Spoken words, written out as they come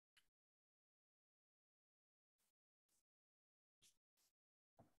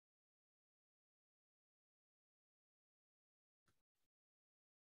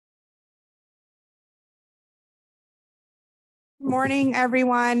Good morning,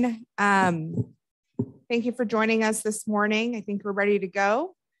 everyone. Thank you for joining us this morning. I think we're ready to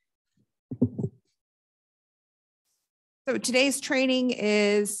go. So today's training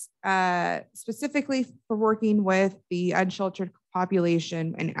is specifically for working with the unsheltered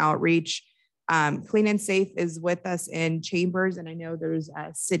population and outreach. Clean and Safe is with us in Chambers, and I know there's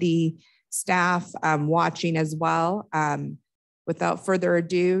city staff watching as well. Without further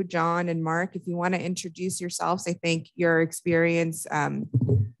ado, John and Mark, if you want to introduce yourselves, I think your experience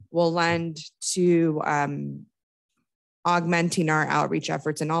will lend to augmenting our outreach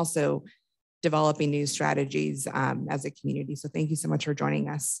efforts and also developing new strategies as a community. So thank you so much for joining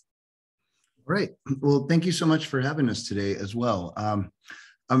us. Great. Well, thank you so much for having us today as well.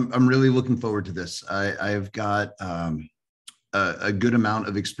 I'm really looking forward to this. I've got a good amount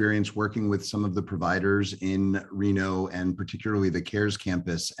of experience working with some of the providers in Reno and particularly the CARES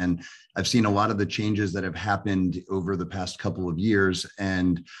campus. And I've seen a lot of the changes that have happened over the past couple of years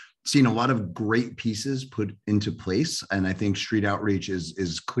and seen a lot of great pieces put into place. And I think street outreach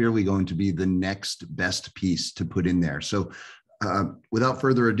is clearly going to be the next best piece to put in there. So without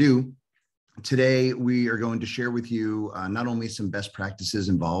further ado, today we are going to share with you not only some best practices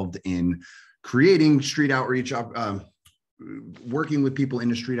involved in creating street outreach, working with people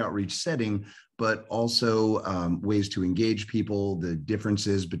in a street outreach setting, but also ways to engage people, the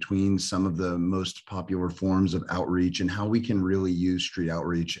differences between some of the most popular forms of outreach, and how we can really use street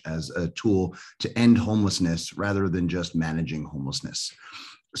outreach as a tool to end homelessness rather than just managing homelessness.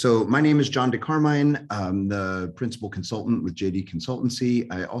 So my name is John DeCarmine. I'm the principal consultant with JD Consultancy.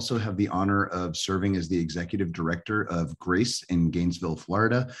 I also have the honor of serving as the executive director of Grace in Gainesville,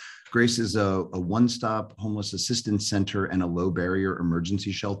 Florida. Grace is a one-stop homeless assistance center and a low-barrier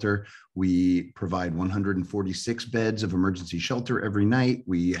emergency shelter. We provide 146 beds of emergency shelter every night.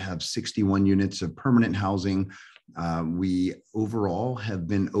 We have 61 units of permanent housing. We overall have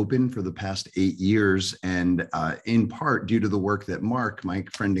been open for the past 8 years, and in part due to the work that Mark, my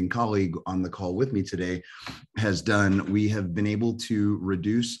friend and colleague on the call with me today, has done, we have been able to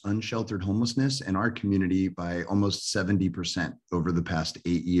reduce unsheltered homelessness in our community by almost 70% over the past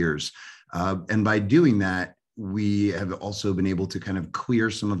 8 years. And by doing that, we have also been able to kind of clear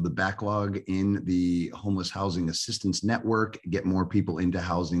some of the backlog in the homeless housing assistance network, get more people into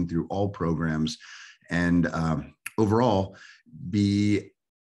housing through all programs, and overall be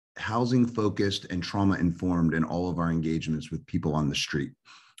housing focused and trauma informed in all of our engagements with people on the street.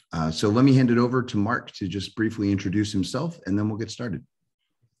 So let me hand it over to Mark to just briefly introduce himself, and then we'll get started.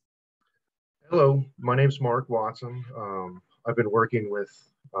 Hello, my name is Mark Watson. I've been working with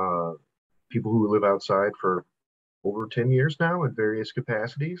people who live outside for over 10 years now in various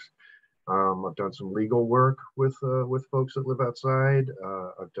capacities. I've done some legal work with folks that live outside.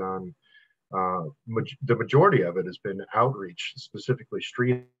 I've done the majority of it has been outreach, specifically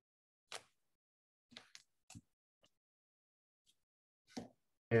street.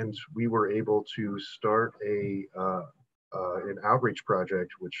 And we were able to start an outreach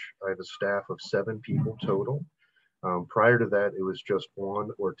project, which I have a staff of 7 people total. Prior to that, it was just 1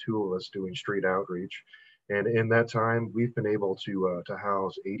 or 2 of us doing street outreach. And in that time, we've been able to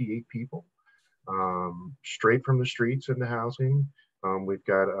house 88 people straight from the streets into housing. We've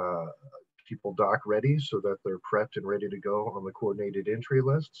got people dock ready so that they're prepped and ready to go on the coordinated entry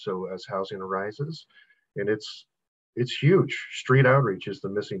list. So as housing arises, and it's huge. Street outreach is the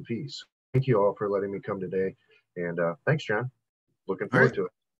missing piece. Thank you all for letting me come today. And thanks, John. Looking forward to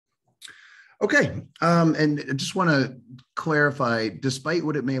it. Okay, and I just want to clarify, despite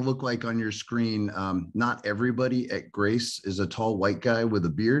what it may look like on your screen, not everybody at Grace is a tall white guy with a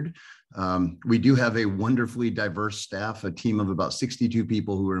beard. We do have a wonderfully diverse staff, a team of about 62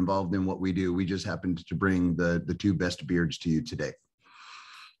 people who are involved in what we do. We just happened to bring the 2 best beards to you today.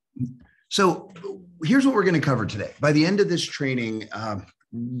 So here's what we're going to cover today. By the end of this training,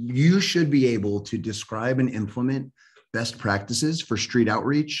 you should be able to describe and implement best practices for street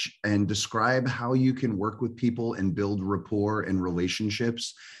outreach and describe how you can work with people and build rapport and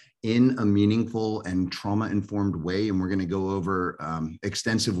relationships in a meaningful and trauma-informed way. And we're going to go over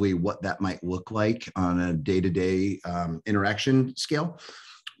extensively what that might look like on a day-to-day interaction scale.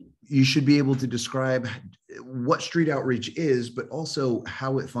 You should be able to describe what street outreach is, but also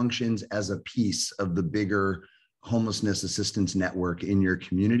how it functions as a piece of the bigger homelessness assistance network in your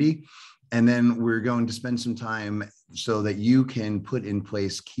community. And then we're going to spend some time so that you can put in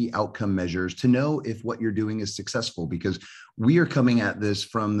place key outcome measures to know if what you're doing is successful, because we are coming at this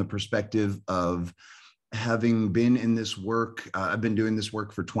from the perspective of having been in this work. I've been doing this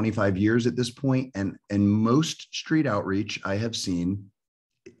work for 25 years at this point, and most street outreach I have seen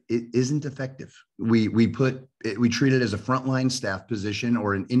it isn't effective. We treat it as a frontline staff position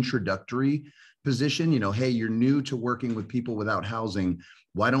or an introductory position. Hey, you're new to working with people without housing.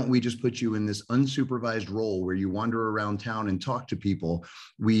 Why don't we just put you in this unsupervised role where you wander around town and talk to people?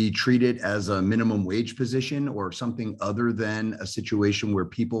 We treat it as a minimum wage position or something other than a situation where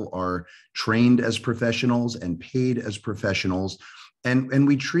people are trained as professionals and paid as professionals. And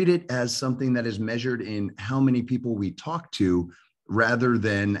we treat it as something that is measured in how many people we talk to rather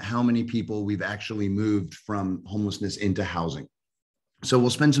than how many people we've actually moved from homelessness into housing. So we'll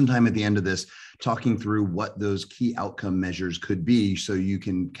spend some time at the end of this talking through what those key outcome measures could be so you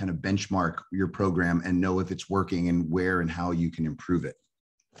can kind of benchmark your program and know if it's working and where and how you can improve it.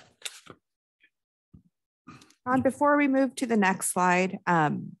 Before we move to the next slide,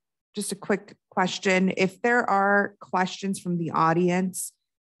 just a quick question. If there are questions from the audience,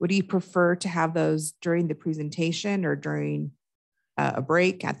 would you prefer to have those during the presentation or during a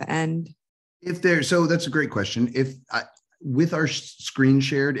break at the end? So that's a great question. With our screen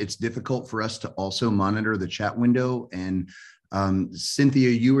shared, it's difficult for us to also monitor the chat window. And Cynthia,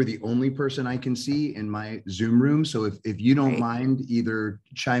 you are the only person I can see in my Zoom room. So if you don't mind either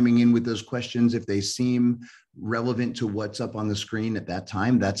chiming in with those questions, if they seem relevant to what's up on the screen at that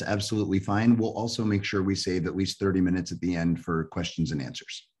time, that's absolutely fine. We'll also make sure we save at least 30 minutes at the end for questions and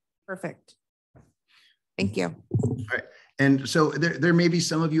answers. Perfect. Thank you. All right. And so there may be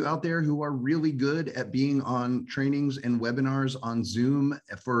some of you out there who are really good at being on trainings and webinars on Zoom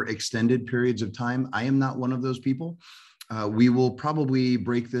for extended periods of time. I am not one of those people. We will probably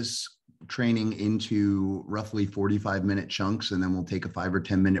break this training into roughly 45-minute chunks, and then we'll take a 5 or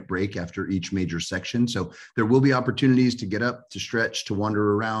 10-minute break after each major section. So there will be opportunities to get up, to stretch, to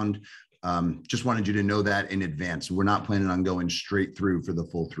wander around. Just wanted you to know that in advance. We're not planning on going straight through for the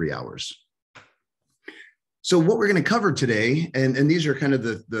full 3 hours. So what we're going to cover today, and these are kind of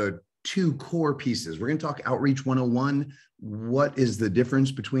the two core pieces. We're going to talk Outreach 101. What is the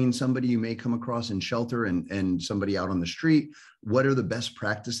difference between somebody you may come across in shelter and somebody out on the street? What are the best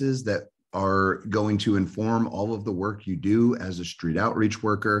practices that are going to inform all of the work you do as a street outreach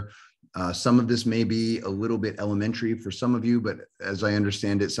worker? Some of this may be a little bit elementary for some of you, but as I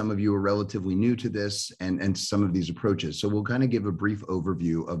understand it, some of you are relatively new to this and some of these approaches. So we'll kind of give a brief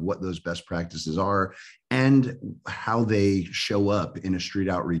overview of what those best practices are and how they show up in a street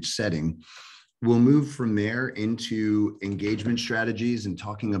outreach setting. We'll move from there into engagement strategies and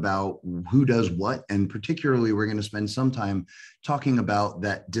talking about who does what. And particularly, we're going to spend some time talking about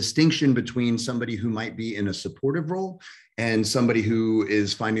that distinction between somebody who might be in a supportive role and somebody who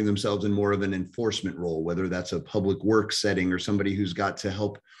is finding themselves in more of an enforcement role, whether that's a public works setting or somebody who's got to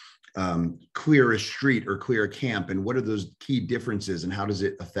help clear a street or clear a camp. And what are those key differences and how does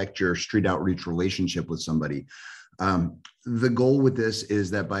it affect your street outreach relationship with somebody? The goal with this is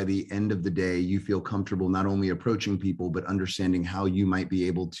that by the end of the day, you feel comfortable not only approaching people, but understanding how you might be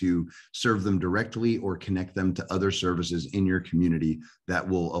able to serve them directly or connect them to other services in your community that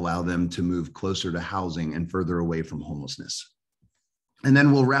will allow them to move closer to housing and further away from homelessness. And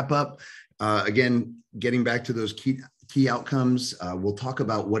then we'll wrap up, again, getting back to those key outcomes. We'll talk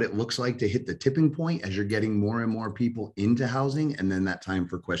about what it looks like to hit the tipping point as you're getting more and more people into housing, and then that time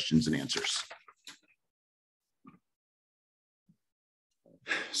for questions and answers.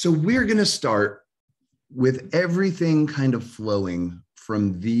 So we're going to start with everything kind of flowing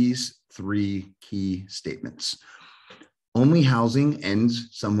from these three key statements. Only housing ends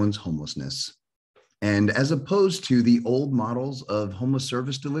someone's homelessness. And as opposed to the old models of homeless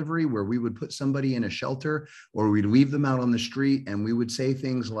service delivery, where we would put somebody in a shelter or we'd leave them out on the street and we would say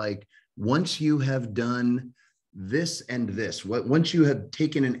things like, once you have done this and this, once you have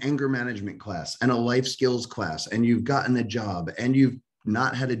taken an anger management class and a life skills class and you've gotten a job and you've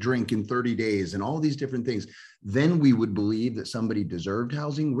not had a drink in 30 days and all these different things, then we would believe that somebody deserved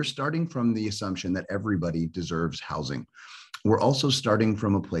housing. We're starting from the assumption that everybody deserves housing. We're also starting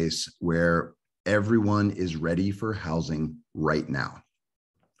from a place where everyone is ready for housing right now.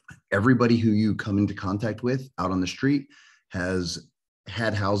 Everybody who you come into contact with out on the street has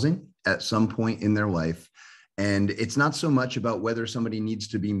had housing at some point in their life. And it's not so much about whether somebody needs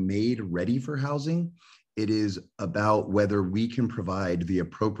to be made ready for housing. It is about whether we can provide the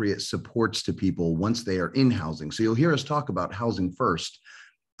appropriate supports to people once they are in housing. So you'll hear us talk about housing first,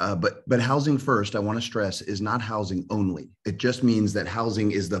 but housing first, I want to stress, is not housing only. It just means that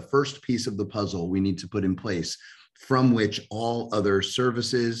housing is the first piece of the puzzle we need to put in place from which all other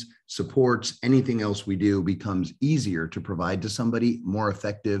services, supports, anything else we do becomes easier to provide to somebody, more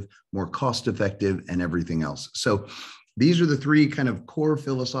effective, more cost-effective, and everything else. So these are the three kind of core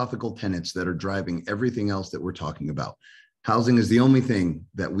philosophical tenets that are driving everything else that we're talking about. Housing is the only thing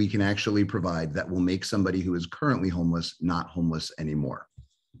that we can actually provide that will make somebody who is currently homeless not homeless anymore.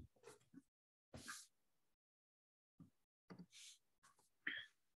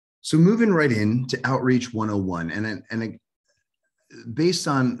 So moving right into Outreach 101, and based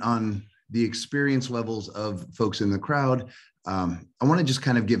on the experience levels of folks in the crowd, I want to just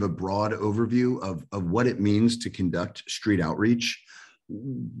kind of give a broad overview of what it means to conduct street outreach.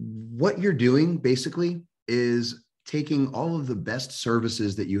 What you're doing basically is taking all of the best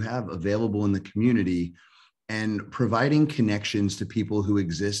services that you have available in the community and providing connections to people who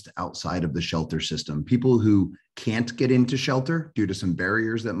exist outside of the shelter system, people who can't get into shelter due to some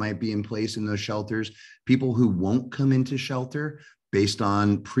barriers that might be in place in those shelters, people who won't come into shelter based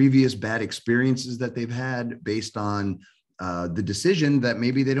on previous bad experiences that they've had, based on the decision that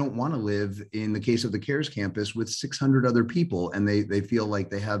maybe they don't want to live, in the case of the CARES campus, with 600 other people, and they feel like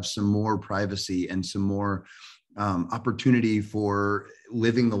they have some more privacy and some more opportunity for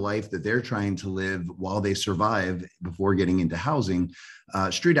living the life that they're trying to live while they survive before getting into housing.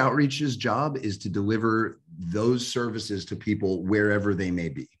 Street Outreach's job is to deliver those services to people wherever they may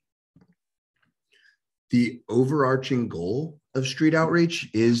be. The overarching goal of Street Outreach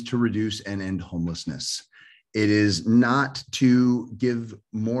is to reduce and end homelessness. It is not to give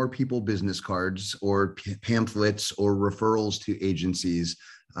more people business cards or pamphlets or referrals to agencies.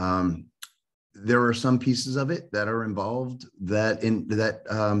 There are some pieces of it that are involved that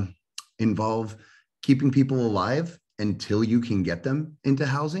involve keeping people alive until you can get them into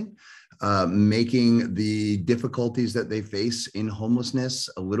housing, making the difficulties that they face in homelessness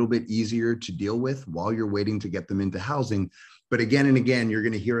a little bit easier to deal with while you're waiting to get them into housing. But again and again, you're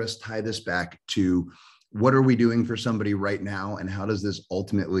going to hear us tie this back to what are we doing for somebody right now, and how does this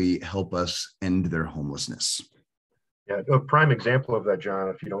ultimately help us end their homelessness? Yeah, a prime example of that, John,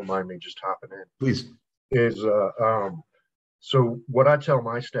 if you don't mind me just hopping in, Please. is so what I tell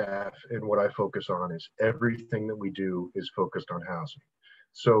my staff and what I focus on is everything that we do is focused on housing.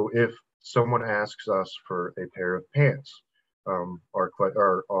 So if someone asks us for a pair of pants, our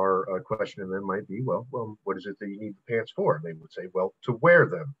question to them might be, well, what is it that you need the pants for? And they would say, well, to wear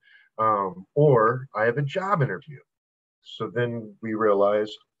them. Or I have a job interview. So then we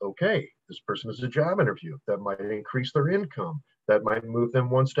realize, okay, this person is a job interview. That might increase their income. That might move them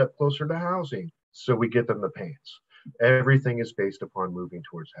one step closer to housing. So we get them the pants. Everything is based upon moving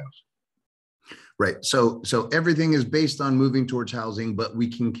towards housing. Right. So everything is based on moving towards housing, but we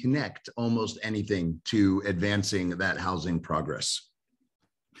can connect almost anything to advancing that housing progress.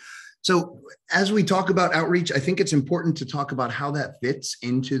 So as we talk about outreach, I think it's important to talk about how that fits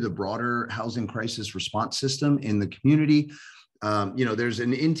into the broader housing crisis response system in the community. There's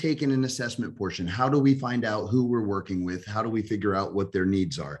an intake and an assessment portion. How do we find out who we're working with? How do we figure out what their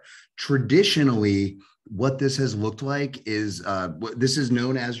needs are? Traditionally, what this has looked like is this is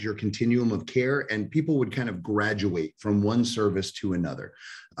known as your continuum of care, and people would kind of graduate from one service to another.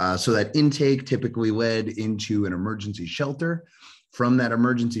 So that intake typically led into an emergency shelter. From that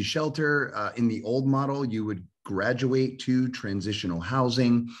emergency shelter, in the old model, you would graduate to transitional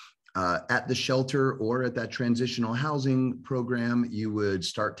housing. At the shelter or at that transitional housing program, you would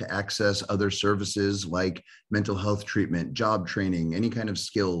start to access other services like mental health treatment, job training, any kind of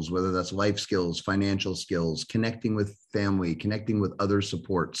skills, whether that's life skills, financial skills, connecting with family, connecting with other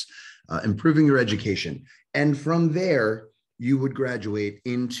supports, improving your education. And from there, you would graduate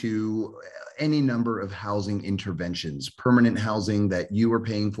into any number of housing interventions, permanent housing that you are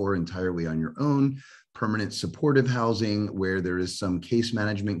paying for entirely on your own, permanent supportive housing where there is some case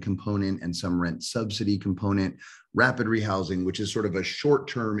management component and some rent subsidy component, rapid rehousing, which is sort of a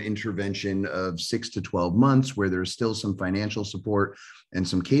short-term intervention of 6 to 12 months where there's still some financial support and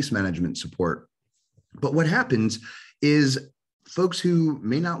some case management support. But what happens is folks who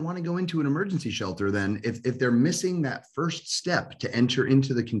may not want to go into an emergency shelter, then if they're missing that first step to enter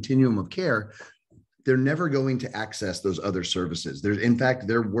into the continuum of care, they're never going to access those other services. In fact,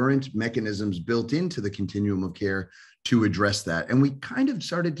 there weren't mechanisms built into the continuum of care to address that. And we kind of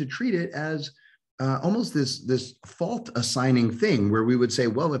started to treat it as almost this fault assigning thing where we would say,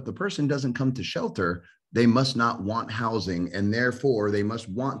 well, if the person doesn't come to shelter, they must not want housing, and therefore they must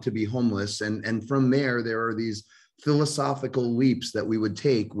want to be homeless. And from there are these philosophical leaps that we would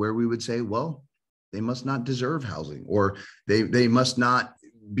take where we would say, well, they must not deserve housing, or they must not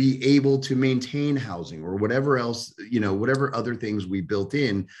be able to maintain housing, or whatever else, whatever other things we built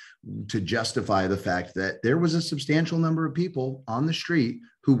in to justify the fact that there was a substantial number of people on the street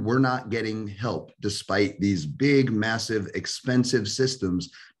who were not getting help, despite these big, massive, expensive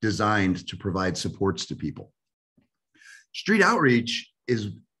systems designed to provide supports to people. Street outreach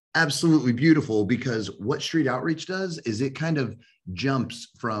is absolutely beautiful, because what street outreach does is it kind of jumps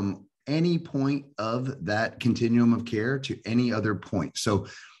from any point of that continuum of care to any other point. So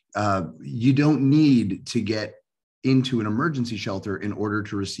you don't need to get into an emergency shelter in order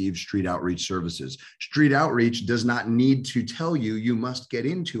to receive street outreach services. Street outreach does not need to tell you you must get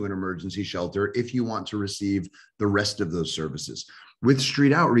into an emergency shelter if you want to receive the rest of those services. With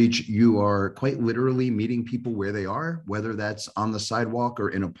street outreach, you are quite literally meeting people where they are, whether that's on the sidewalk or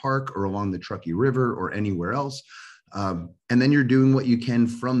in a park or along the Truckee River or anywhere else. And then you're doing what you can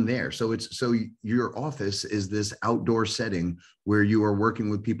from there. So your office is this outdoor setting where you are working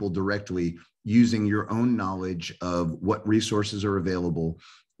with people directly, using your own knowledge of what resources are available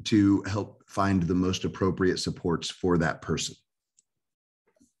to help find the most appropriate supports for that person.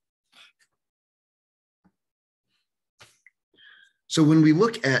 So when we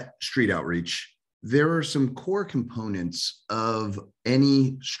look at street outreach, there are some core components of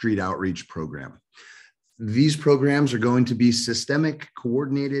any street outreach program. These programs are going to be systemic,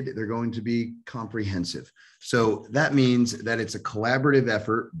 coordinated, they're going to be comprehensive. So that means that it's a collaborative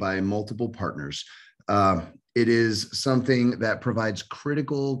effort by multiple partners. It is something that provides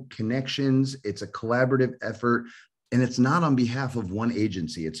critical connections. It's a collaborative effort, and it's not on behalf of one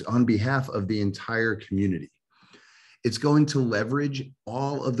agency. It's on behalf of the entire community. It's going to leverage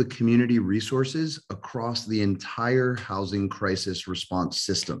all of the community resources across the entire housing crisis response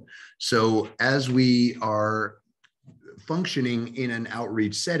system. So as we are functioning in an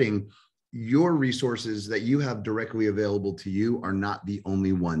outreach setting, your resources that you have directly available to you are not the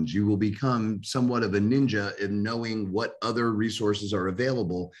only ones. You will become somewhat of a ninja in knowing what other resources are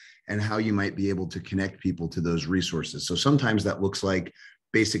available and how you might be able to connect people to those resources. So sometimes that looks like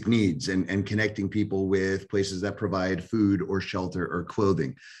basic needs and connecting people with places that provide food or shelter or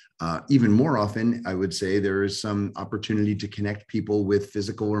clothing. Even more often, I would say there is some opportunity to connect people with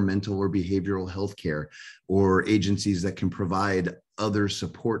physical or mental or behavioral health care, or agencies that can provide other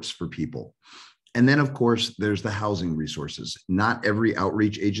supports for people. And then, of course, there's the housing resources. Not every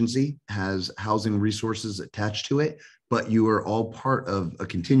outreach agency has housing resources attached to it, but you are all part of a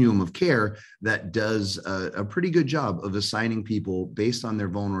continuum of care that does a pretty good job of assigning people based on their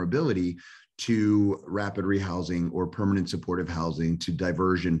vulnerability to rapid rehousing or permanent supportive housing, to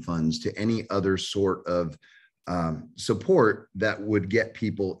diversion funds, to any other sort of support that would get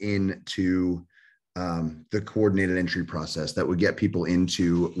people into the coordinated entry process, that would get people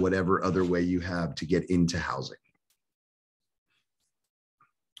into whatever other way you have to get into housing.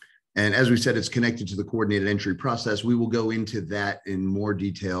 And as we said, it's connected to the coordinated entry process. We will go into that in more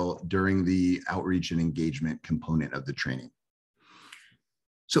detail during the outreach and engagement component of the training.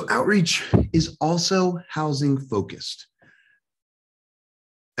 So outreach is also housing focused.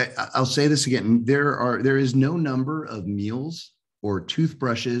 I'll say this again, there is no number of meals or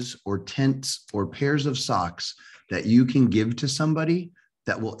toothbrushes or tents or pairs of socks that you can give to somebody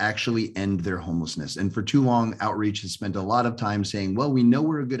that will actually end their homelessness. And for too long, outreach has spent a lot of time saying, well, we know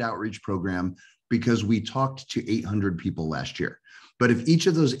we're a good outreach program because we talked to 800 people last year. But if each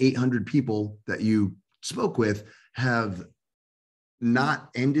of those 800 people that you spoke with have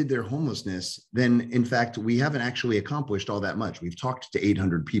not ended their homelessness, then in fact, we haven't actually accomplished all that much. We've talked to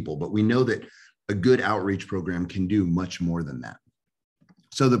 800 people, but we know that a good outreach program can do much more than that.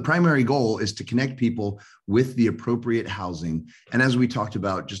 So the primary goal is to connect people with the appropriate housing. And as we talked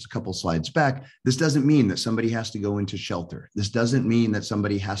about just a couple slides back, this doesn't mean that somebody has to go into shelter. This doesn't mean that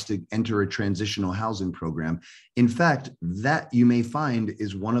somebody has to enter a transitional housing program. In fact, that you may find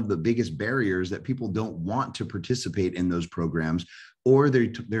is one of the biggest barriers, that people don't want to participate in those programs, or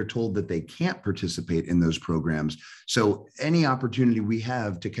they're told that they can't participate in those programs. So any opportunity we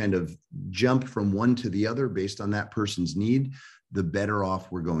have to kind of jump from one to the other based on that person's need, the better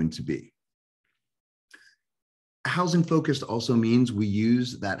off we're going to be. Housing focused also means we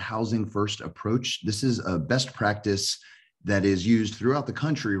use that housing first approach. This is a best practice that is used throughout the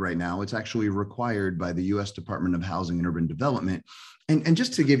country right now. It's actually required by the U.S. Department of Housing and Urban Development. And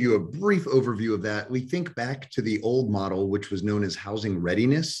just to give you a brief overview of that, we think back to the old model, which was known as housing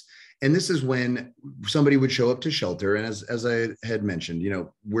readiness. And this is when somebody would show up to shelter. And as I had mentioned,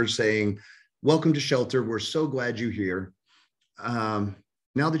 we're saying, welcome to shelter. We're so glad you're here.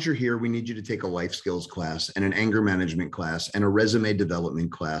 Now that you're here, we need you to take a life skills class and an anger management class and a resume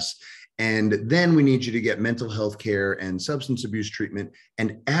development class. And then we need you to get mental health care and substance abuse treatment.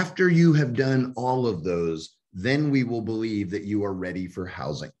 And after you have done all of those, then we will believe that you are ready for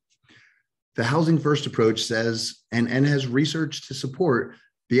housing. The housing first approach says, and has research to support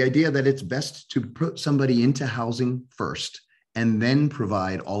the idea that it's best to put somebody into housing first and then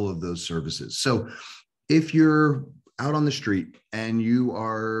provide all of those services. So if you're out on the street and you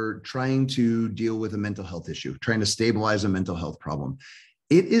are trying to deal with a mental health issue, trying to stabilize a mental health problem,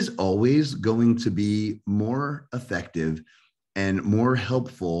 it is always going to be more effective and more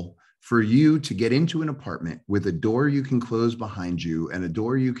helpful for you to get into an apartment with a door you can close behind you and a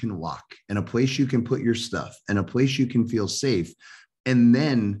door you can lock and a place you can put your stuff and a place you can feel safe, and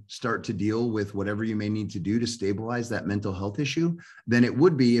then start to deal with whatever you may need to do to stabilize that mental health issue, than it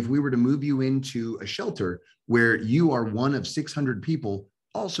would be if we were to move you into a shelter where you are one of 600 people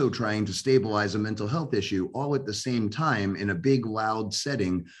also trying to stabilize a mental health issue all at the same time in a big, loud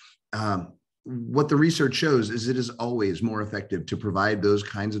setting. What the research shows is it is always more effective to provide those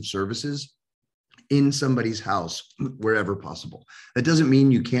kinds of services in somebody's house wherever possible. That doesn't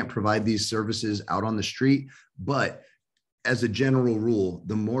mean you can't provide these services out on the street, but as a general rule,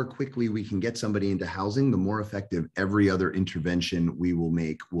 the more quickly we can get somebody into housing, the more effective every other intervention we will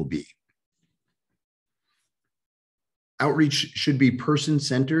make will be. Outreach should be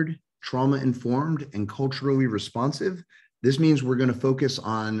person-centered, trauma-informed, and culturally responsive. This means we're going to focus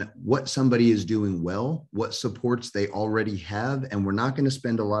on what somebody is doing well, what supports they already have, and we're not going to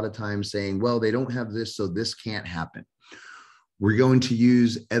spend a lot of time saying, well, they don't have this, so this can't happen. We're going to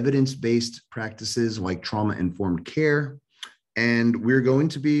use evidence-based practices like trauma-informed care, and we're going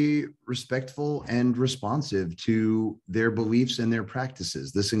to be respectful and responsive to their beliefs and their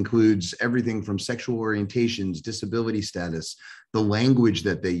practices. This includes everything from sexual orientations, disability status, the language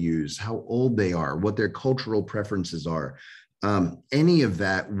that they use, how old they are, what their cultural preferences are. Any of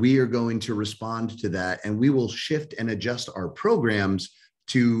that, we are going to respond to that, and we will shift and adjust our programs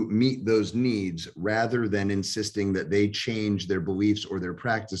to meet those needs rather than insisting that they change their beliefs or their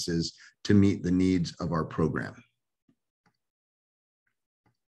practices to meet the needs of our program.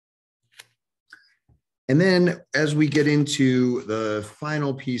 And then as we get into the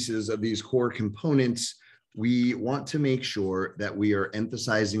final pieces of these core components, we want to make sure that we are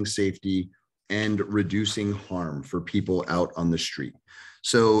emphasizing safety and reducing harm for people out on the street.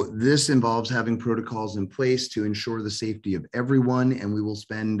 So this involves having protocols in place to ensure the safety of everyone. And we will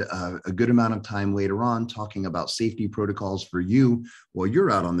spend a good amount of time later on talking about safety protocols for you while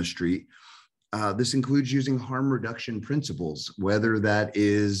you're out on the street. This includes using harm reduction principles, whether that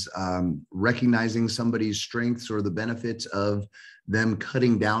is recognizing somebody's strengths or the benefits of them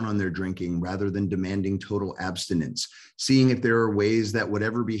cutting down on their drinking rather than demanding total abstinence, seeing if there are ways that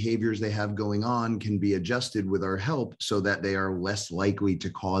whatever behaviors they have going on can be adjusted with our help so that they are less likely to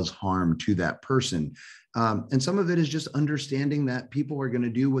cause harm to that person. And some of it is just understanding that people are going to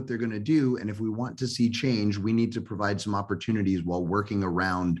do what they're going to do. And if we want to see change, we need to provide some opportunities while working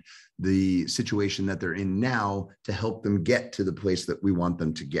around the situation that they're in now to help them get to the place that we want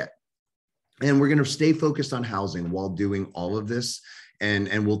them to get. And we're going to stay focused on housing while doing all of this.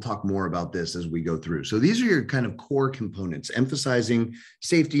 And we'll talk more about this as we go through. So these are your kind of core components, emphasizing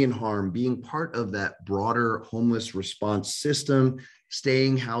safety and harm, being part of that broader homeless response system,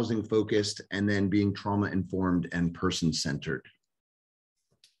 staying housing focused, and then being trauma informed and person centered.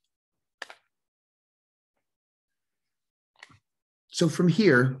 So from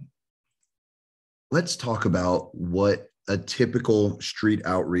here, let's talk about what a typical street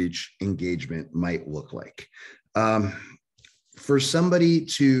outreach engagement might look like. For somebody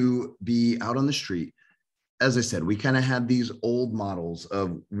to be out on the street, as I said, we kind of have these old models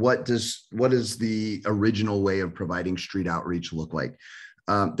of what does the original way of providing street outreach look like.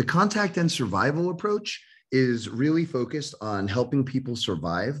 The contact and survival approach is really focused on helping people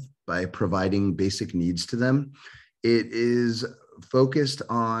survive by providing basic needs to them. It is focused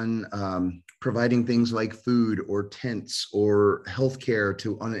on providing things like food or tents or healthcare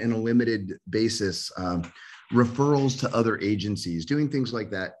in a limited basis, referrals to other agencies, doing things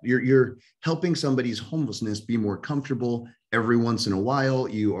like that. You're helping somebody's homelessness be more comfortable. Every once in a while,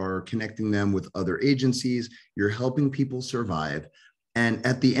 you are connecting them with other agencies. You're helping people survive. And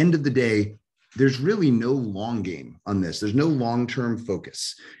at the end of the day, there's really no long game on this. There's no long-term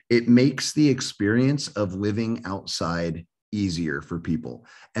focus. It makes the experience of living outside easier for people.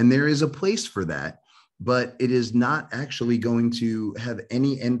 And there is a place for that, but it is not actually going to have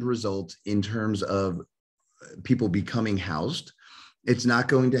any end result in terms of people becoming housed. It's not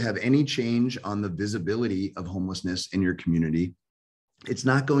going to have any change on the visibility of homelessness in your community. It's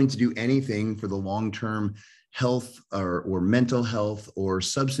not going to do anything for the long-term health or mental health or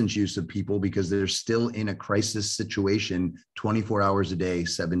substance use of people because they're still in a crisis situation 24 hours a day,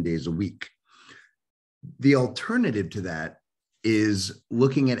 7 days a week. The alternative to that is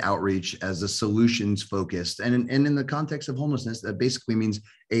looking at outreach as a solutions focused. And in the context of homelessness, that basically means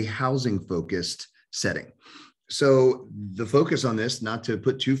a housing focused setting. So the focus on this, not to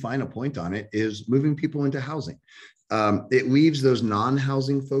put too fine a point on it, is moving people into housing. It leaves those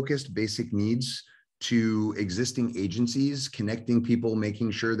non-housing focused basic needs to existing agencies, connecting people,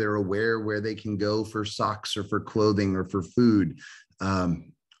 making sure they're aware where they can go for socks or for clothing or for food.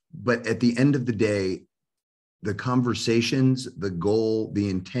 But at the end of the day, the conversations, the goal, the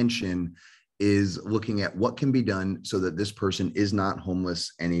intention is looking at what can be done so that this person is not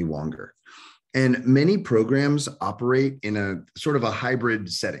homeless any longer. And many programs operate in a sort of a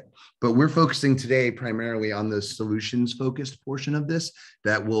hybrid setting, but we're focusing today primarily on the solutions focused portion of this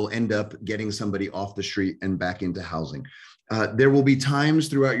that will end up getting somebody off the street and back into housing. There will be times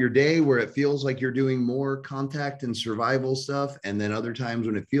throughout your day where it feels like you're doing more contact and survival stuff, and then other times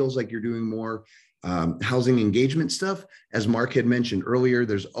when it feels like you're doing more housing engagement stuff. As Mark had mentioned earlier,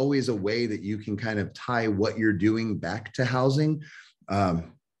 there's always a way that you can kind of tie what you're doing back to housing.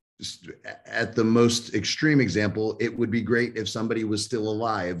 At the most extreme example, it would be great if somebody was still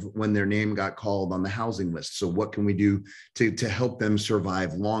alive when their name got called on the housing list. So what can we do to help them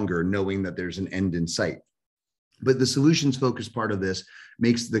survive longer, knowing that there's an end in sight? But the solutions focused part of this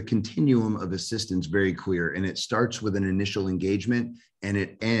makes the continuum of assistance very clear. And it starts with an initial engagement and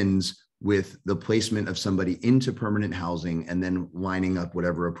it ends with the placement of somebody into permanent housing and then lining up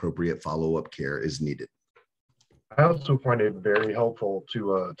whatever appropriate follow-up care is needed. I also find it very helpful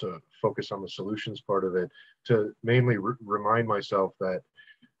to focus on the solutions part of it, to mainly remind myself that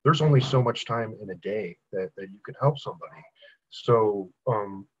there's only so much time in a day that you can help somebody. So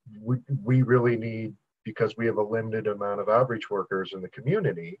we really need, because we have a limited amount of outreach workers in the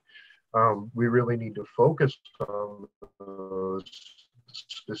community, we really need to focus on those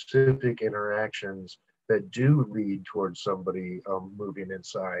specific interactions that do lead towards somebody moving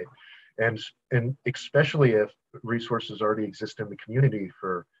inside. And especially if resources already exist in the community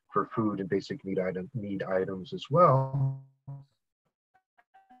for food and basic need items as well,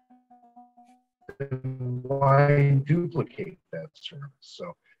 why duplicate that service?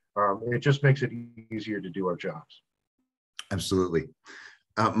 So it just makes it easier to do our jobs. Absolutely.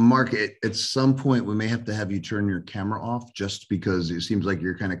 Mark, at some point, we may have to have you turn your camera off just because it seems like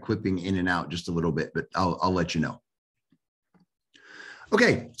you're kind of clipping in and out just a little bit, but I'll let you know.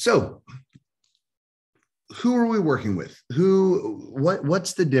 Okay, so who are we working with?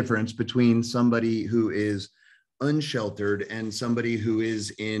 What's the difference between somebody who is unsheltered and somebody who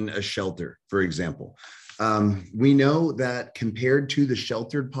is in a shelter, for example? We know that compared to the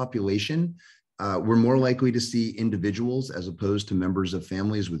sheltered population, we're more likely to see individuals as opposed to members of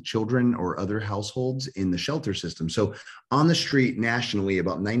families with children or other households in the shelter system. So on the street nationally,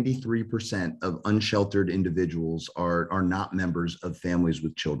 about 93% of unsheltered individuals are not members of families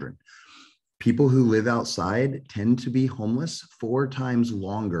with children. People who live outside tend to be homeless 4 times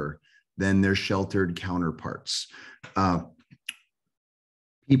longer than their sheltered counterparts.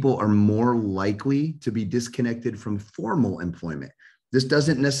 People are more likely to be disconnected from formal employment. This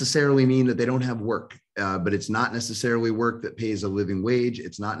doesn't necessarily mean that they don't have work, but it's not necessarily work that pays a living wage.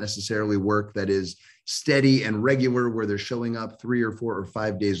 It's not necessarily work that is steady and regular where they're showing up 3 or 4 or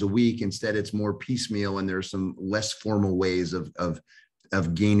 5 days a week. Instead, it's more piecemeal and there's some less formal ways of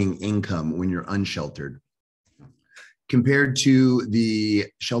gaining income when you're unsheltered. Compared to the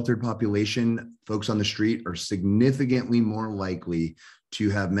sheltered population, folks on the street are significantly more likely to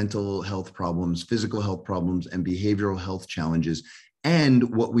have mental health problems, physical health problems, and behavioral health challenges.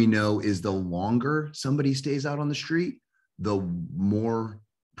 And what we know is the longer somebody stays out on the street, the more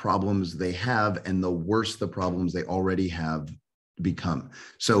problems they have and the worse the problems they already have become.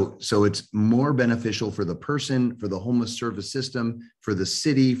 So it's more beneficial for the person, for the homeless service system, for the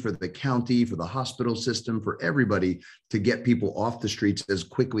city, for the county, for the hospital system, for everybody to get people off the streets as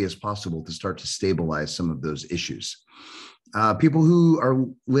quickly as possible to start to stabilize some of those issues. People who are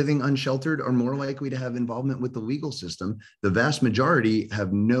living unsheltered are more likely to have involvement with the legal system. The vast majority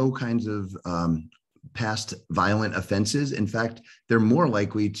have no kinds of past violent offenses. In fact, they're more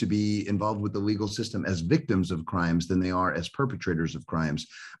likely to be involved with the legal system as victims of crimes than they are as perpetrators of crimes.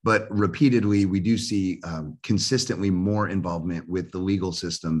 But repeatedly, we do see consistently more involvement with the legal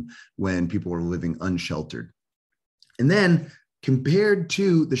system when people are living unsheltered. And then compared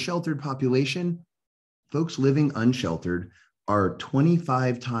to the sheltered population, folks living unsheltered are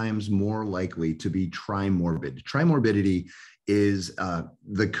 25 times more likely to be trimorbid. Trimorbidity is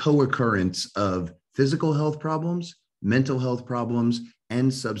the co-occurrence of physical health problems, mental health problems,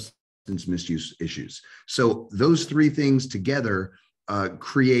 and substance misuse issues. So those 3 things together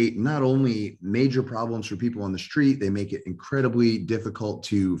create not only major problems for people on the street, they make it incredibly difficult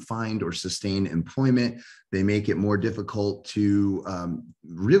to find or sustain employment. They make it more difficult to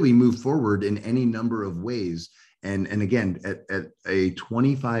really move forward in any number of ways. And again, at a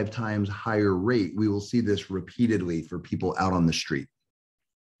 25 times higher rate, we will see this repeatedly for people out on the street.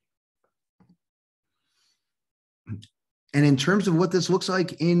 And in terms of what this looks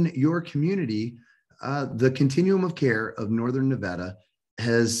like in your community, the continuum of care of Northern Nevada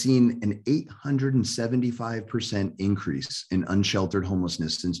has seen an 875% increase in unsheltered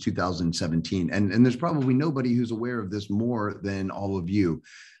homelessness since 2017. And there's probably nobody who's aware of this more than all of you.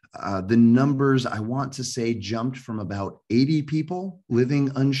 The numbers, I want to say, jumped from about 80 people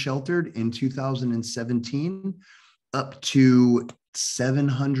living unsheltered in 2017 up to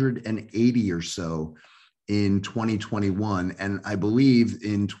 780 or so in 2021. And I believe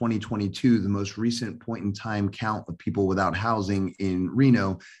in 2022, the most recent point in time count of people without housing in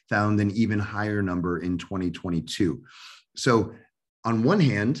Reno found an even higher number in 2022. So on one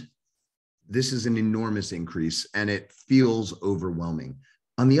hand, this is an enormous increase and it feels overwhelming.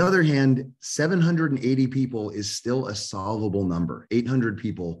 On the other hand, 780 people is still a solvable number. 800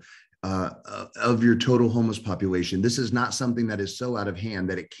 people of your total homeless population. This is not something that is so out of hand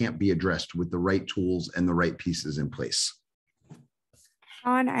that it can't be addressed with the right tools and the right pieces in place.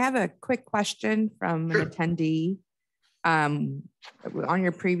 Sean, I have a quick question from an attendee. On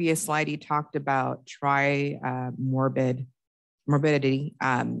your previous slide, you talked about morbidity.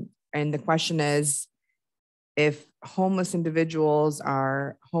 And the question is, if homeless individuals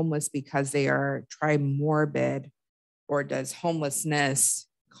are homeless because they are trimorbid, or does homelessness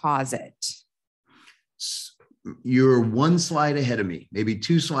cause it? You're one slide ahead of me, maybe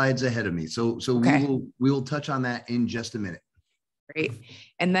two slides ahead of me. So okay. we will touch on that in just a minute. Great.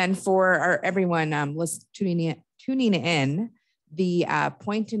 And then for everyone tuning in, the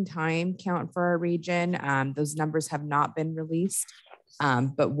point in time count for our region, those numbers have not been released.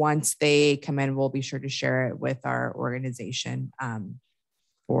 But once they come in, we'll be sure to share it with our organization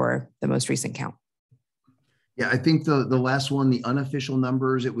for the most recent count. Yeah, I think the last one, the unofficial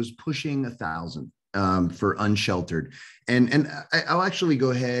numbers, it was pushing 1,000 for unsheltered. And I'll actually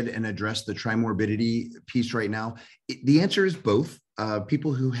go ahead and address the trimorbidity piece right now. The answer is both.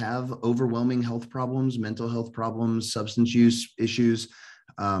 People who have overwhelming health problems, mental health problems, substance use issues,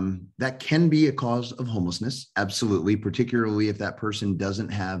 that can be a cause of homelessness, absolutely, particularly if that person doesn't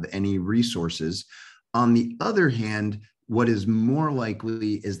have any resources. On the other hand, what is more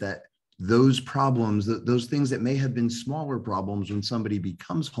likely is that those problems, those things that may have been smaller problems when somebody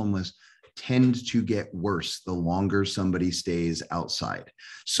becomes homeless, tend to get worse the longer somebody stays outside.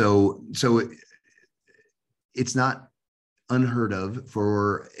 So it's not unheard of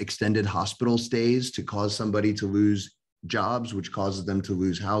for extended hospital stays to cause somebody to lose jobs, which causes them to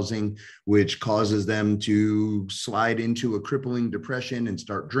lose housing, which causes them to slide into a crippling depression and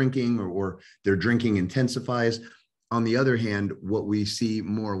start drinking, or their drinking intensifies. On the other hand, what we see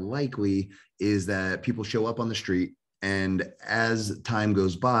more likely is that people show up on the street, and as time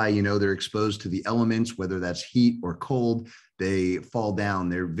goes by, they're exposed to the elements, whether that's heat or cold, they fall down,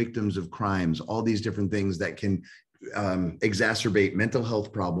 they're victims of crimes, all these different things that can exacerbate mental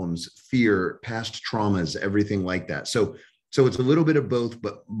health problems, fear, past traumas, everything like that. So it's a little bit of both,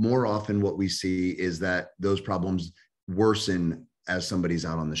 but more often what we see is that those problems worsen as somebody's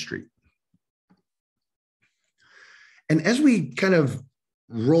out on the street. And as we kind of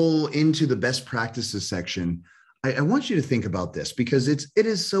roll into the best practices section, I want you to think about this, because it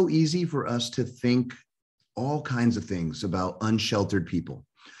is so easy for us to think all kinds of things about unsheltered people.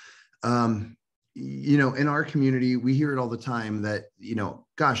 In our community, we hear it all the time that,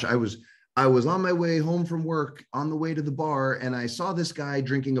 gosh, I was on my way home from work on the way to the bar, and I saw this guy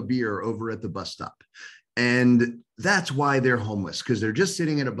drinking a beer over at the bus stop. And that's why they're homeless, because they're just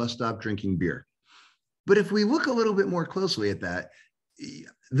sitting at a bus stop drinking beer. But if we look a little bit more closely at that,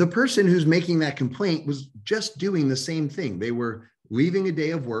 the person who's making that complaint was just doing the same thing. They were leaving a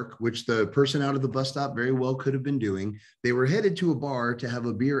day of work, which the person out of the bus stop very well could have been doing. They were headed to a bar to have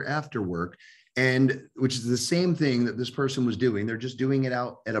a beer after work, and which is the same thing that this person was doing. They're just doing it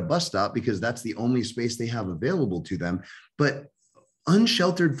out at a bus stop because that's the only space they have available to them. But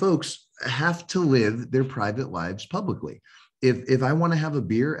unsheltered folks have to live their private lives publicly. If I want to have a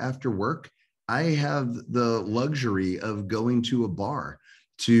beer after work, I have the luxury of going to a bar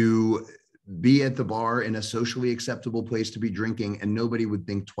to be at the bar in a socially acceptable place to be drinking, and nobody would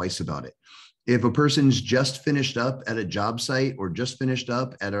think twice about it. If a person's just finished up at a job site or just finished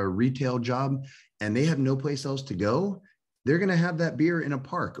up at a retail job and they have no place else to go, they're going to have that beer in a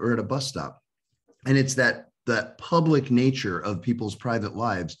park or at a bus stop. And it's that public nature of people's private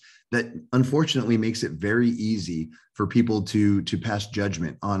lives that unfortunately makes it very easy for people to pass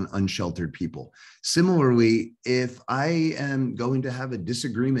judgment on unsheltered people. Similarly, if I am going to have a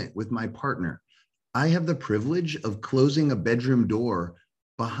disagreement with my partner, I have the privilege of closing a bedroom door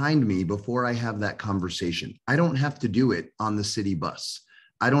behind me before I have that conversation. I don't have to do it on the city bus.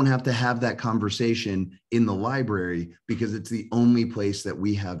 I don't have to have that conversation in the library because it's the only place that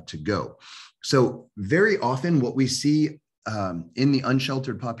we have to go. So very often what we see in the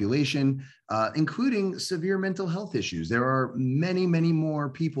unsheltered population, including severe mental health issues, there are many, many more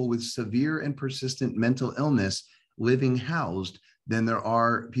people with severe and persistent mental illness living housed than there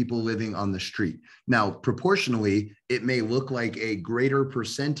are people living on the street. Now, proportionally, it may look like a greater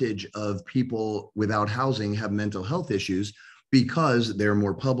percentage of people without housing have mental health issues because they're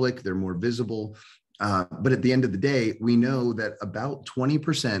more public, they're more visible. But at the end of the day, we know that about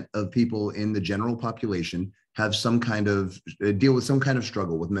 20% of people in the general population have some kind of deal with some kind of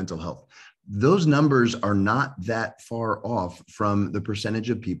struggle with mental health. Those numbers are not that far off from the percentage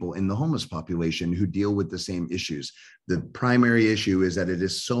of people in the homeless population who deal with the same issues. The primary issue is that it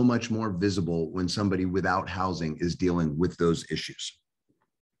is so much more visible when somebody without housing is dealing with those issues.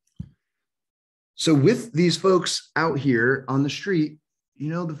 So with these folks out here on the street,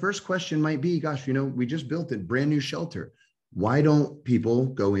 the first question might be, gosh, we just built a brand new shelter. Why don't people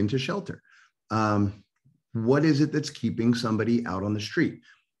go into shelter? What is it that's keeping somebody out on the street?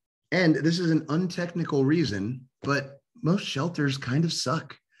 And this is an untechnical reason, but most shelters kind of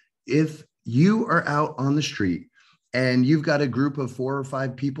suck. If you are out on the street and you've got a group of 4 or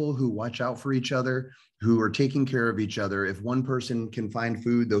 5 people who watch out for each other, who are taking care of each other, if one person can find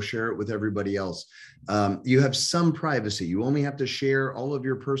food, they'll share it with everybody else. You have some privacy. You only have to share all of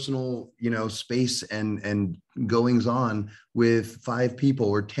your personal, space and goings on with 5 people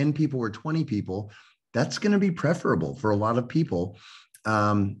or 10 people or 20 people. That's going to be preferable for a lot of people.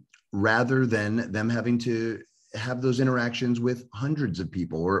 Rather than them having to have those interactions with hundreds of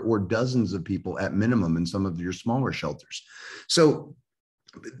people or dozens of people at minimum in some of your smaller shelters. So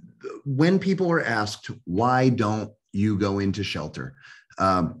when people are asked, why don't you go into shelter?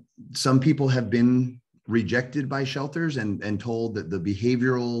 Some people have been rejected by shelters and told that the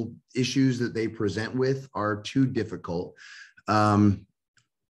behavioral issues that they present with are too difficult.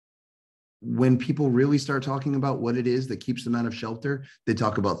 When people really start talking about what it is that keeps them out of shelter, they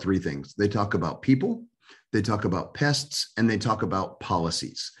talk about 3 things. They talk about people, they talk about pests, and they talk about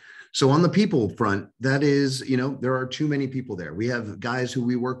policies. So on the people front, that is, there are too many people there. We have guys who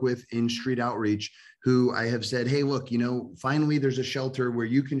we work with in street outreach who I have said, hey, look, finally there's a shelter where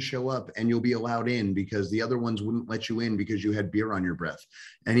you can show up and you'll be allowed in because the other ones wouldn't let you in because you had beer on your breath.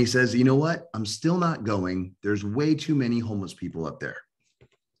 And he says, you know what? I'm still not going. There's way too many homeless people up there.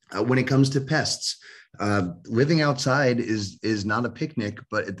 When it comes to pests, living outside is not a picnic,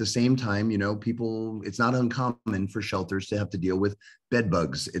 but at the same time, it's not uncommon for shelters to have to deal with bed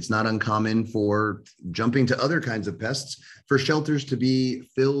bugs. It's not uncommon for jumping to other kinds of pests for shelters to be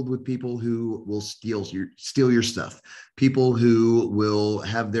filled with people who will steal your stuff, people who will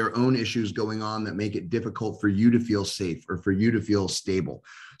have their own issues going on that make it difficult for you to feel safe or for you to feel stable.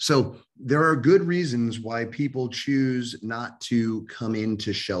 So there are good reasons why people choose not to come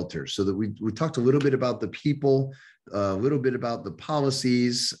into shelter. So that we talked a little bit about the people, a little bit about the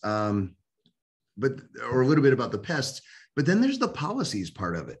policies, or a little bit about the pests, but then there's the policies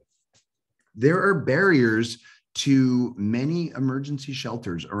part of it. There are barriers to many emergency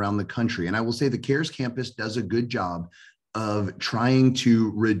shelters around the country. And I will say the CARES campus does a good job of trying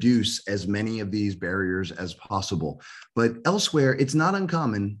to reduce as many of these barriers as possible. But elsewhere, it's not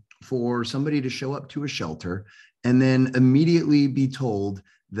uncommon for somebody to show up to a shelter and then immediately be told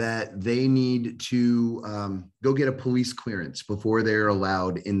that they need to go get a police clearance before they're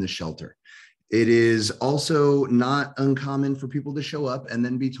allowed in the shelter. It is also not uncommon for people to show up and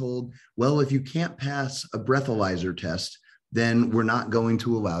then be told, well, if you can't pass a breathalyzer test, then we're not going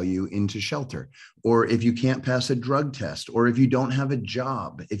to allow you into shelter. Or if you can't pass a drug test, or if you don't have a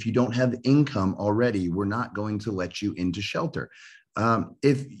job, if you don't have income already, we're not going to let you into shelter.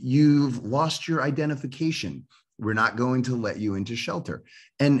 If you've lost your identification, we're not going to let you into shelter.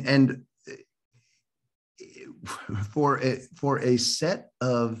 And for a set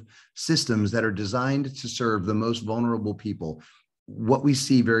of systems that are designed to serve the most vulnerable people, what we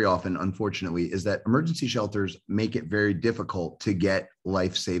see very often, unfortunately, is that emergency shelters make it very difficult to get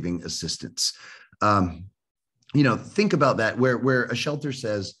life-saving assistance. Think about that, where a shelter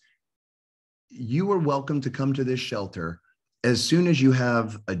says, you are welcome to come to this shelter as soon as you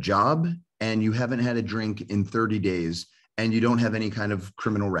have a job and you haven't had a drink in 30 days and you don't have any kind of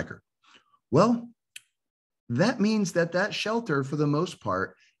criminal record. Well, that means that shelter, for the most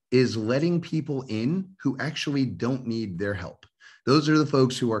part, is letting people in who actually don't need their help. Those are the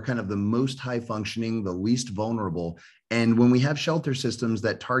folks who are kind of the most high functioning, the least vulnerable. And when we have shelter systems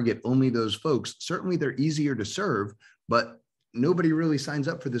that target only those folks, certainly they're easier to serve, but nobody really signs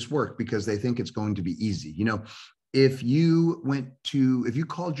up for this work because they think it's going to be easy. You know, if you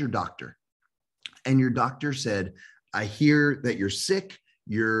called your doctor and your doctor said, I hear that you're sick,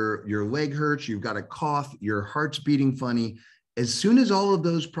 your leg hurts, you've got a cough, your heart's beating funny. As soon as all of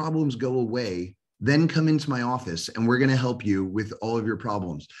those problems go away, then come into my office and we're going to help you with all of your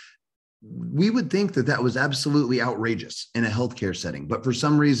problems. We would think that that was absolutely outrageous in a healthcare setting. But for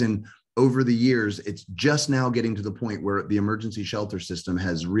some reason, over the years, it's just now getting to the point where the emergency shelter system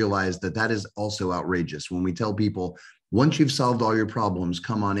has realized that that is also outrageous. When we tell people, once you've solved all your problems,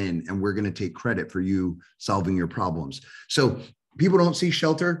 come on in and we're going to take credit for you solving your problems. So people don't see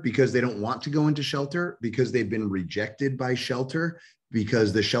shelter because they don't want to go into shelter, because they've been rejected by shelter,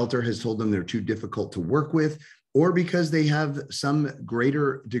 because the shelter has told them they're too difficult to work with, or because they have some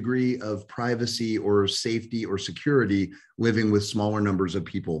greater degree of privacy or safety or security living with smaller numbers of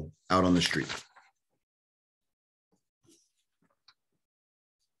people out on the street.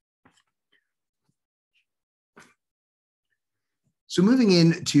 So moving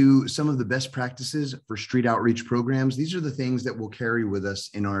into some of the best practices for street outreach programs, these are the things that we'll carry with us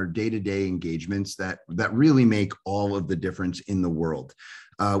in our day-to-day engagements that really make all of the difference in the world.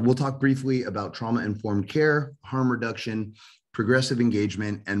 We'll talk briefly about trauma-informed care, harm reduction, progressive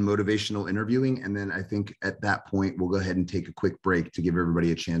engagement, and motivational interviewing. And then I think at that point, we'll go ahead and take a quick break to give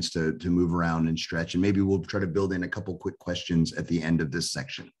everybody a chance to move around and stretch. And maybe we'll try to build in a couple quick questions at the end of this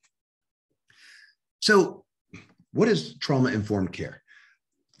section. So what is trauma-informed care?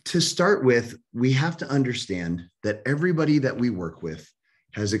 To start with, we have to understand that everybody that we work with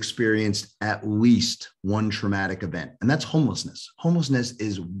has experienced at least one traumatic event, and that's homelessness. Homelessness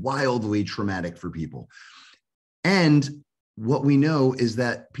is wildly traumatic for people. And what we know is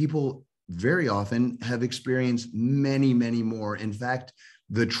that people very often have experienced many, many more. In fact,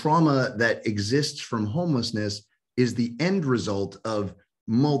 the trauma that exists from homelessness is the end result of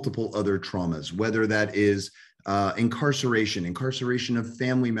multiple other traumas, whether that is incarceration of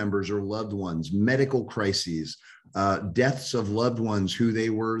family members or loved ones, medical crises, deaths of loved ones who they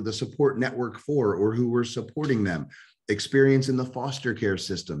were the support network for or who were supporting them, experience in the foster care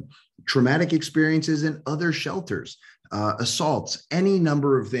system, traumatic experiences in other shelters, assaults, any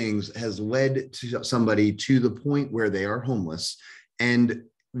number of things has led to somebody to the point where they are homeless. And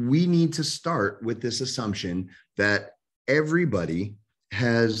we need to start with this assumption that everybody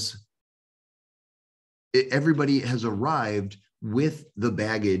has arrived with the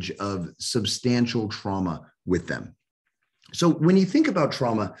baggage of substantial trauma with them. So when you think about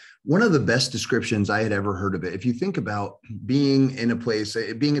trauma, one of the best descriptions I had ever heard of it, if you think about being in a place,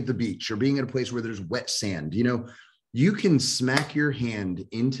 being at the beach or being at a place where there's wet sand, you know, you can smack your hand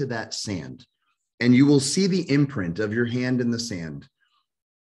into that sand and you will see the imprint of your hand in the sand.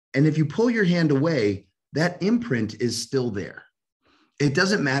 And if you pull your hand away, that imprint is still there. It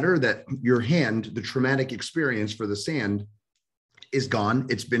doesn't matter that your hand, the traumatic experience for the sand, is gone.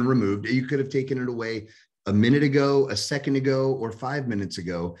 It's been removed. You could have taken it away a minute ago, a second ago, or 5 minutes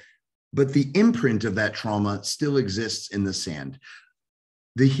ago, but the imprint of that trauma still exists in the sand.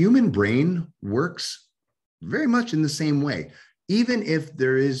 The human brain works very much in the same way. Even if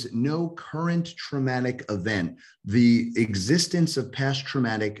there is no current traumatic event, the existence of past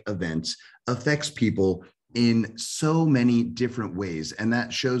traumatic events affects people in so many different ways. And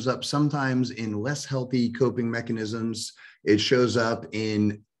that shows up sometimes in less healthy coping mechanisms. It shows up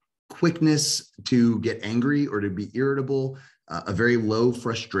in quickness to get angry or to be irritable, a very low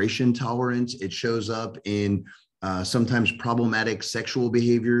frustration tolerance. It shows up in sometimes problematic sexual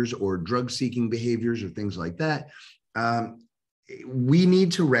behaviors or drug-seeking behaviors or things like that. We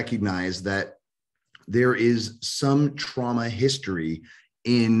need to recognize that there is some trauma history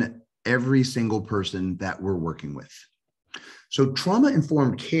in every single person that we're working with. So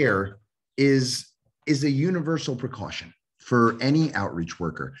trauma-informed care is a universal precaution for any outreach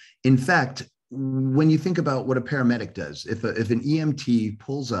worker. In fact, when you think about what a paramedic does, if an EMT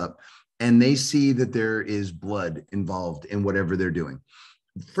pulls up and they see that there is blood involved in whatever they're doing,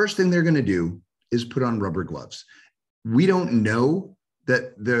 first thing they're going to do is put on rubber gloves. We don't know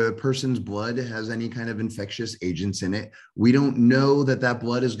that the person's blood has any kind of infectious agents in it. We don't know that that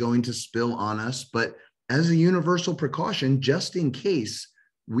blood is going to spill on us, but as a universal precaution, just in case,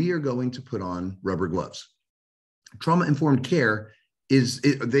 we are going to put on rubber gloves. Trauma-informed care is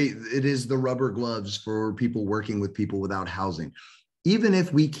the rubber gloves for people working with people without housing. Even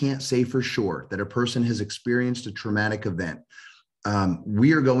if we can't say for sure that a person has experienced a traumatic event,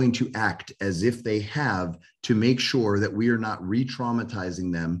 we are going to act as if they have, to make sure that we are not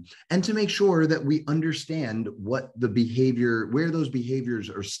re-traumatizing them, and to make sure that we understand what the behavior, where those behaviors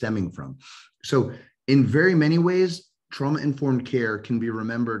are stemming from. So in very many ways, trauma-informed care can be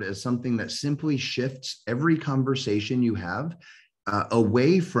remembered as something that simply shifts every conversation you have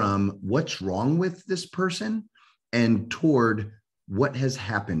away from what's wrong with this person and toward what has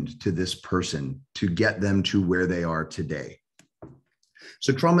happened to this person to get them to where they are today.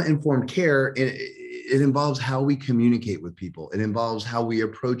 So trauma-informed care, it involves how we communicate with people. It involves how we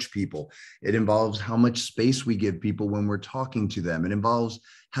approach people. It involves how much space we give people when we're talking to them. It involves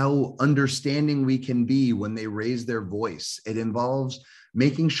how understanding we can be when they raise their voice. It involves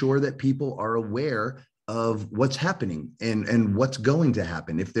making sure that people are aware of what's happening and what's going to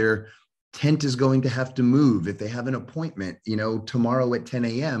happen. If their tent is going to have to move, if they have an appointment, tomorrow at 10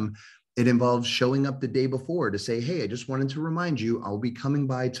 a.m., it involves showing up the day before to say, hey, I just wanted to remind you, I'll be coming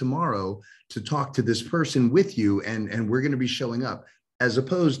by tomorrow to talk to this person with you, and we're going to be showing up, as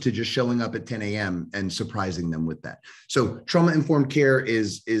opposed to just showing up at 10 a.m. and surprising them with that. So trauma-informed care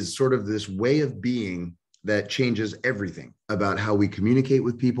is sort of this way of being that changes everything about how we communicate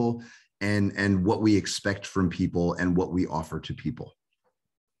with people and what we expect from people and what we offer to people.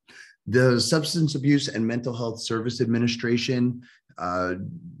 The Substance Abuse and Mental Health Service Administration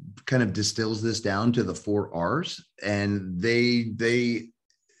kind of distills this down to the 4 R's, and they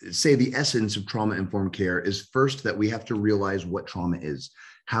say the essence of trauma-informed care is, first, that we have to realize what trauma is,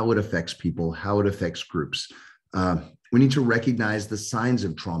 how it affects people, how it affects groups. We need to recognize the signs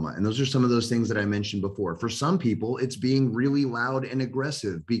of trauma, and those are some of those things that I mentioned before. For some people, it's being really loud and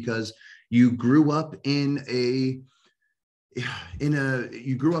aggressive because you grew up in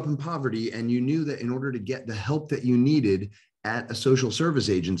poverty, and you knew that in order to get the help that you needed at a social service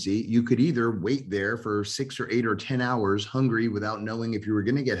agency, you could either wait there for 6 or 8 or 10 hours hungry without knowing if you were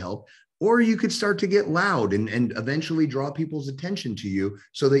going to get help, or you could start to get loud and eventually draw people's attention to you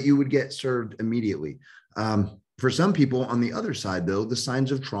so that you would get served immediately. For some people on the other side, though, the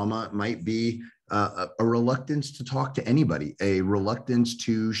signs of trauma might be a reluctance to talk to anybody, a reluctance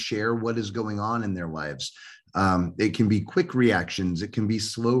to share what is going on in their lives. It can be quick reactions, it can be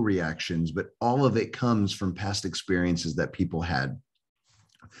slow reactions, but all of it comes from past experiences that people had.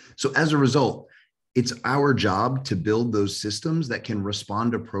 So as a result, it's our job to build those systems that can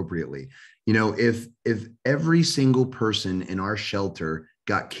respond appropriately. If every single person in our shelter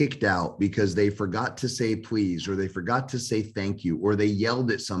got kicked out because they forgot to say please, or they forgot to say thank you, or they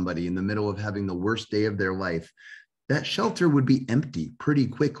yelled at somebody in the middle of having the worst day of their life, that shelter would be empty pretty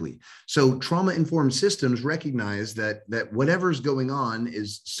quickly. So trauma-informed systems recognize that whatever's going on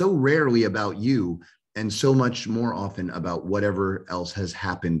is so rarely about you, and so much more often about whatever else has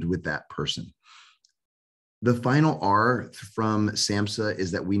happened with that person. The final R from SAMHSA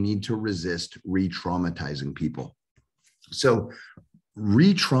is that we need to resist re-traumatizing people. So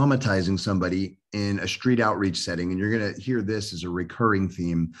re-traumatizing somebody in a street outreach setting, and you're going to hear this as a recurring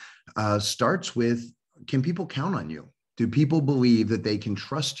theme, starts with, can people count on you? Do people believe that they can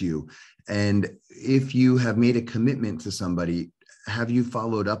trust you? And if you have made a commitment to somebody, have you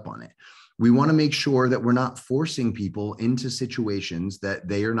followed up on it? We want to make sure that we're not forcing people into situations that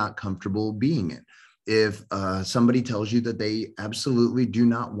they are not comfortable being in. If somebody tells you that they absolutely do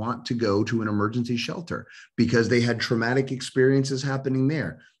not want to go to an emergency shelter because they had traumatic experiences happening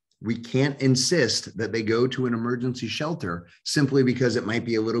there, we can't insist that they go to an emergency shelter simply because it might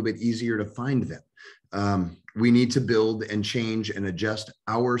be a little bit easier to find them. We need to build and change and adjust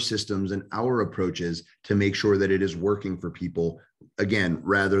our systems and our approaches to make sure that it is working for people, again,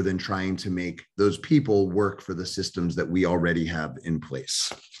 rather than trying to make those people work for the systems that we already have in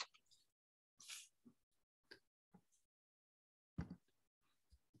place.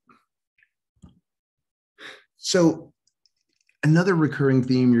 So another recurring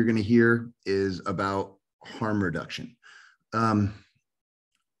theme you're going to hear is about harm reduction.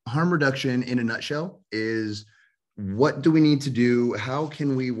 Harm reduction in a nutshell is, what do we need to do? How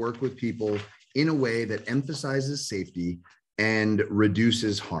can we work with people in a way that emphasizes safety and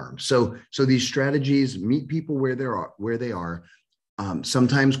reduces harm? So these strategies meet people where they are,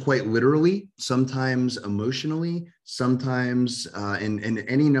 sometimes quite literally, sometimes emotionally, sometimes in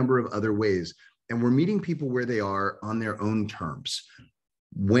any number of other ways. And we're meeting people where they are on their own terms.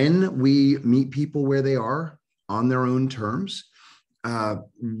 When we meet people where they are on their own terms,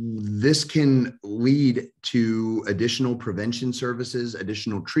 this can lead to additional prevention services,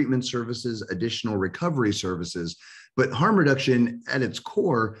 additional treatment services, additional recovery services. But harm reduction at its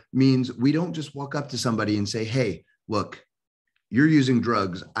core means we don't just walk up to somebody and say, hey, look, you're using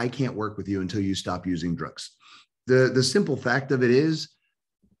drugs. I can't work with you until you stop using drugs. The simple fact of it is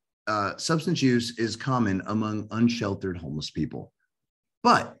substance use is common among unsheltered homeless people.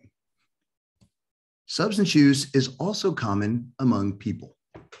 But substance use is also common among people.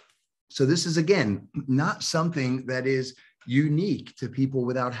 So this is, again, not something that is unique to people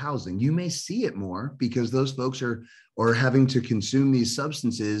without housing. You may see it more because those folks are having to consume these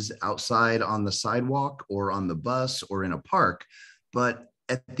substances outside on the sidewalk or on the bus or in a park. But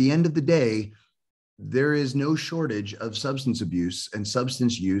at the end of the day, there is no shortage of substance abuse and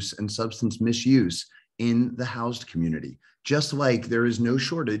substance use and substance misuse in the housed community. Just like there is no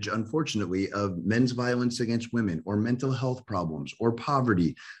shortage, unfortunately, of men's violence against women or mental health problems or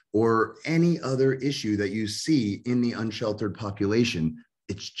poverty or any other issue that you see in the unsheltered population.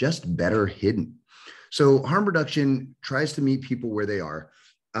 It's just better hidden. So harm reduction tries to meet people where they are.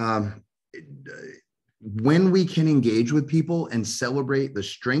 When we can engage with people and celebrate the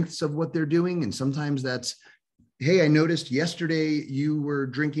strengths of what they're doing, and sometimes that's, hey, I noticed yesterday you were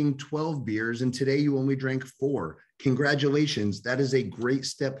drinking 12 beers and today you only drank 4. Congratulations, that is a great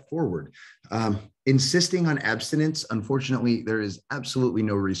step forward. Insisting on abstinence, unfortunately, there is absolutely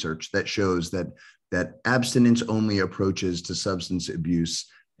no research that shows that abstinence-only approaches to substance abuse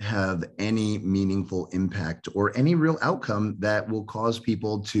have any meaningful impact or any real outcome that will cause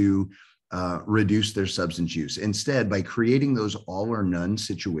people to reduce their substance use. Instead, by creating those all or none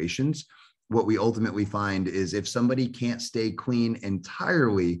situations, what we ultimately find is if somebody can't stay clean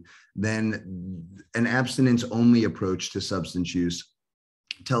entirely, then an abstinence-only approach to substance use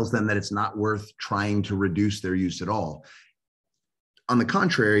tells them that it's not worth trying to reduce their use at all. On the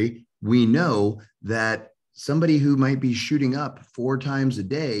contrary, we know that somebody who might be shooting up 4 times a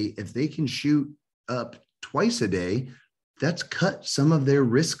day, if they can shoot up twice a day, that's cut some of their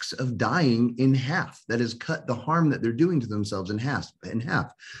risks of dying in half. That has cut the harm that they're doing to themselves in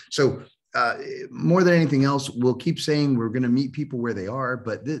half. So more than anything else, we'll keep saying we're going to meet people where they are,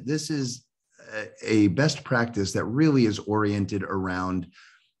 but this is a best practice that really is oriented around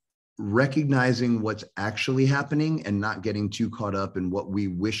recognizing what's actually happening and not getting too caught up in what we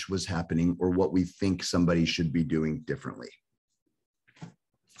wish was happening or what we think somebody should be doing differently.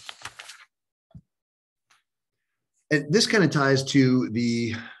 And this kind of ties to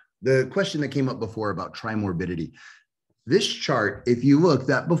the question that came up before about trimorbidity. This chart, if you look,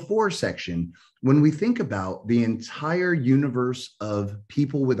 that before section, when we think about the entire universe of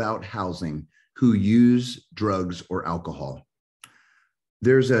people without housing who use drugs or alcohol,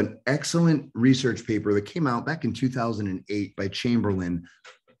 there's an excellent research paper that came out back in 2008 by Chamberlain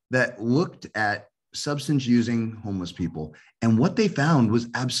that looked at substance using homeless people. And what they found was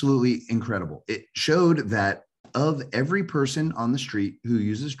absolutely incredible. It showed that of every person on the street who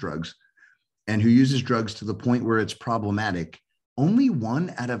uses drugs and who uses drugs to the point where it's problematic, only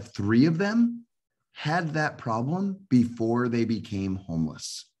 1 out of 3 of them had that problem before they became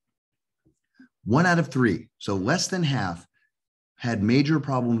homeless. 1 out of 3, so less than half, had major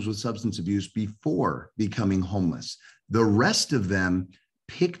problems with substance abuse before becoming homeless. The rest of them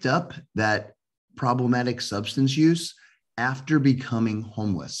picked up that problematic substance use after becoming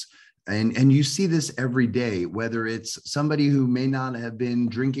homeless. And you see this every day, whether it's somebody who may not have been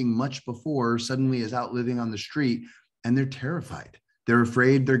drinking much before suddenly is out living on the street and they're terrified. They're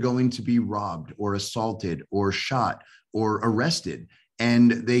afraid they're going to be robbed or assaulted or shot or arrested.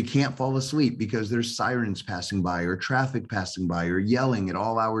 And they can't fall asleep because there's sirens passing by or traffic passing by or yelling at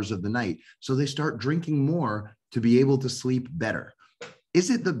all hours of the night. So they start drinking more to be able to sleep better. Is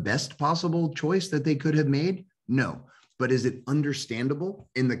it the best possible choice that they could have made? No. But is it understandable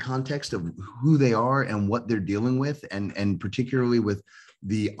in the context of who they are and what they're dealing with, and particularly with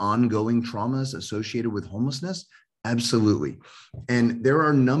the ongoing traumas associated with homelessness? Absolutely. And there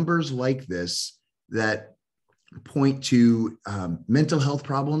are numbers like this that point to mental health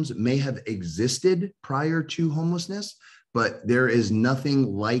problems may have existed prior to homelessness, but there is nothing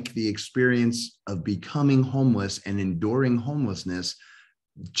like the experience of becoming homeless and enduring homelessness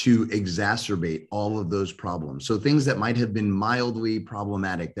to exacerbate all of those problems. So things that might have been mildly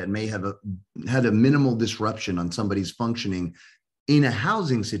problematic, that may have had a minimal disruption on somebody's functioning in a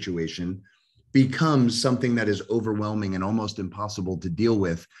housing situation, becomes something that is overwhelming and almost impossible to deal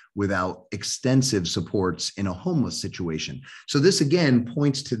with without extensive supports in a homeless situation. So this again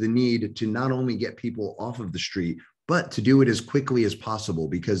points to the need to not only get people off of the street, but to do it as quickly as possible,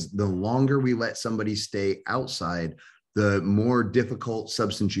 because the longer we let somebody stay outside, the more difficult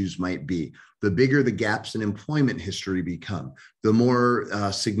substance use might be. The bigger the gaps in employment history become, the more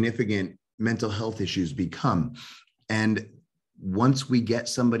significant mental health issues become. And once we get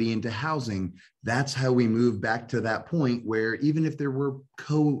somebody into housing, that's how we move back to that point where even if there were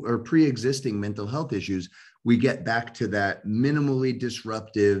pre-existing mental health issues, we get back to that minimally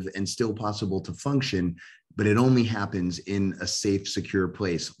disruptive and still possible to function, but it only happens in a safe, secure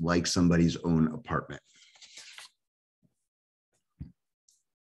place like somebody's own apartment.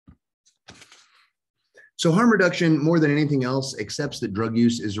 So harm reduction, more than anything else, accepts that drug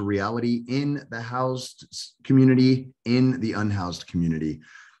use is a reality in the housed community, in the unhoused community.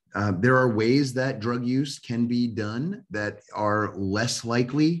 There are ways that drug use can be done that are less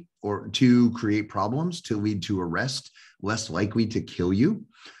likely or to create problems, to lead to arrest, less likely to kill you.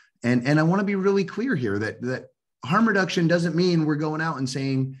 And I want to be really clear here that harm reduction doesn't mean we're going out and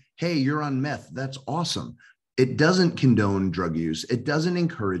saying, hey, you're on meth. That's awesome. It doesn't condone drug use. It doesn't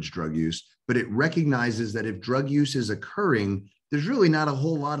encourage drug use, but it recognizes that if drug use is occurring, there's really not a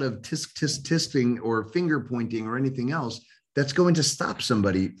whole lot of tisking or finger pointing or anything else that's going to stop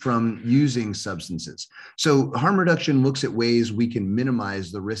somebody from using substances. So harm reduction looks at ways we can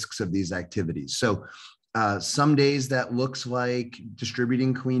minimize the risks of these activities. So some days that looks like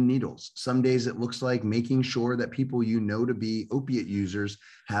distributing clean needles. Some days it looks like making sure that people you know to be opiate users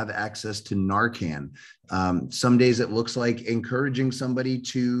have access to Narcan. Some days it looks like encouraging somebody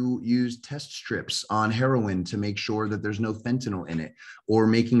to use test strips on heroin to make sure that there's no fentanyl in it, or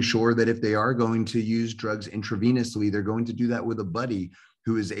making sure that if they are going to use drugs intravenously, they're going to do that with a buddy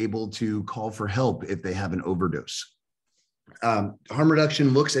who is able to call for help if they have an overdose. Harm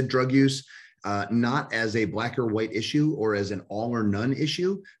reduction looks at drug use not as a black or white issue or as an all or none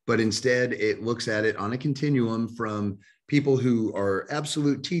issue, but instead it looks at it on a continuum from people who are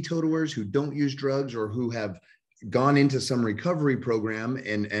absolute teetotalers, who don't use drugs, or who have gone into some recovery program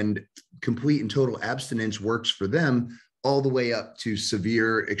and complete and total abstinence works for them, all the way up to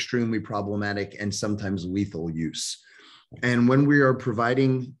severe, extremely problematic, and sometimes lethal use. And when we are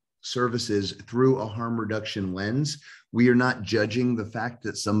providing services through a harm reduction lens, we are not judging the fact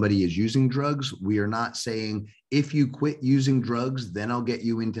that somebody is using drugs. We are not saying, if you quit using drugs, then I'll get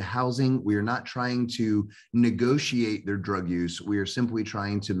you into housing. We are not trying to negotiate their drug use. We are simply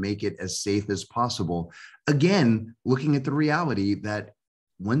trying to make it as safe as possible. Again, looking at the reality that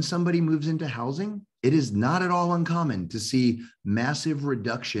when somebody moves into housing, it is not at all uncommon to see massive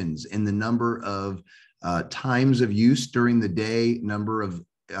reductions in the number of times of use during the day, number of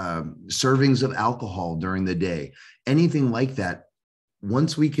servings of alcohol during the day, anything like that.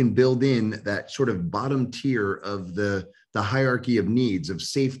 Once we can build in that sort of bottom tier of the hierarchy of needs of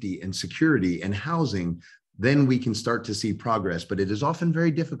safety and security and housing, then we can start to see progress. But it is often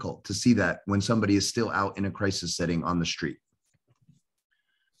very difficult to see that when somebody is still out in a crisis setting on the street.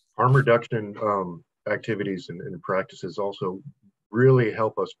 Harm reduction activities and practices also really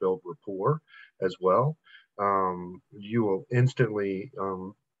help us build rapport as well. You will instantly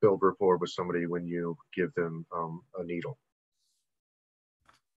build rapport with somebody when you give them a needle.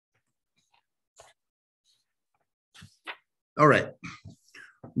 All right,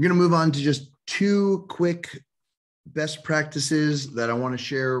 we're going to move on to just two quick best practices that I want to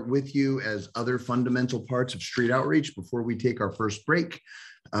share with you as other fundamental parts of street outreach before we take our first break.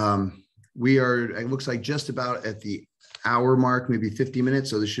 We are, it looks like, just about at the hour mark, maybe 50 minutes.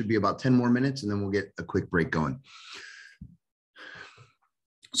 So this should be about 10 more minutes, and then we'll get a quick break going.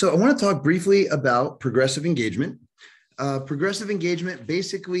 So I want to talk briefly about progressive engagement. Progressive engagement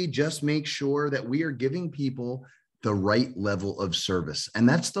basically just makes sure that we are giving people the right level of service, and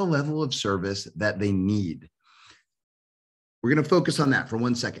that's the level of service that they need. We're going to focus on that for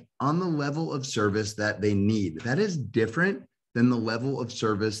 1 second. On the level of service that they need. That is different than the level of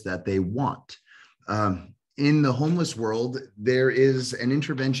service that they want. In the homeless world, there is an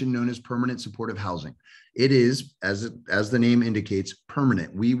intervention known as permanent supportive housing. It is, as the name indicates,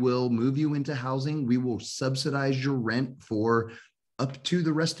 permanent. We will move you into housing. We will subsidize your rent for up to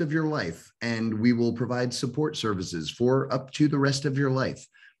the rest of your life, and we will provide support services for up to the rest of your life.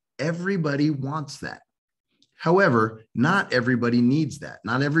 Everybody wants that. However, not everybody needs that.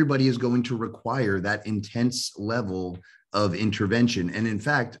 Not everybody is going to require that intense level of intervention. And in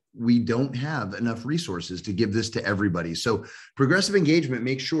fact, we don't have enough resources to give this to everybody. So progressive engagement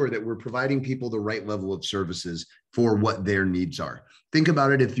makes sure that we're providing people the right level of services for what their needs are. Think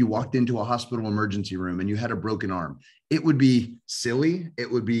about it. If you walked into a hospital emergency room and you had a broken arm, it would be silly.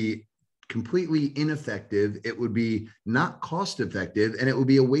 It would be completely ineffective. It would be not cost effective, and it would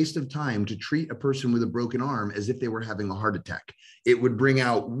be a waste of time to treat a person with a broken arm as if they were having a heart attack. It would bring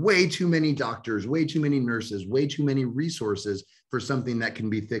out way too many doctors, way too many nurses, way too many resources for something that can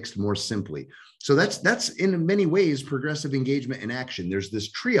be fixed more simply. So that's in many ways progressive engagement in action. There's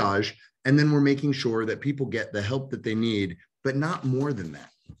this triage, and then we're making sure that people get the help that they need but not more than that.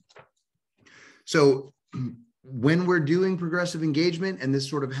 So when we're doing progressive engagement, and this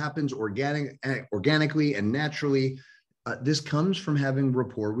sort of happens organically and naturally, this comes from having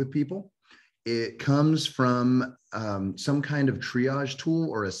rapport with people. It comes from some kind of triage tool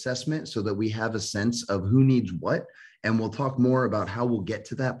or assessment so that we have a sense of who needs what. And we'll talk more about how we'll get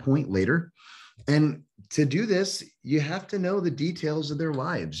to that point later. And to do this, you have to know the details of their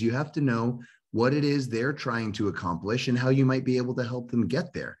lives. You have to know what it is they're trying to accomplish and how you might be able to help them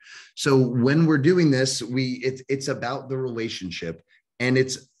get there. So when we're doing this, it's about the relationship, and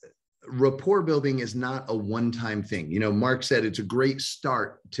it's rapport building is not a one-time thing. You know, Mark said it's a great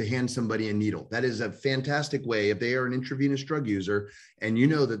start to hand somebody a needle. That is a fantastic way if they are an intravenous drug user and you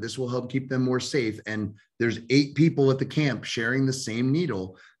know that this will help keep them more safe, and there's 8 people at the camp sharing the same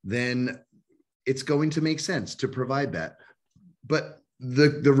needle, then it's going to make sense to provide that. But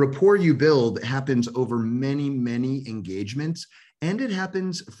the rapport you build happens over many, many engagements, and it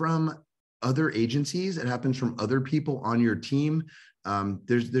happens from other agencies. It happens from other people on your team.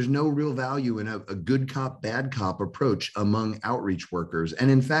 There's no real value in a good cop, bad cop approach among outreach workers. And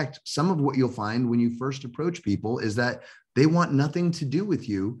in fact, some of what you'll find when you first approach people is that they want nothing to do with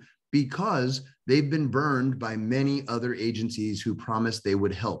you because they've been burned by many other agencies who promised they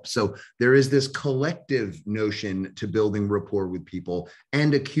would help. So there is this collective notion to building rapport with people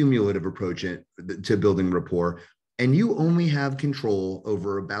and a cumulative approach to building rapport. And you only have control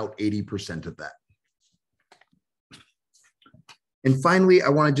over about 80% of that. And finally, I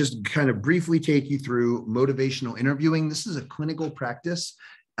want to just kind of briefly take you through motivational interviewing. This is a clinical practice.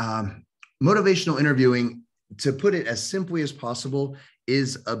 Motivational interviewing, to put it as simply as possible,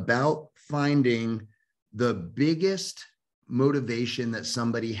 is about finding the biggest motivation that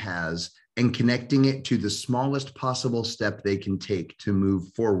somebody has and connecting it to the smallest possible step they can take to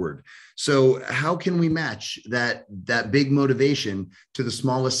move forward. So how can we match that big motivation to the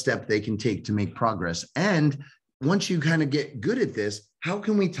smallest step they can take to make progress? And once you kind of get good at this, how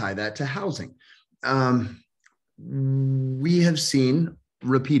can we tie that to housing? We have seen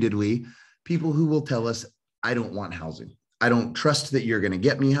repeatedly people who will tell us, I don't want housing. I don't trust that you're going to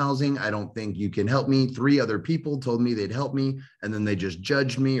get me housing. I don't think you can help me. 3 other people told me they'd help me, and then they just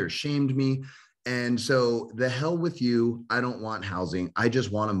judged me or shamed me. And so the hell with you. I don't want housing. I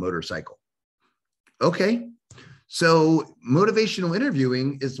just want a motorcycle. Okay. So motivational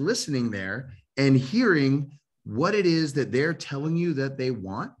interviewing is listening there and hearing what it is that they're telling you that they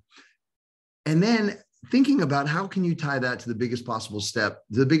want, and then thinking about how can you tie that to the biggest possible step,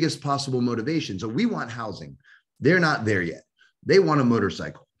 the biggest possible motivation. So we want housing. They're not there yet. They want a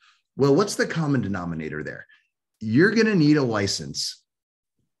motorcycle. Well, what's the common denominator there? You're going to need a license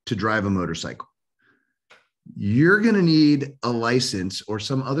to drive a motorcycle. You're going to need a license or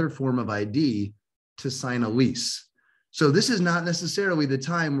some other form of ID to sign a lease. So this is not necessarily the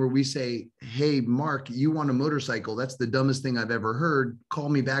time where we say, hey, Mark, you want a motorcycle. That's the dumbest thing I've ever heard. Call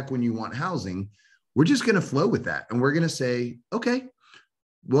me back when you want housing. We're just going to flow with that. And we're going to say, okay,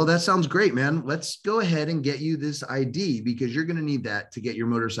 well, that sounds great, man. Let's go ahead and get you this ID because you're going to need that to get your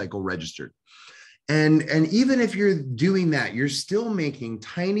motorcycle registered. And even if you're doing that, you're still making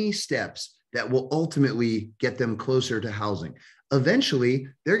tiny steps that will ultimately get them closer to housing. Eventually,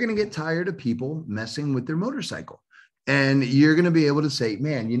 they're going to get tired of people messing with their motorcycle. And you're going to be able to say,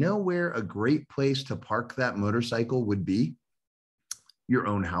 man, you know where a great place to park that motorcycle would be? Your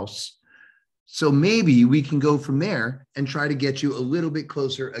own house. So maybe we can go from there and try to get you a little bit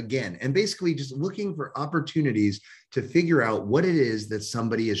closer again. And basically just looking for opportunities to figure out what it is that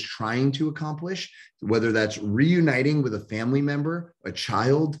somebody is trying to accomplish, whether that's reuniting with a family member, a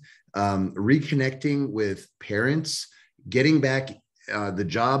child, reconnecting with parents, getting back the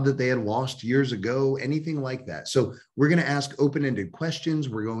job that they had lost years ago, anything like that. So we're going to ask open-ended questions.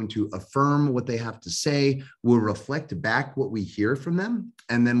 We're going to affirm what they have to say. We'll reflect back what we hear from them,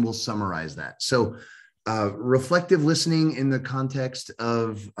 and then we'll summarize that. So reflective listening in the context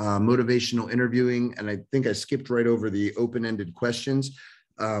of motivational interviewing. And I think I skipped right over the open-ended questions.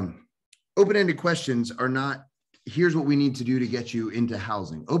 Open-ended questions are not, here's what we need to do to get you into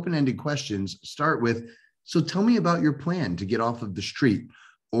housing. Open-ended questions start with, so tell me about your plan to get off of the street.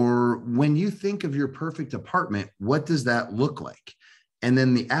 Or when you think of your perfect apartment, what does that look like? And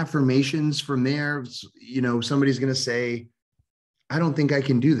then the affirmations from there, you know, somebody's going to say, I don't think I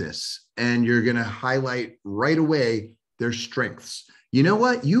can do this. And you're going to highlight right away their strengths. You know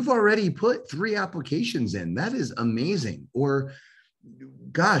what? You've already put 3 applications in. That is amazing. Or,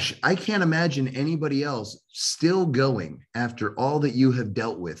 gosh, I can't imagine anybody else still going after all that you have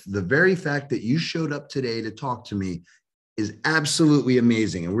dealt with. The very fact that you showed up today to talk to me is absolutely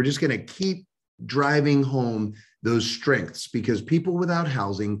amazing. And we're just going to keep driving home those strengths, because people without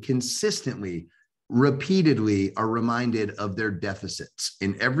housing consistently, repeatedly are reminded of their deficits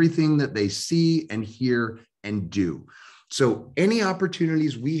in everything that they see and hear and do. So any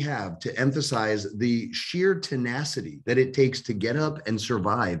opportunities we have to emphasize the sheer tenacity that it takes to get up and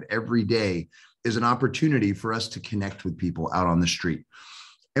survive every day is an opportunity for us to connect with people out on the street.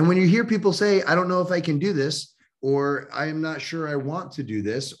 And when you hear people say, I don't know if I can do this, or I'm not sure I want to do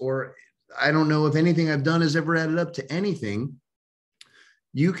this, or I don't know if anything I've done has ever added up to anything,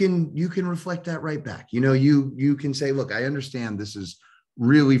 you can reflect that right back. You can say, look, I understand this is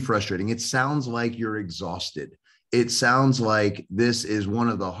really frustrating. It sounds like you're exhausted. It sounds like this is one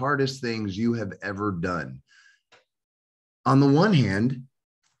of the hardest things you have ever done. On the one hand,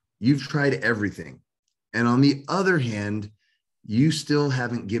 you've tried everything. And on the other hand, you still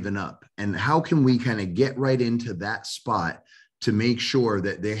haven't given up. And how can we kind of get right into that spot to make sure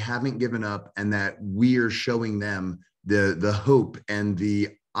that they haven't given up and that we are showing them the hope and the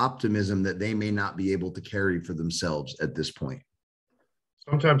optimism that they may not be able to carry for themselves at this point?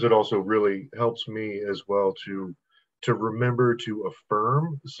 Sometimes it also really helps me as well to remember to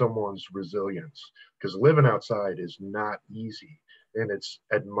affirm someone's resilience, because living outside is not easy and it's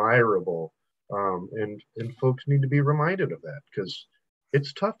admirable. And folks need to be reminded of that because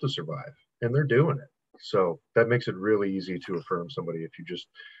it's tough to survive and they're doing it. So that makes it really easy to affirm somebody if you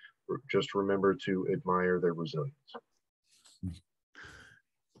just remember to admire their resilience.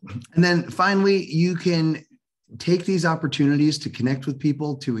 And then finally, you can take these opportunities to connect with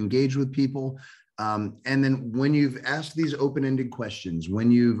people, to engage with people. And then when you've asked these open-ended questions,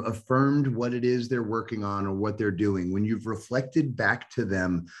 when you've affirmed what it is they're working on or what they're doing, when you've reflected back to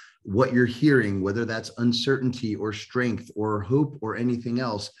them what you're hearing, whether that's uncertainty or strength or hope or anything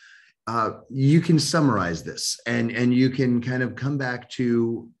else, you can summarize this and you can kind of come back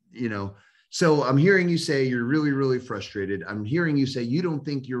to, so I'm hearing you say you're really, really frustrated. I'm hearing you say you don't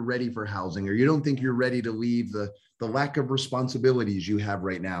think you're ready for housing, or you don't think you're ready to leave the lack of responsibilities you have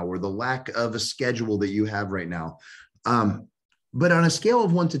right now, or the lack of a schedule that you have right now. But on a scale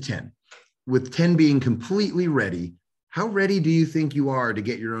of 1 to 10, with 10 being completely ready, how ready do you think you are to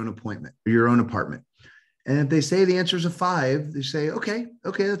get your own appointment or your own apartment? And if they say the answer is a 5, they say, okay,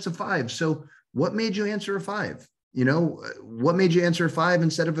 that's a 5. So what made you answer a 5? What made you answer a 5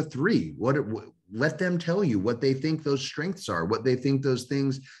 instead of a 3? Let them tell you what they think those strengths are, what they think those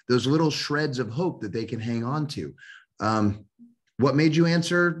things, those little shreds of hope that they can hang on to. What made you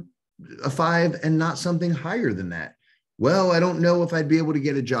answer a 5 and not something higher than that? Well, I don't know if I'd be able to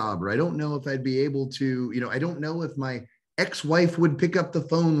get a job, or I don't know if I'd be able to, I don't know if my ex-wife would pick up the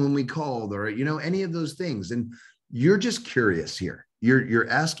phone when we called, or, any of those things. And you're just curious here. You're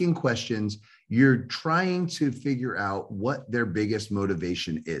asking questions. You're trying to figure out what their biggest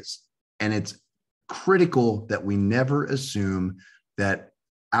motivation is. And it's critical that we never assume that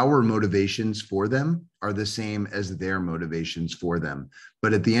our motivations for them are the same as their motivations for them.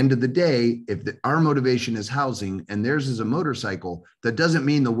 But at the end of the day, if our motivation is housing and theirs is a motorcycle, that doesn't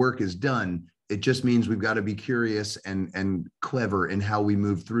mean the work is done. It just means we've got to be curious and clever in how we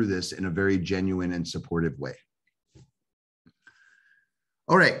move through this in a very genuine and supportive way.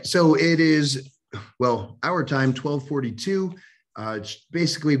 All right, so it is, our time, 12:42. It's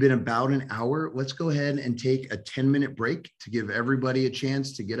basically been about an hour. Let's go ahead and take a 10-minute break to give everybody a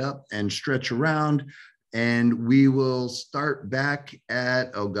chance to get up and stretch around. And we will start back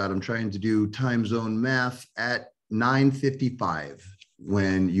at, I'm trying to do time zone math, at 9:55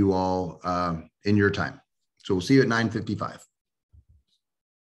 when you all, in your time. So we'll see you at 9:55.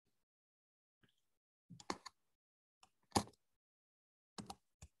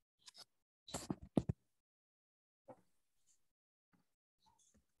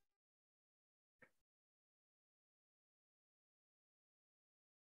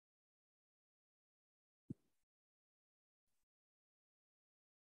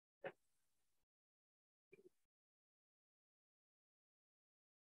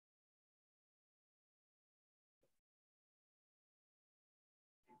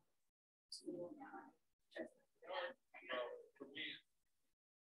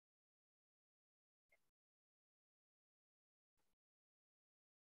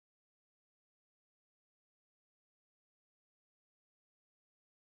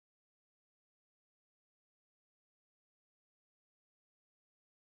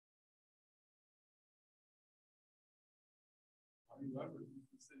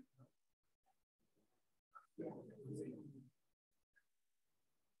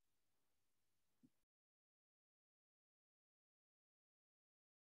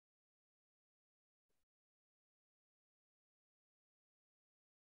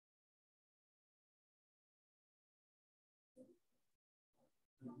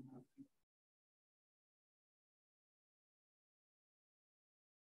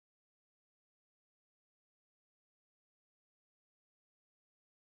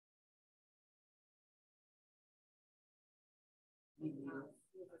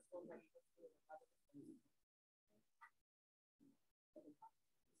 I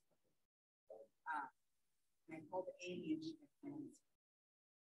called Amy and she can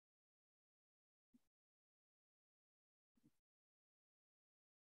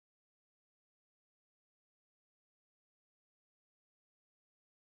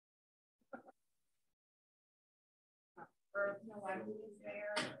or if no one is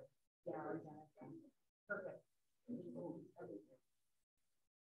there. Yeah, perfect.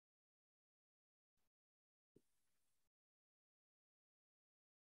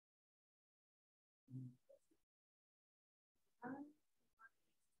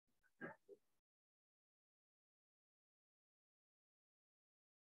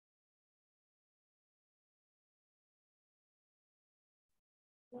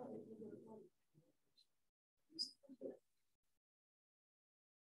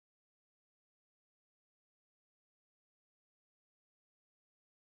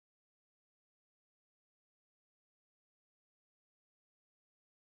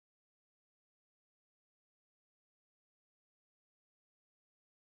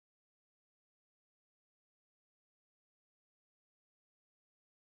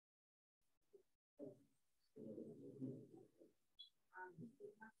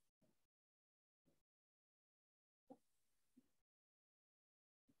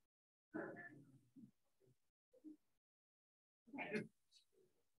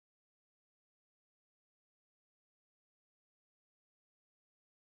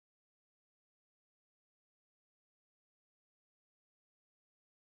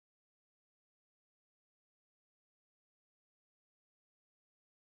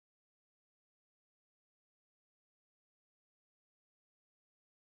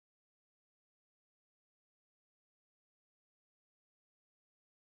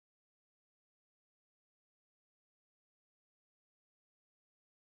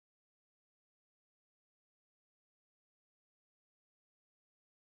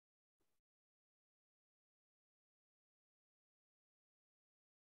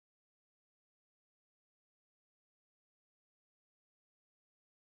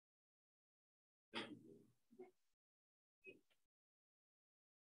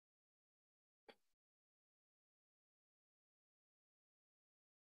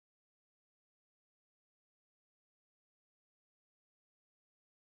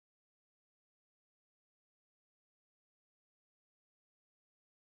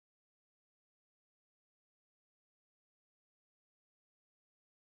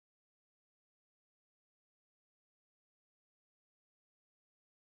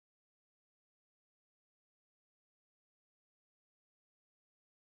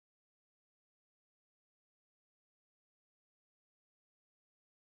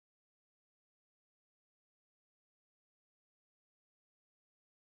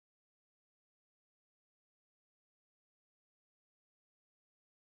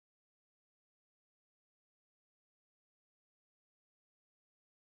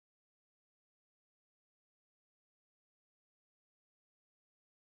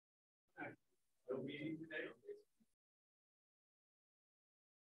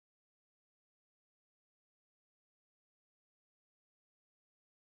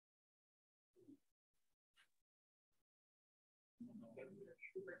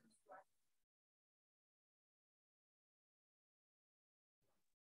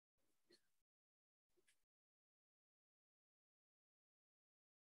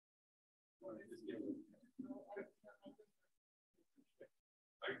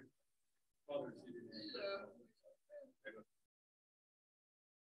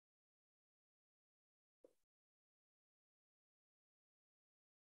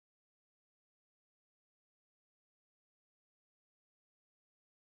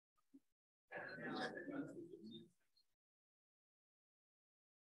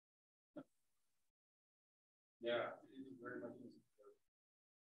 Yeah, very much.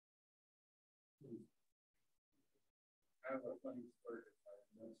 I have a funny story.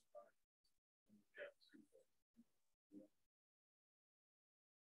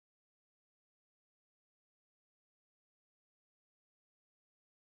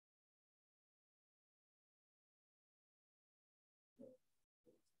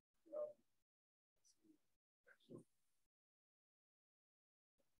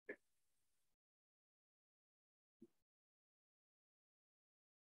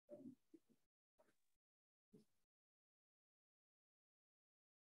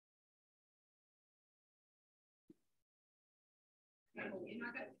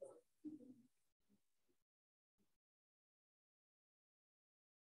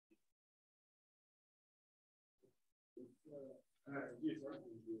 Yes, yeah.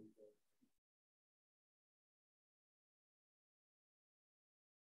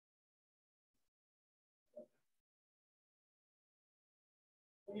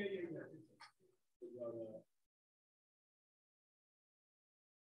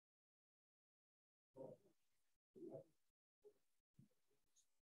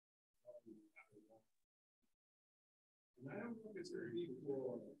 And I don't know if it's very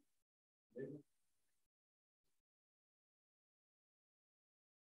equal. Yeah.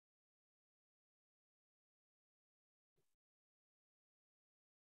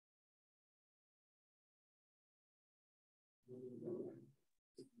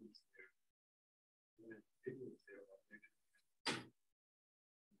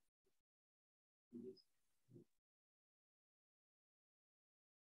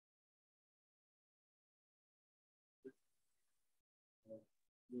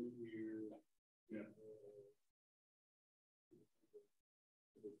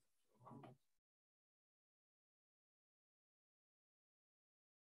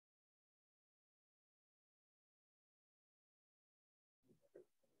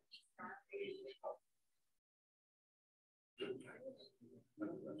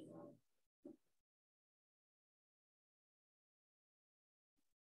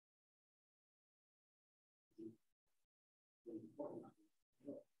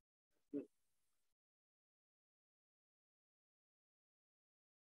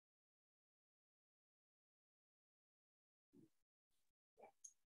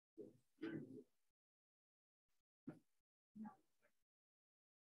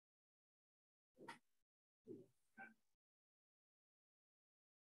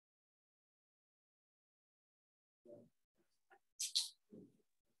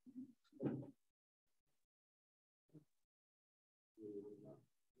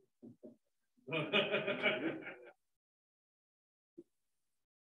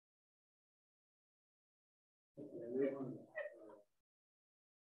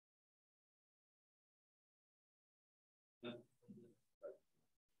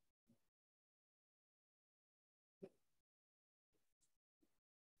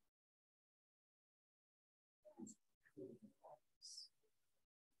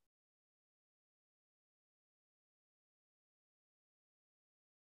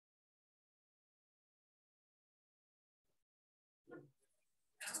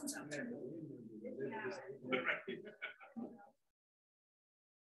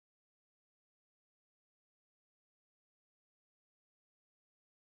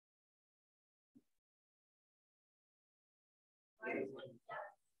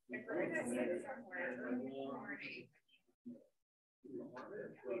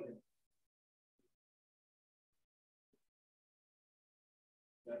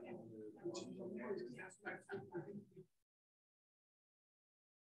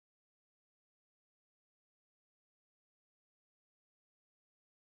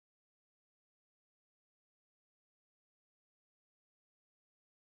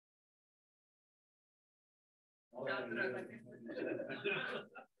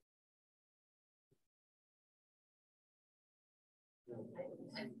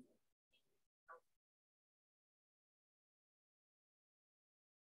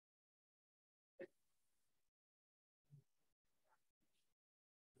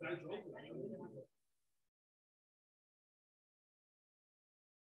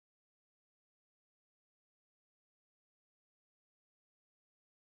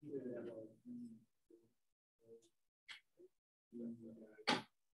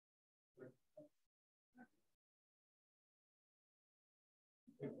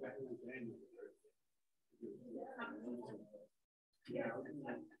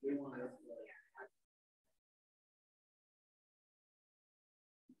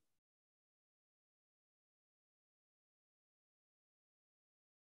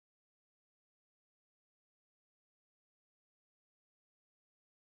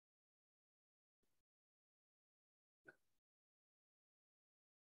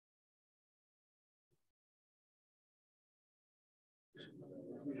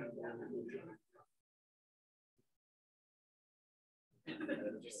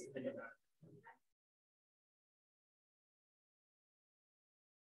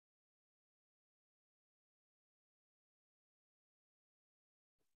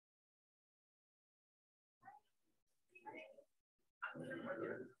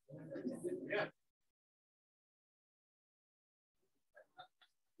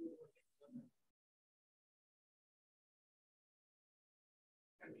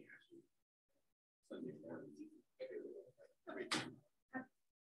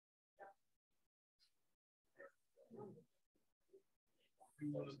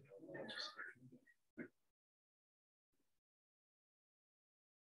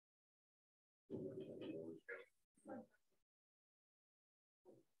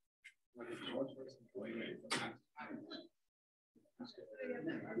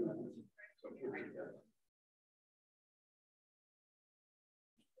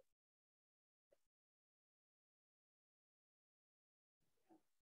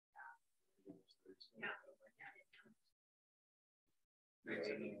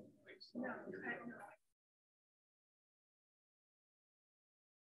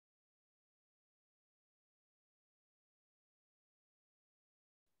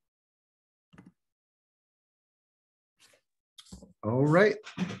 All right.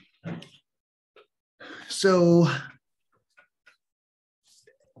 So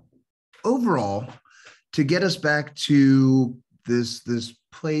overall, to get us back to this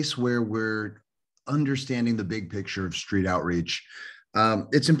place where we're understanding the big picture of street outreach,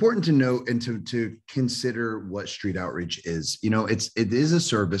 it's important to note and to consider what street outreach is. You know, it is a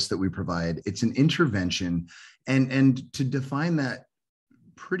service that we provide. It's an intervention, and to define that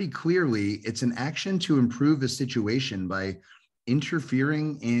pretty clearly, it's an action to improve a situation by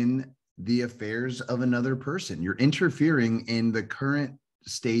interfering in the affairs of another person. You're interfering in the current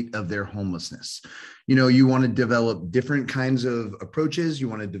state of their homelessness. You know, you want to develop different kinds of approaches. You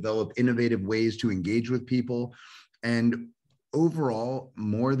want to develop innovative ways to engage with people. And overall,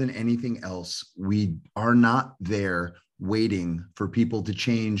 more than anything else, we are not there waiting for people to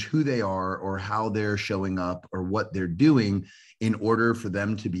change who they are or how they're showing up or what they're doing in order for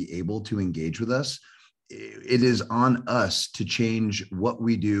them to be able to engage with us. It is on us to change what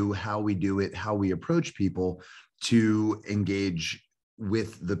we do, how we do it, how we approach people to engage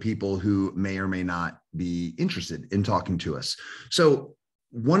with the people who may or may not be interested in talking to us. So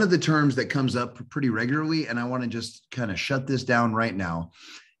one of the terms that comes up pretty regularly, and I want to just kind of shut this down right now,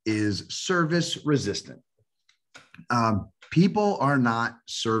 is service resistant. People are not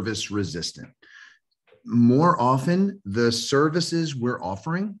service resistant. More often, the services we're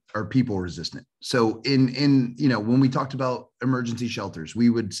offering are people resistant. So in you know, when we talked about emergency shelters,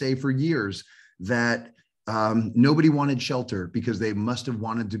 we would say for years that nobody wanted shelter because they must have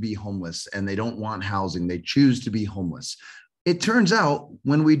wanted to be homeless and they don't want housing. They choose to be homeless. It turns out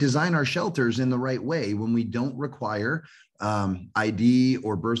when we design our shelters in the right way, when we don't require ID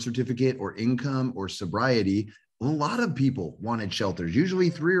or birth certificate or income or sobriety, a lot of people wanted shelters. Usually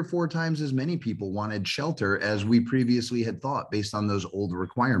 3 or 4 times as many people wanted shelter as we previously had thought based on those old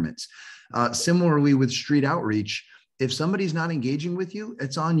requirements. Similarly with street outreach, if somebody's not engaging with you,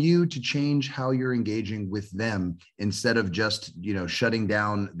 it's on you to change how you're engaging with them instead of just, you know, shutting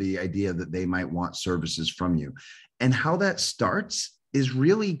down the idea that they might want services from you. And how that starts is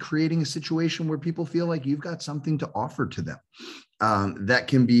really creating a situation where people feel like you've got something to offer to them. That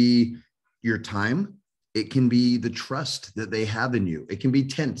can be your time. It can be the trust that they have in you. It can be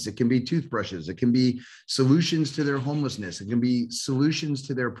tents. It can be toothbrushes. It can be solutions to their homelessness. It can be solutions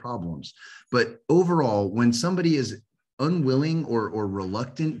to their problems. But overall, when somebody is unwilling or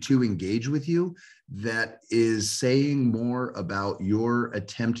reluctant to engage with you, that is saying more about your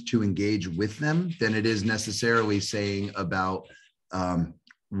attempt to engage with them than it is necessarily saying about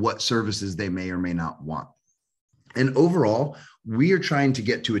what services they may or may not want. And overall, we are trying to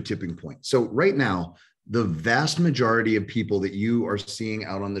get to a tipping point. So right now, the vast majority of people that you are seeing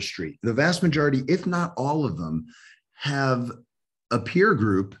out on the street, the vast majority, if not all of them, have a peer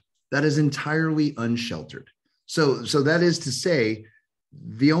group that is entirely unsheltered. So that is to say,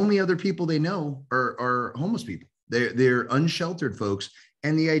 the only other people they know are homeless people. They're unsheltered folks.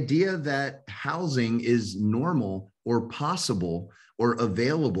 And the idea that housing is normal or possible or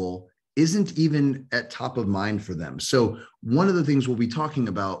available isn't even at top of mind for them. So one of the things we'll be talking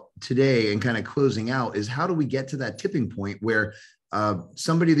about today and kind of closing out is how do we get to that tipping point where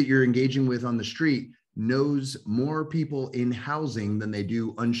somebody that you're engaging with on the street knows more people in housing than they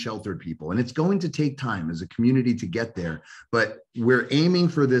do unsheltered people. And it's going to take time as a community to get there, but we're aiming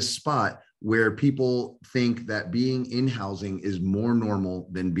for this spot where people think that being in housing is more normal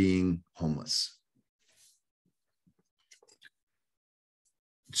than being homeless.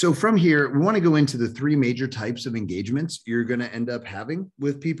 So from here, we want to go into the 3 major types of engagements you're going to end up having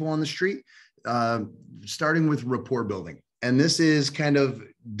with people on the street, starting with rapport building. And this is kind of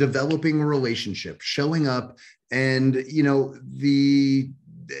developing a relationship, showing up, and you know,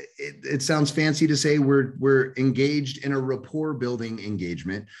 it sounds fancy to say we're engaged in a rapport building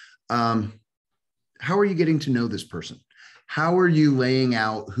engagement. How are you getting to know this person? How are you laying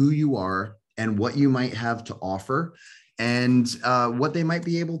out who you are and what you might have to offer? and what they might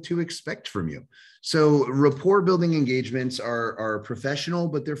be able to expect from you. So rapport building engagements are professional,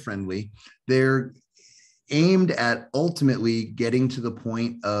 but they're friendly. They're aimed at ultimately getting to the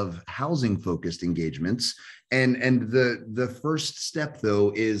point of housing focused engagements. And the first step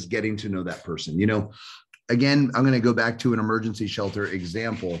though is getting to know that person. You know, again, I'm going to go back to an emergency shelter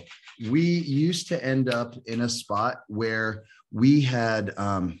example. We used to end up in a spot where we had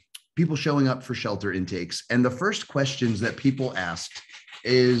people showing up for shelter intakes. And the first questions that people asked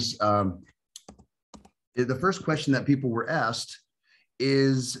is, the first question that people were asked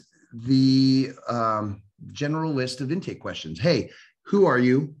is the general list of intake questions. Hey, who are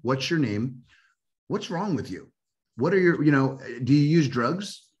you? What's your name? What's wrong with you? What are your, you know, do you use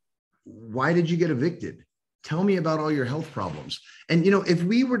drugs? Why did you get evicted? Tell me about all your health problems. And, you know, if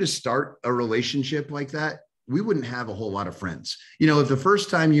we were to start a relationship like that, we wouldn't have a whole lot of friends. You know, if the first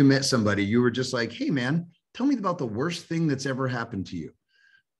time you met somebody, you were just like, hey, man, tell me about the worst thing that's ever happened to you.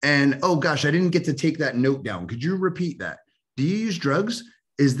 And, oh, gosh, I didn't get to take that note down. Could you repeat that? Do you use drugs?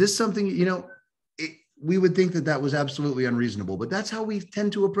 Is this something, you know, we would think that that was absolutely unreasonable, but that's how we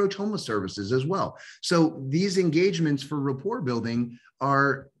tend to approach homeless services as well. So these engagements for rapport building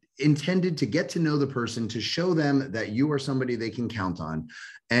are intended to get to know the person, to show them that you are somebody they can count on.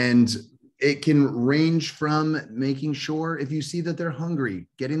 And it can range from making sure if you see that they're hungry,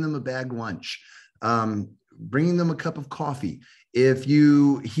 getting them a bag lunch, bringing them a cup of coffee. If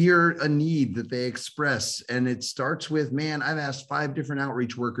you hear a need that they express and it starts with, man, I've asked 5 different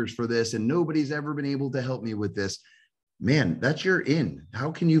outreach workers for this and nobody's ever been able to help me with this. Man, that's your in.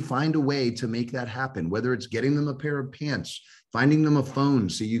 How can you find a way to make that happen? Whether it's getting them a pair of pants, finding them a phone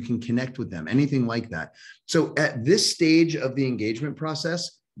so you can connect with them, anything like that. So at this stage of the engagement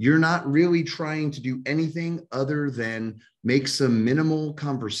process, you're not really trying to do anything other than make some minimal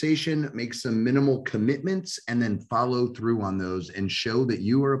conversation, make some minimal commitments, and then follow through on those and show that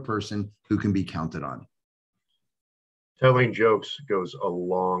you are a person who can be counted on. Telling jokes goes a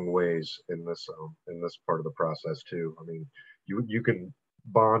long ways in this part of the process too. I mean, you can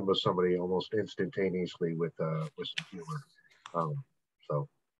bond with somebody almost instantaneously with some humor. So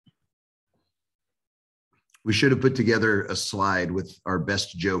we should have put together a slide with our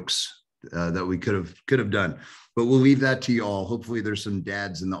best jokes that we could have done, but we'll leave that to you all. Hopefully there's some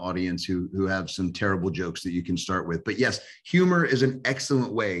dads in the audience who have some terrible jokes that you can start with. But yes, humor is an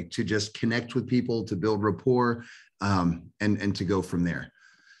excellent way to just connect with people, to build rapport, and to go from there.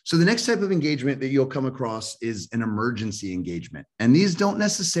 So the next type of engagement that you'll come across is an emergency engagement. And these don't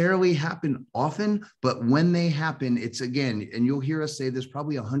necessarily happen often, but when they happen, it's again, and you'll hear us say this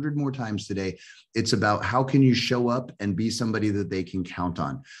probably 100 more times today, it's about how can you show up and be somebody that they can count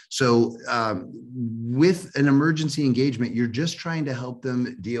on. So with an emergency engagement, you're just trying to help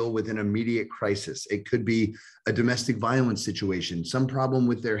them deal with an immediate crisis. It could be a domestic violence situation, some problem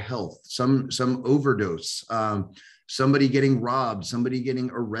with their health, some overdose, somebody getting robbed, somebody getting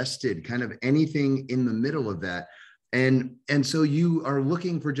arrested, kind of anything in the middle of that. And so you are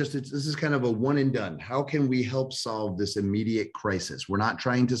looking for this is kind of a one and done. How can we help solve this immediate crisis? We're not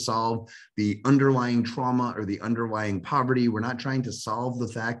trying to solve the underlying trauma or the underlying poverty. We're not trying to solve the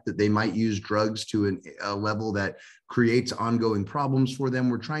fact that they might use drugs to a level that creates ongoing problems for them.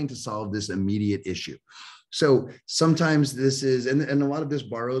 We're trying to solve this immediate issue. So sometimes this is, and a lot of this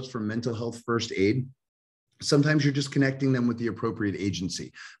borrows from mental health first aid. Sometimes you're just connecting them with the appropriate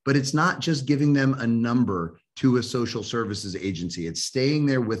agency, but it's not just giving them a number to a social services agency. It's staying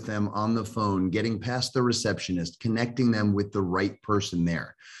there with them on the phone, getting past the receptionist, connecting them with the right person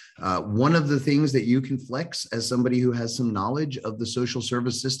there. One of the things that you can flex as somebody who has some knowledge of the social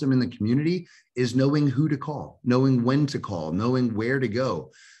service system in the community is knowing who to call, knowing when to call, knowing where to go.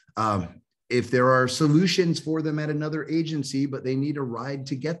 If there are solutions for them at another agency, but they need a ride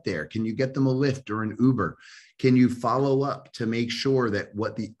to get there, can you get them a Lyft or an Uber? Can you follow up to make sure that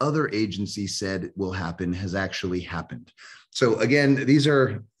what the other agency said will happen has actually happened? So again, these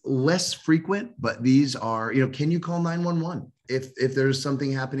are less frequent, but these are, can you call 911 if there's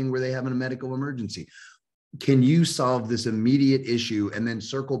something happening where they have a medical emergency? Can you solve this immediate issue and then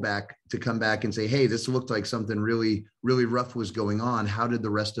circle back to come back and say, hey, this looked like something really, really rough was going on. How did the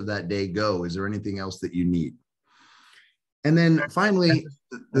rest of that day go? Is there anything else that you need? And then finally,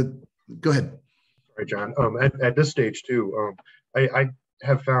 go ahead. Sorry, John. At this stage too, I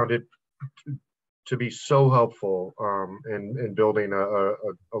have found it to be so helpful in building a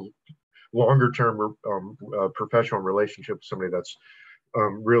longer term professional relationship with somebody that's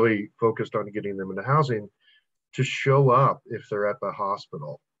really focused on getting them into housing, to show up if they're at the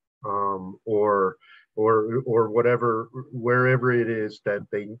hospital or wherever it is that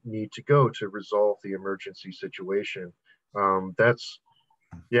they need to go to resolve the emergency situation. That's,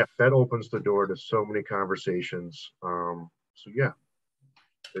 yeah, that opens the door to so many conversations. So yeah,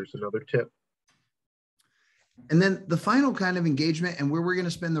 there's another tip. And then the final kind of engagement, and where we're going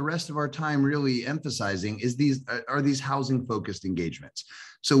to spend the rest of our time really emphasizing, is these housing focused engagements.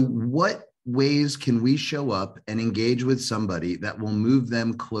 So what ways can we show up and engage with somebody that will move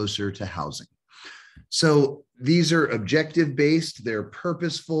them closer to housing? So these are objective based, they're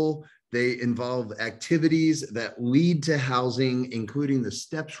purposeful, they involve activities that lead to housing, including the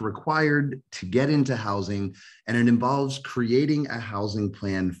steps required to get into housing, and it involves creating a housing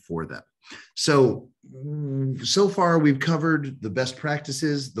plan for them. So far we've covered the best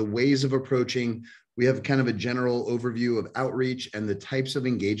practices, the ways of approaching. We have kind of a general overview of outreach and the types of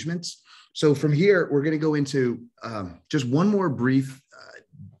engagements. So from here, we're going to go into just one more brief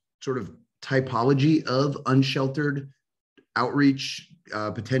sort of typology of unsheltered outreach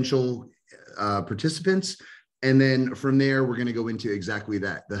potential participants. And then from there, we're going to go into exactly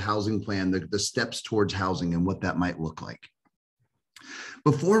that, the housing plan, the steps towards housing and what that might look like.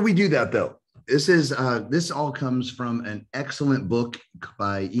 Before we do that, though, this all comes from an excellent book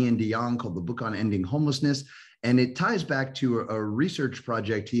by Ian DeYoung called The Book on Ending Homelessness. And it ties back to a research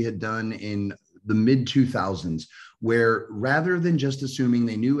project he had done in the mid 2000s, where rather than just assuming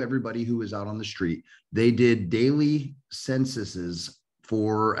they knew everybody who was out on the street, they did daily censuses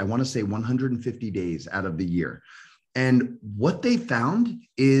for, I want to say, 150 days out of the year. And what they found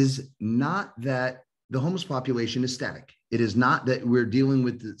is not that the homeless population is static. It is not that we're dealing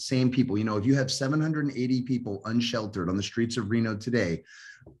with the same people. You know, if you have 780 people unsheltered on the streets of Reno today,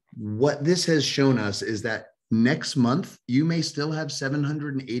 what this has shown us is that next month, you may still have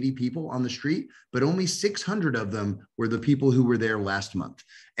 780 people on the street, but only 600 of them were the people who were there last month.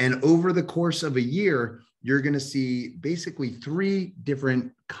 And over the course of a year, you're going to see basically 3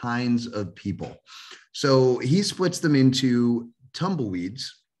 different kinds of people. So he splits them into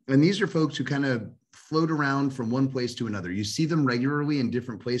tumbleweeds. And these are folks who kind of float around from one place to another. You see them regularly in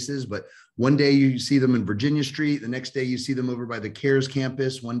different places, but one day you see them in Virginia Street. The next day you see them over by the CARES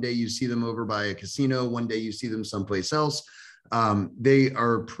campus. One day you see them over by a casino. One day you see them someplace else. They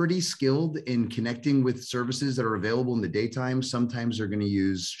are pretty skilled in connecting with services that are available in the daytime. Sometimes they're going to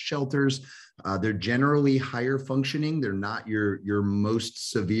use shelters. They're generally higher functioning. They're not your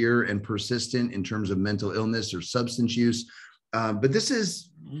most severe and persistent in terms of mental illness or substance use. But this is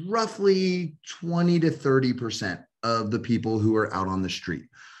roughly 20 to 30% of the people who are out on the street.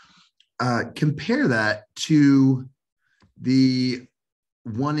 Compare that to the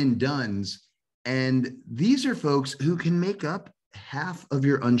one and dones. And these are folks who can make up half of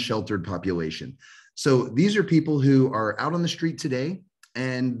your unsheltered population. So these are people who are out on the street today,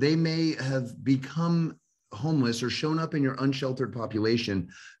 and they may have become homeless or shown up in your unsheltered population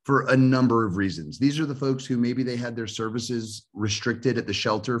for a number of reasons. These are the folks who maybe they had their services restricted at the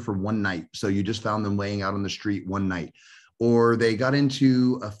shelter for one night. So you just found them laying out on the street one night, or they got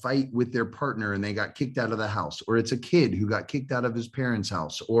into a fight with their partner and they got kicked out of the house, or it's a kid who got kicked out of his parents'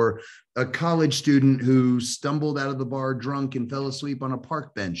 house, or a college student who stumbled out of the bar drunk and fell asleep on a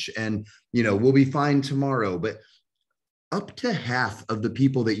park bench and, you know, will be fine tomorrow. But up to half of the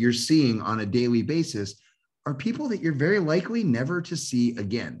people that you're seeing on a daily basis are people that you're very likely never to see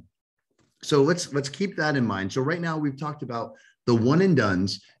again. So let's keep that in mind. So right now we've talked about the one and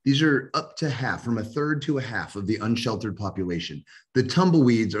dones. These are up to half, from a third to a half of the unsheltered population. The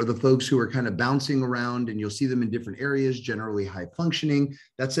tumbleweeds are the folks who are kind of bouncing around, and you'll see them in different areas, generally high functioning.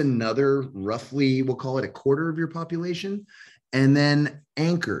 That's another roughly, we'll call it a quarter of your population. And then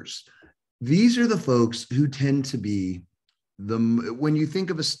anchors. These are the folks who tend to be when you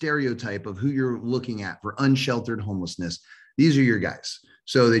think of a stereotype of who you're looking at for unsheltered homelessness, these are your guys.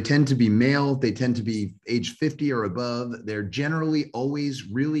 So they tend to be male, they tend to be age 50 or above. They're generally always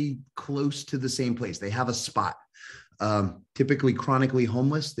really close to the same place. They have a spot. Typically chronically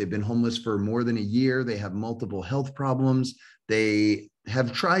homeless. They've been homeless for more than a year. They have multiple health problems. They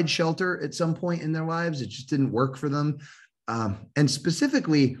have tried shelter at some point in their lives. It just didn't work for them. And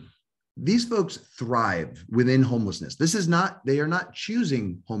specifically, these folks thrive within homelessness. They are not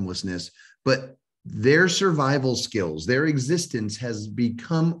choosing homelessness, but their survival skills, their existence has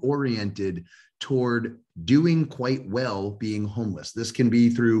become oriented toward doing quite well being homeless. This can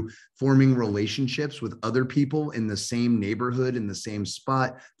be through forming relationships with other people in the same neighborhood, in the same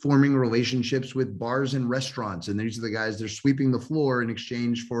spot, forming relationships with bars and restaurants. And these are the guys, they're sweeping the floor in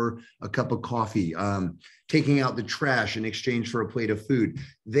exchange for a cup of coffee, taking out the trash in exchange for a plate of food.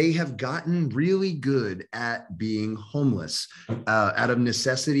 They have gotten really good at being homeless out of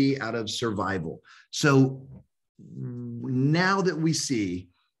necessity, out of survival. So now that we see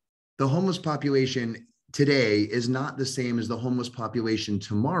the homeless population, today is not the same as the homeless population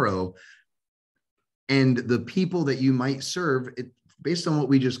tomorrow. And the people that you might serve, based on what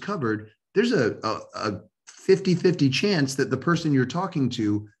we just covered, there's a 50-50 chance that the person you're talking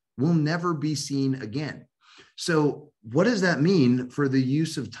to will never be seen again. So what does that mean for the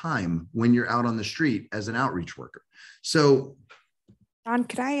use of time when you're out on the street as an outreach worker? So John,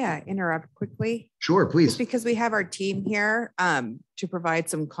 could I interrupt quickly? sure, please. Just because we have our team here to provide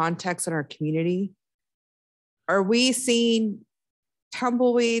some context in our community. Are we seeing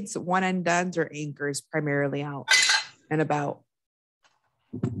tumbleweeds, one and dones, or anchors primarily out and about?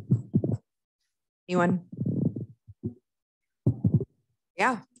 Anyone?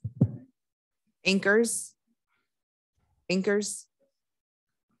 Yeah. Anchors. Anchors.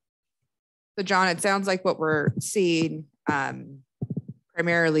 So John, it sounds like what we're seeing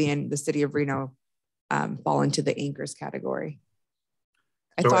primarily in the city of Reno fall into the anchors category.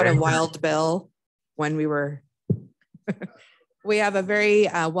 I thought of Wild Bill when we were, we have a very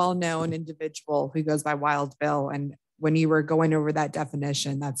well-known individual who goes by Wild Bill. And when you were going over that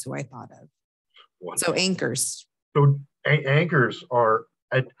definition, that's who I thought of. So anchors. So anchors are,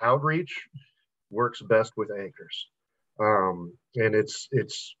 outreach works best with anchors. And it's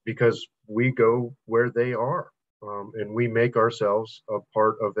because we go where they are, and we make ourselves a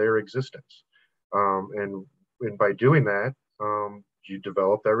part of their existence. And by doing that, you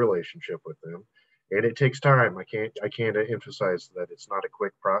develop that relationship with them, and it takes time. I can't emphasize that it's not a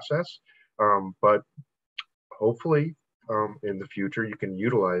quick process, but hopefully in the future you can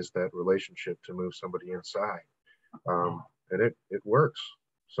utilize that relationship to move somebody inside, and it works.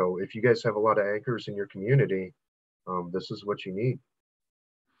 So if you guys have a lot of anchors in your community, this is what you need.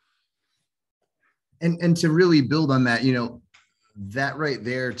 And to really build on that, that right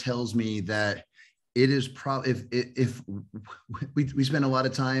there tells me that it is probably, if we spend a lot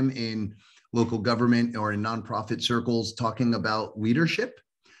of time in local government or in nonprofit circles talking about leadership,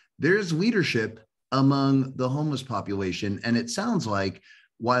 there's leadership among the homeless population. And it sounds like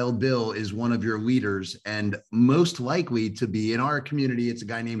Wild Bill is one of your leaders, and most likely to be in our community, it's a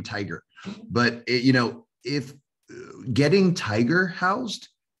guy named Tiger. But if getting Tiger housed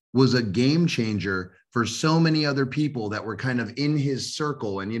was a game changer for so many other people that were kind of in his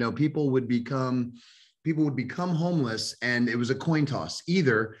circle, and people would become homeless, and it was a coin toss.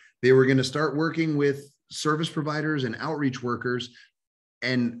 Either they were going to start working with service providers and outreach workers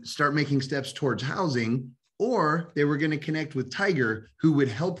and start making steps towards housing, or they were going to connect with Tiger, who would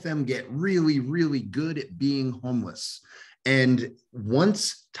help them get really, really good at being homeless. And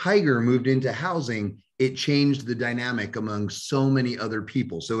once Tiger moved into housing, it changed the dynamic among so many other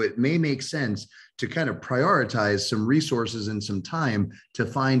people. So it may make sense to kind of prioritize some resources and some time to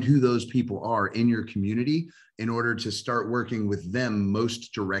find who those people are in your community in order to start working with them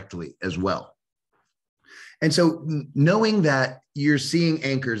most directly as well. And so knowing that you're seeing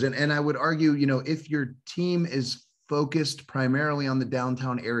anchors, and I would argue, if your team is focused primarily on the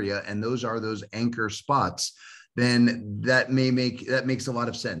downtown area and those are those anchor spots, then that makes a lot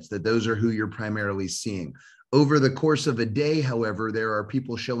of sense that those are who you're primarily seeing. Over the course of a day, however, there are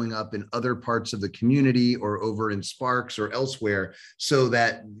people showing up in other parts of the community or over in Sparks or elsewhere, so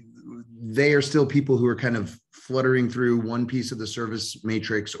that they are still people who are kind of fluttering through one piece of the service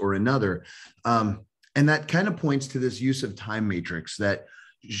matrix or another. And that kind of points to this use of time matrix that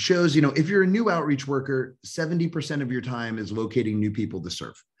shows, if you're a new outreach worker, 70% of your time is locating new people to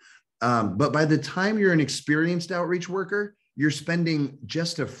serve. But by the time you're an experienced outreach worker, you're spending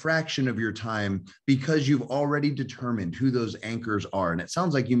just a fraction of your time because you've already determined who those anchors are. And it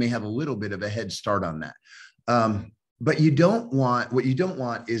sounds like you may have a little bit of a head start on that. But what you don't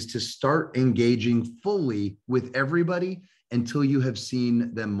want is to start engaging fully with everybody until you have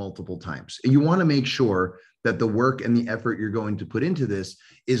seen them multiple times. And you want to make sure that the work and the effort you're going to put into this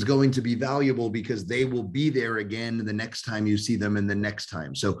is going to be valuable, because they will be there again the next time you see them and the next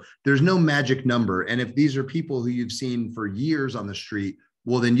time. So there's no magic number. And if these are people who you've seen for years on the street,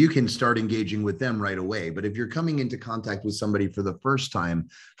 well, then you can start engaging with them right away. But if you're coming into contact with somebody for the first time,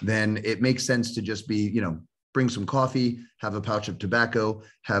 then it makes sense to just be, bring some coffee, have a pouch of tobacco,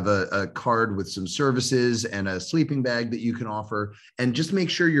 have a card with some services and a sleeping bag that you can offer, and just make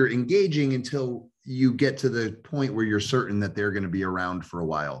sure you're engaging until you get to the point where you're certain that they're going to be around for a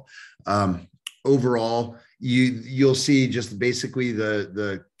while. Overall, you'll see just basically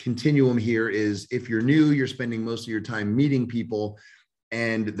the continuum here is, if you're new, you're spending most of your time meeting people,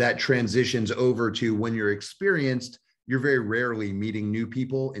 and that transitions over to when you're experienced, you're very rarely meeting new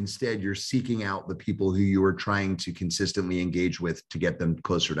people. Instead, you're seeking out the people who you are trying to consistently engage with to get them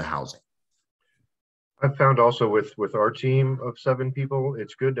closer to housing. I've found also with our team of 7 people,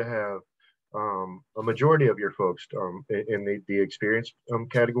 it's good to have a majority of your folks in the experienced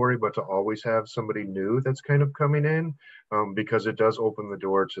category, but to always have somebody new that's kind of coming in, because it does open the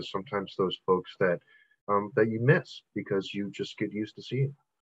door to sometimes those folks that that you miss because you just get used to seeing.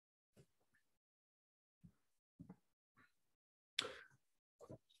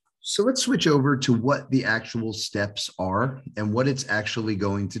 So let's switch over to what the actual steps are and what it's actually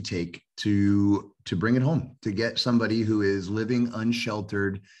going to take to bring it home, to get somebody who is living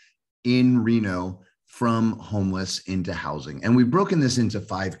unsheltered in Reno from homeless into housing. And we've broken this into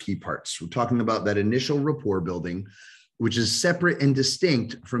 5 key parts. We're talking about that initial rapport building, which is separate and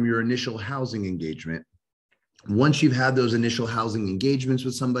distinct from your initial housing engagement. Once you've had those initial housing engagements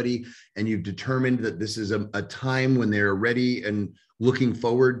with somebody and you've determined that this is a time when they're ready and looking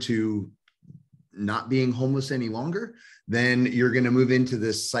forward to not being homeless any longer, then you're going to move into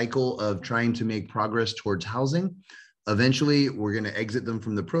this cycle of trying to make progress towards housing. Eventually, we're going to exit them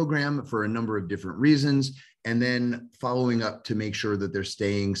from the program for a number of different reasons, and then following up to make sure that they're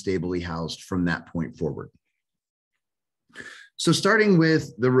staying stably housed from that point forward. So starting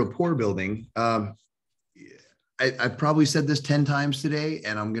with the rapport building, I've probably said this 10 times today,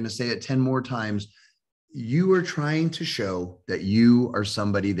 and I'm going to say it 10 more times. You are trying to show that you are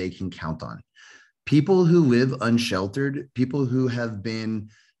somebody they can count on. People who live unsheltered, people who have been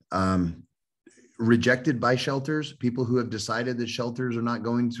rejected by shelters, people who have decided that shelters are not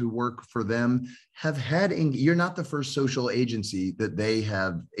going to work for them, you're not the first social agency that they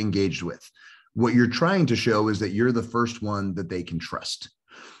have engaged with. What you're trying to show is that you're the first one that they can trust.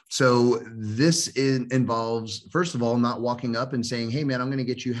 So this involves, first of all, not walking up and saying, hey, man, I'm going to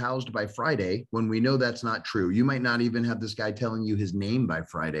get you housed by Friday, when we know that's not true. You might not even have this guy telling you his name by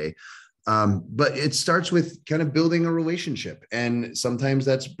Friday. But it starts with kind of building a relationship. And sometimes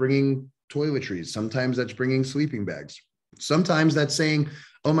that's bringing toiletries. Sometimes that's bringing sleeping bags. Sometimes that's saying,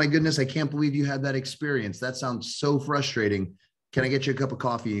 oh, my goodness, I can't believe you had that experience. That sounds so frustrating. Can I get you a cup of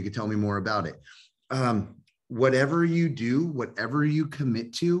coffee and you can tell me more about it? Whatever you do, whatever you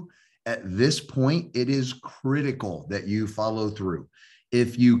commit to, at this point, it is critical that you follow through.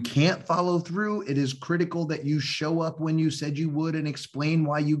 If you can't follow through, it is critical that you show up when you said you would and explain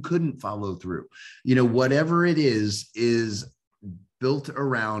why you couldn't follow through. You know, whatever it is built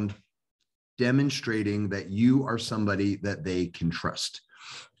around demonstrating that you are somebody that they can trust.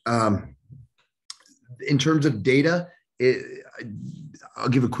 In terms of data, I'll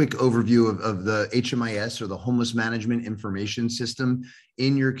give a quick overview of the HMIS, or the Homeless Management Information System.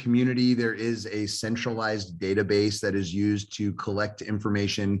 In your community, there is a centralized database that is used to collect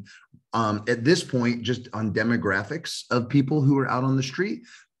information at this point just on demographics of people who are out on the street.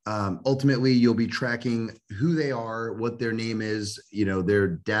 Ultimately, you'll be tracking who they are, what their name is, you know,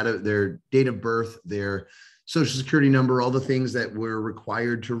 their date of birth, their social security number, all the things that we're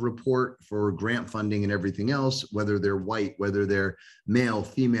required to report for grant funding and everything else, whether they're white, whether they're male,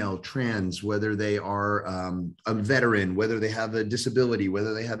 female, trans, whether they are a veteran, whether they have a disability,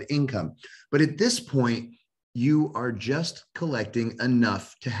 whether they have income. But at this point, you are just collecting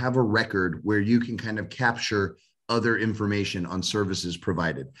enough to have a record where you can kind of capture other information on services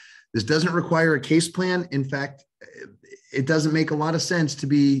provided. This doesn't require a case plan. In fact, it doesn't make a lot of sense to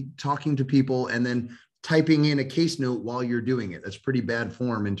be talking to people and then typing in a case note while you're doing it. That's pretty bad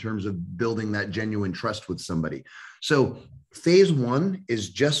form in terms of building that genuine trust with somebody. So phase 1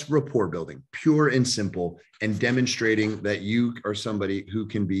 is just rapport building, pure and simple, and demonstrating that you are somebody who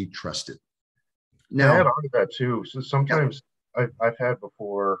can be trusted. Now, I add on to that too. So sometimes I've had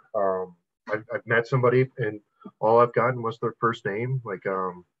before, I've met somebody and all I've gotten was their first name, like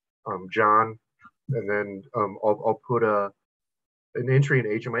John, and then I'll put an entry in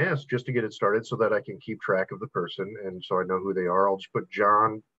HMIS just to get it started so that I can keep track of the person and so I know who they are. I'll just put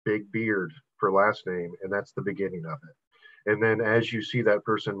John Big Beard for last name, and that's the beginning of it. And then as you see that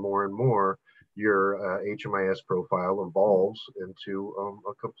person more and more, your HMIS profile evolves into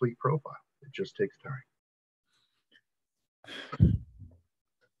a complete profile. It just takes time.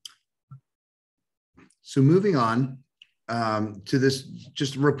 So moving on to this,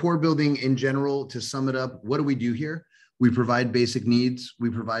 just rapport building in general, to sum it up, what do we do here? We provide basic needs.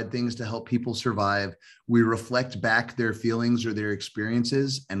 We provide things to help people survive. We reflect back their feelings or their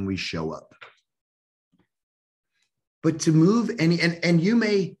experiences, and we show up. But to move and you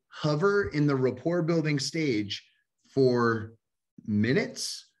may hover in the rapport building stage for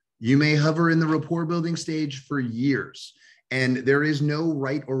minutes. You may hover in the rapport building stage for years. And there is no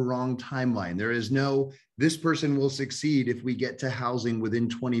right or wrong timeline. There is no, this person will succeed if we get to housing within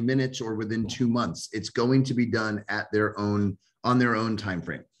 20 minutes or within 2 months. It's going to be done on their own time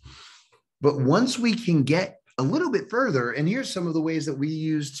frame. But once we can get a little bit further, and here's some of the ways that we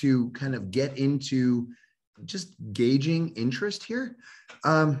use to kind of get into just gauging interest here.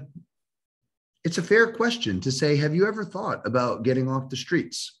 It's a fair question to say, have you ever thought about getting off the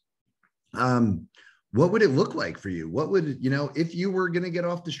streets? What would it look like for you? What would, if you were going to get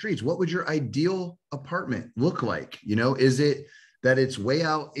off the streets, what would your ideal apartment look like? Is it that it's way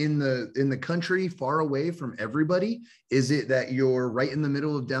out in the country, far away from everybody? Is it that you're right in the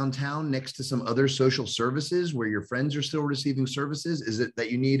middle of downtown next to some other social services where your friends are still receiving services? Is it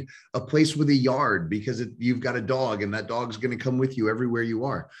that you need a place with a yard because you've got a dog and that dog's going to come with you everywhere you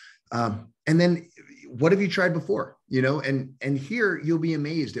are? And then what have you tried before? And here you'll be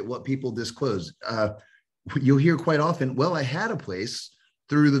amazed at what people disclose. You'll hear quite often, well, I had a place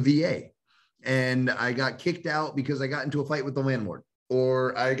through the VA and I got kicked out because I got into a fight with the landlord,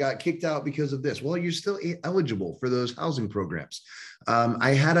 or I got kicked out because of this. Well, you're still eligible for those housing programs.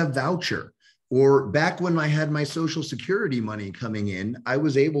 I had a voucher, or back when I had my Social Security money coming in, I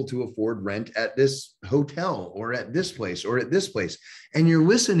was able to afford rent at this hotel or at this place or at this place. And you're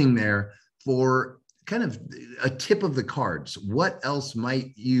listening there for kind of a tip of the cards. What else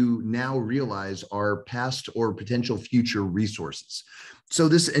might you now realize are past or potential future resources? So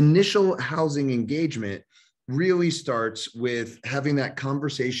this initial housing engagement really starts with having that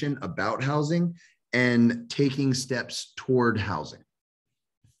conversation about housing and taking steps toward housing.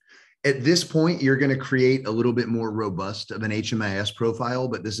 At this point, you're going to create a little bit more robust of an HMIS profile,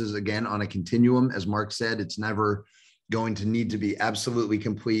 but this is, again, on a continuum. As Mark said, it's never going to need to be absolutely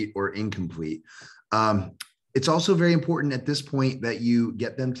complete or incomplete. It's also very important at this point that you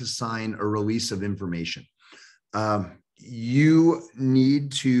get them to sign a release of information. You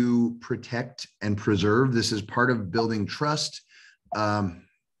need to protect and preserve. This is part of building trust,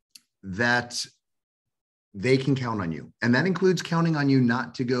 that they can count on you. And that includes counting on you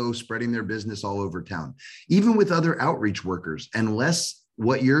not to go spreading their business all over town, even with other outreach workers, unless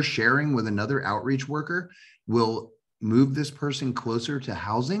what you're sharing with another outreach worker will move this person closer to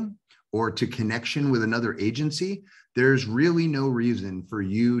housing or to connection with another agency. There's really no reason for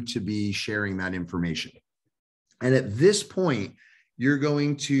you to be sharing that information. And at this point, you're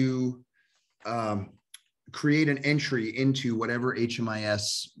going to create an entry into whatever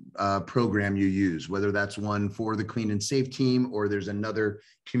HMIS program you use, whether that's one for the Clean and Safe team or there's another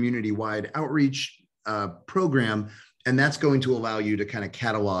community-wide outreach program. And that's going to allow you to kind of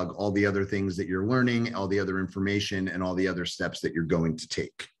catalog all the other things that you're learning, all the other information, and all the other steps that you're going to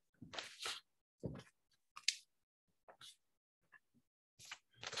take.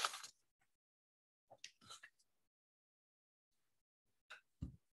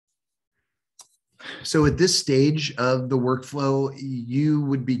 So at this stage of the workflow, you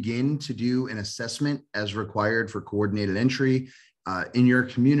would begin to do an assessment as required for coordinated entry. In your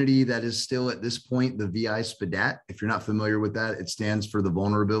community, that is still at this point the VI SPDAT. If you're not familiar with that, it stands for the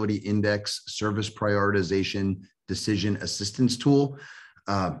Vulnerability Index Service Prioritization Decision Assistance Tool.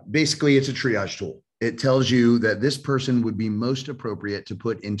 Basically, it's a triage tool. It tells you that this person would be most appropriate to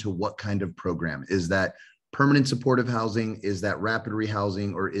put into what kind of program. Is that permanent supportive housing? Is that rapid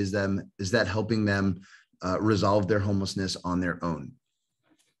rehousing? Or is that helping them resolve their homelessness on their own?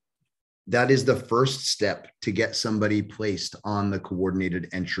 That is the first step to get somebody placed on the coordinated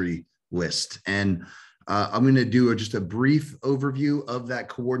entry list. And I'm going to do just a brief overview of that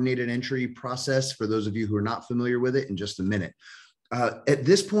coordinated entry process for those of you who are not familiar with it in just a minute. At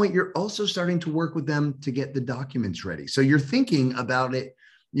this point, you're also starting to work with them to get the documents ready. So you're thinking about it.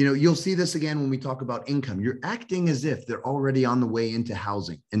 You'll see this again when we talk about income. You're acting as if they're already on the way into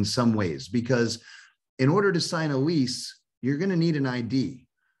housing in some ways, because in order to sign a lease, you're going to need an ID.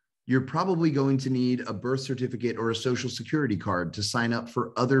 You're probably going to need a birth certificate or a social security card to sign up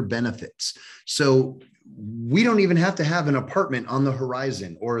for other benefits. So we don't even have to have an apartment on the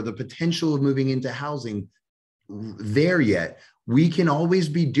horizon or the potential of moving into housing there yet. We can always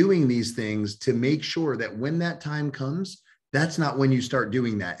be doing these things to make sure that when that time comes, that's not when you start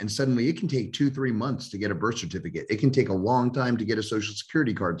doing that. And suddenly it can take 2-3 months to get a birth certificate. It can take a long time to get a social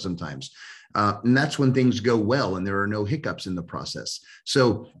security card sometimes. And that's when things go well and there are no hiccups in the process.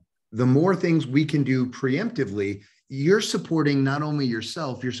 So the more things we can do preemptively, you're supporting not only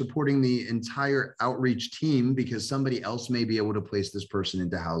yourself, you're supporting the entire outreach team because somebody else may be able to place this person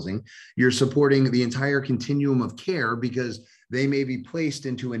into housing. You're supporting the entire continuum of care because they may be placed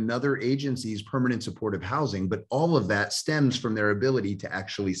into another agency's permanent supportive housing, but all of that stems from their ability to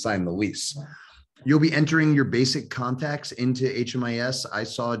actually sign the lease. You'll be entering your basic contacts into HMIS. I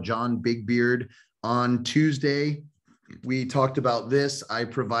saw John Bigbeard on Tuesday. We talked about this. I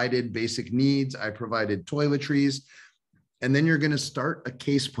provided basic needs. I provided toiletries. and then you're going to start a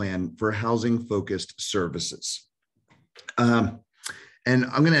case plan for housing-focused services. And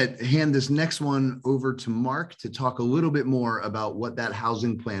I'm going to hand this next one over to Mark to talk a little bit more about what that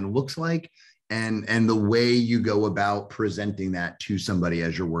housing plan looks like and the way you go about presenting that to somebody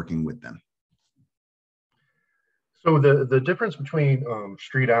as you're working with them. So the difference between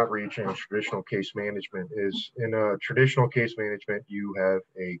street outreach and traditional case management is, in a traditional case management, you have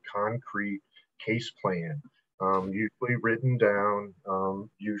a concrete case plan, usually written down,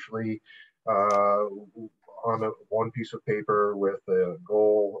 usually on one piece of paper with a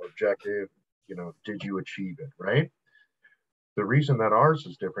goal, objective, did you achieve it, right? The reason that ours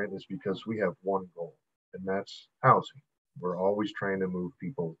is different is because we have one goal, and that's housing. We're always trying to move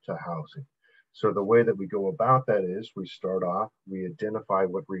people to housing. So the way that we go about that is we start off, we identify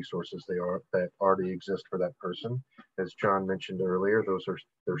what resources they are that already exist for that person. As John mentioned earlier, those are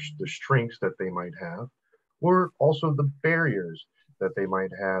the strengths that they might have, or also the barriers that they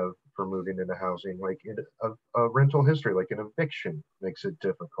might have for moving into housing, like a rental history, like an eviction makes it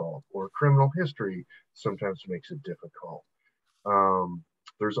difficult, or criminal history sometimes makes it difficult.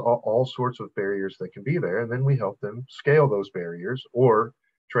 There's all sorts of barriers that can be there, and then we help them scale those barriers or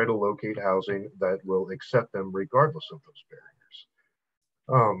try to locate housing that will accept them regardless of those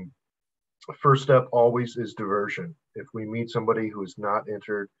barriers. First step always is diversion. If we meet somebody who has not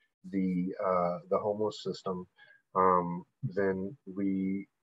entered the homeless system, then we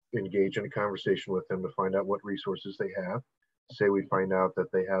engage in a conversation with them to find out what resources they have. Say we find out that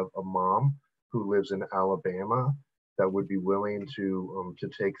they have a mom who lives in Alabama that would be willing to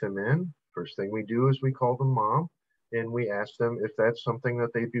take them in. First thing we do is we call them mom, and we ask them if that's something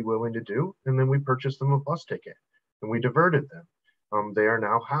that they'd be willing to do, and then we purchase them a bus ticket, and we diverted them. They are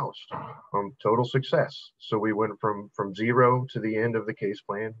now housed. Total success. So we went from 0 to the end of the case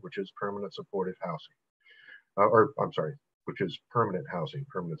plan, which is permanent supportive housing. Which is permanent housing.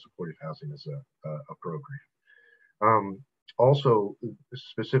 Permanent supportive housing is a program. Also,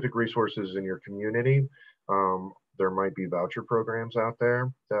 specific resources in your community. There might be voucher programs out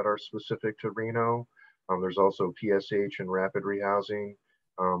there that are specific to Reno. There's also PSH and rapid rehousing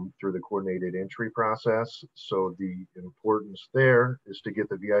through the coordinated entry process. So the importance there is to get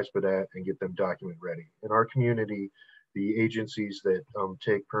the VI-SPDAT and get them document ready. In our community, the agencies that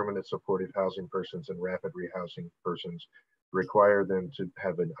take permanent supportive housing persons and rapid rehousing persons require them to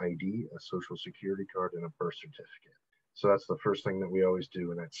have an ID, a social security card, and a birth certificate. So that's the first thing that we always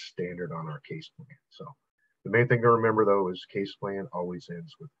do, and that's standard on our case plan. So the main thing to remember, though, is case plan always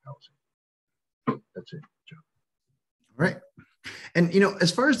ends with housing. That's it, Joe. All right. And,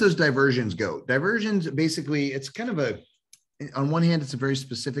 as far as those diversions go, diversions, basically, it's kind of on one hand, it's a very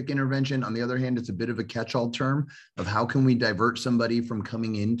specific intervention. On the other hand, it's a bit of a catch-all term of how can we divert somebody from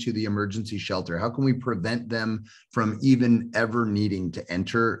coming into the emergency shelter? How can we prevent them from even ever needing to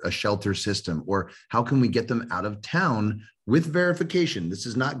enter a shelter system? Or how can we get them out of town with verification? This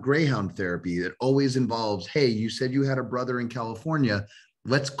is not Greyhound therapy. It always involves, hey, you said you had a brother in California.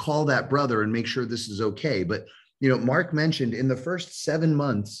 Let's call that brother and make sure this is okay. But, Mark mentioned in the first 7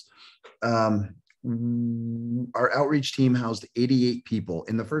 months, our outreach team housed 88 people.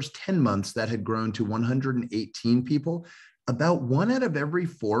 In the first 10 months, that had grown to 118 people. About 1 out of every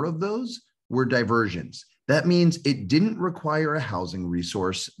 4 of those were diversions. That means it didn't require a housing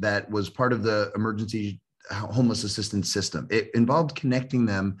resource that was part of the emergency homeless assistance system. It involved connecting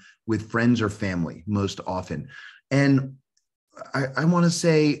them with friends or family most often. And I want to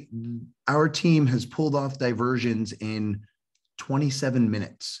say our team has pulled off diversions in 27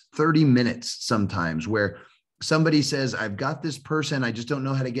 minutes, 30 minutes sometimes, where somebody says, I've got this person, I just don't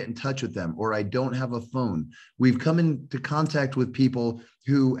know how to get in touch with them, or I don't have a phone. We've come into contact with people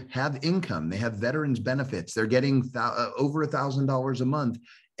who have income. They have veterans benefits. They're getting over $1,000 a month.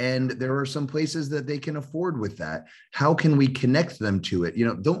 And there are some places that they can afford with that. How can we connect them to it?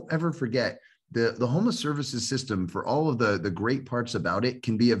 Don't ever forget the homeless services system, for all of the great parts about it,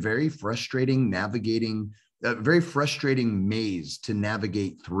 can be a very frustrating maze to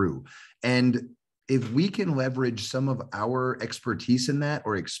navigate through. And if we can leverage some of our expertise in that,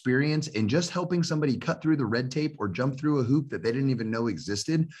 or experience in just helping somebody cut through the red tape or jump through a hoop that they didn't even know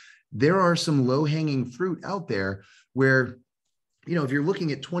existed, there are some low-hanging fruit out there where, if you're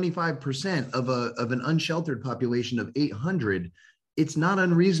looking at 25% of an unsheltered population of 800, it's not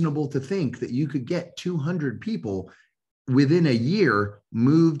unreasonable to think that you could get 200 people within a year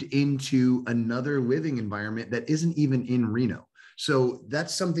moved into another living environment that isn't even in Reno. So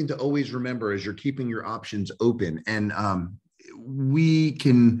that's something to always remember as you're keeping your options open. And I don't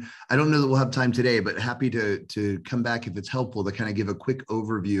know that we'll have time today, but happy to come back if it's helpful to kind of give a quick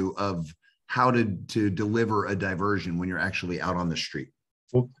overview of how to deliver a diversion when you're actually out on the street.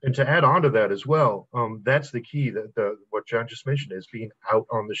 Well, and to add on to that as well, that's the key, that what John just mentioned is being out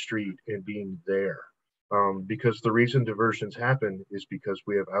on the street and being there. Because the reason diversions happen is because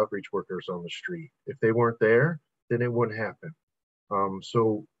we have outreach workers on the street. If they weren't there, then it wouldn't happen.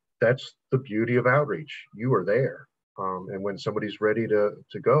 So that's the beauty of outreach. You are there. And when somebody's ready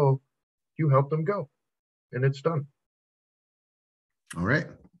to go, you help them go, and it's done. All right.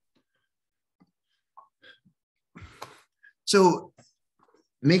 So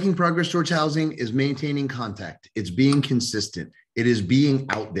making progress towards housing is maintaining contact. It's being consistent. It is being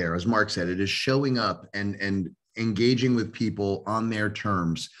out there. As Mark said, it is showing up and engaging with people on their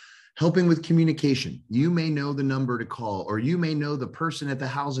terms, helping with communication. You may know the number to call, or you may know the person at the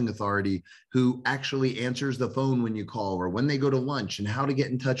housing authority who actually answers the phone when you call, or when they go to lunch, and how to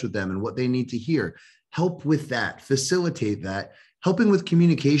get in touch with them and what they need to hear. Help with that, facilitate that. Helping with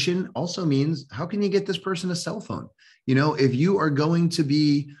communication also means, how can you get this person a cell phone? You know, if you are going to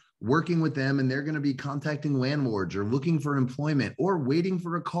be working with them and they're going to be contacting landlords or looking for employment or waiting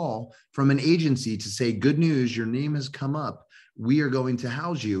for a call from an agency to say, good news, your name has come up, we are going to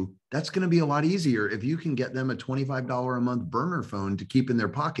house you. That's going to be a lot easier if you can get them a $25 a month burner phone to keep in their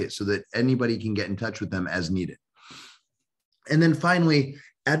pocket so that anybody can get in touch with them as needed. And then finally,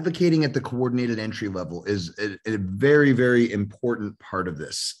 advocating at the coordinated entry level is a very, very important part of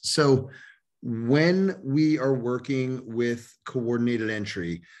this. So when we are working with coordinated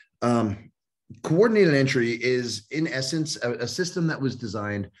entry, coordinated entry is in essence a system that was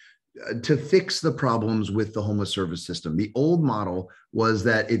designed to fix the problems with the homeless service system. The old model was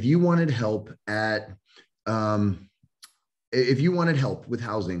that if you wanted help with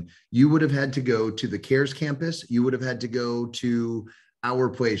housing, you would have had to go to the CARES campus. You would have had to go to Our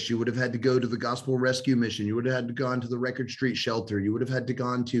Place. You would have had to go to the Gospel Rescue Mission. You would have had to gone to the Record Street Shelter. You would have had to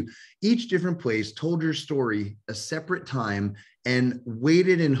gone to each different place, told your story a separate time, and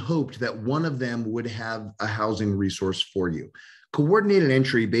waited and hoped that one of them would have a housing resource for you. Coordinated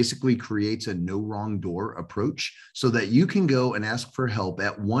entry basically creates a no wrong door approach so that you can go and ask for help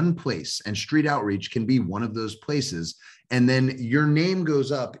at one place, and street outreach can be one of those places. And then your name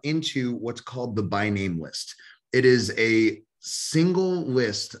goes up into what's called the by name list. It is a single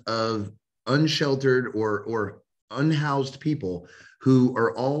list of unsheltered or unhoused people who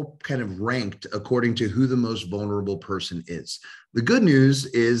are all kind of ranked according to who the most vulnerable person is. The good news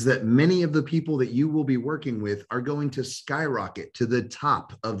is that many of the people that you will be working with are going to skyrocket to the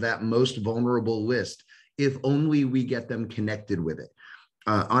top of that most vulnerable list if only we get them connected with it.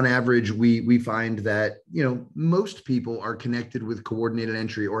 On average, we find that, you know, most people are connected with coordinated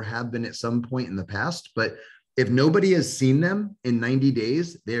entry or have been at some point in the past, but if nobody has seen them in 90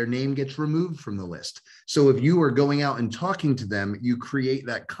 days, their name gets removed from the list. So if you are going out and talking to them, you create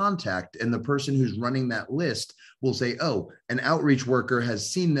that contact, and the person who's running that list will say, oh, an outreach worker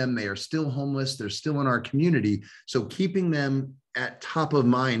has seen them. They are still homeless. They're still in our community. So keeping them at top of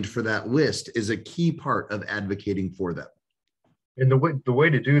mind for that list is a key part of advocating for them. And the way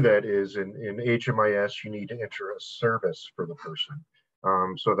to do that is in HMIS, you need to enter a service for the person.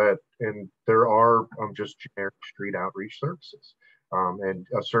 So that, and there are just generic street outreach services. And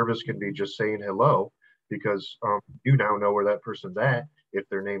a service can be just saying hello, because you now know where that person's at if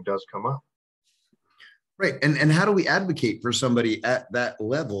their name does come up. Right. And how do we advocate for somebody at that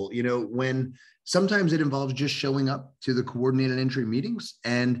level? You know, when sometimes it involves just showing up to the coordinated entry meetings,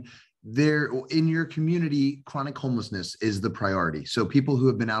 and there in your community, chronic homelessness is the priority. So people who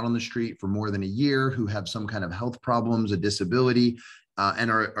have been out on the street for more than a year, who have some kind of health problems, a disability,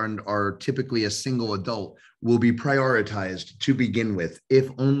 and are typically a single adult, will be prioritized to begin with, if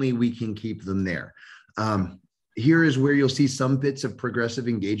only we can keep them there. Here is where you'll see some bits of progressive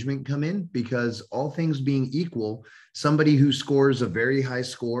engagement come in, because all things being equal, somebody who scores a very high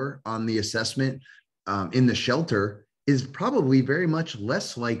score on the assessment in the shelter is probably very much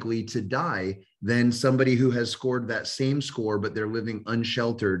less likely to die than somebody who has scored that same score, but they're living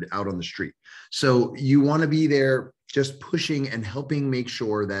unsheltered out on the street. So you want to be there just pushing and helping make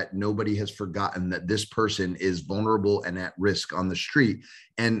sure that nobody has forgotten that this person is vulnerable and at risk on the street.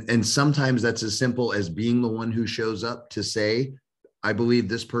 And sometimes that's as simple as being the one who shows up to say, I believe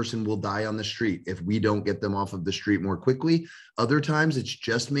this person will die on the street if we don't get them off of the street more quickly. Other times it's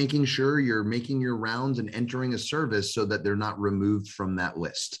just making sure you're making your rounds and entering a service so that they're not removed from that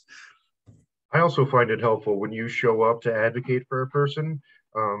list. I also find it helpful when you show up to advocate for a person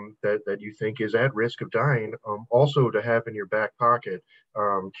that you think is at risk of dying, also to have in your back pocket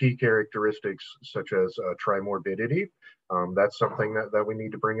key characteristics such as trimorbidity. That's something that we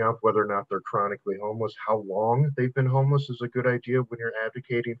need to bring up, whether or not they're chronically homeless, how long they've been homeless is a good idea when you're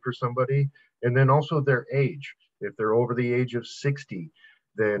advocating for somebody. And then also their age. If they're over the age of 60,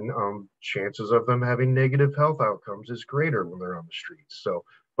 then chances of them having negative health outcomes is greater when they're on the streets. So,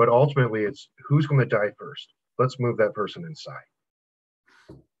 but ultimately it's who's going to die first. Let's move that person inside.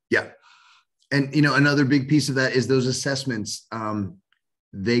 Yeah. And, another big piece of that is those assessments.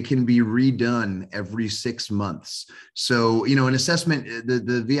 They can be redone every 6 months. So, an assessment,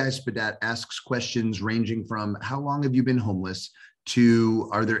 the VI SPDAT asks questions ranging from how long have you been homeless to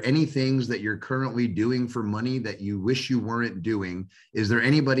are there any things that you're currently doing for money that you wish you weren't doing? Is there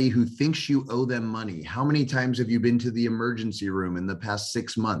anybody who thinks you owe them money? How many times have you been to the emergency room in the past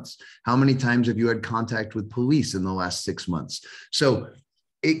 6 months? How many times have you had contact with police in the last 6 months? So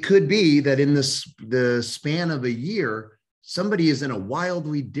it could be that in the span of a year, somebody is in a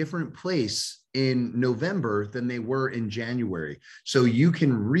wildly different place in November than they were in January. So you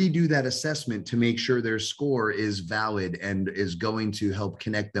can redo that assessment to make sure their score is valid and is going to help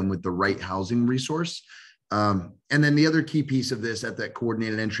connect them with the right housing resource. And then the other key piece of this at that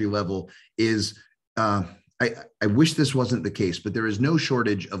coordinated entry level is I wish this wasn't the case, but there is no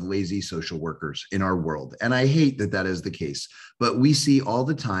shortage of lazy social workers in our world. And I hate that that is the case, but we see all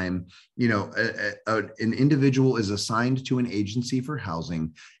the time, an individual is assigned to an agency for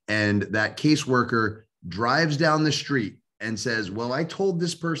housing and that caseworker drives down the street and says, well, I told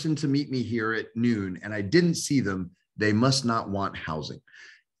this person to meet me here at noon and I didn't see them. They must not want housing.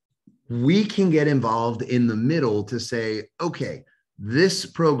 We can get involved in the middle to say, okay, this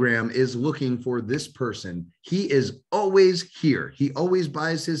program is looking for this person. He is always here. He always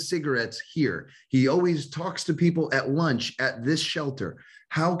buys his cigarettes here. He always talks to people at lunch at this shelter.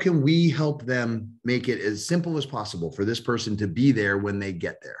 How can we help them make it as simple as possible for this person to be there when they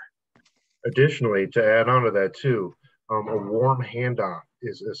get there? Additionally, to add on to that too, a warm handoff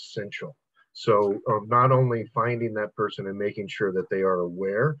is essential. So not only finding that person and making sure that they are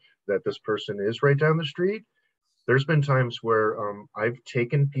aware that this person is right down the street. There's been times where I've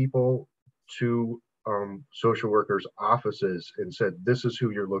taken people to social workers' offices and said, this is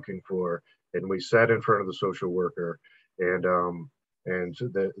who you're looking for. And we sat in front of the social worker and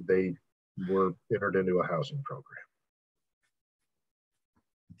they were entered into a housing program.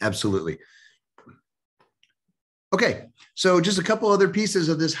 Absolutely. Okay, so just a couple other pieces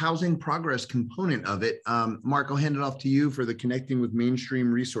of this housing progress component of it. Mark, I'll hand it off to you for the connecting with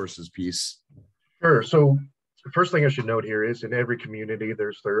mainstream resources piece. Sure. So the first thing I should note here is in every community,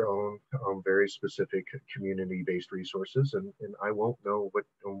 there's their own very specific community-based resources, and I won't know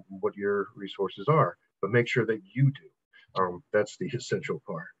what your resources are, but make sure that you do. That's the essential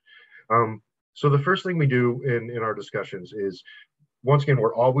part. So the first thing we do in our discussions is, once again,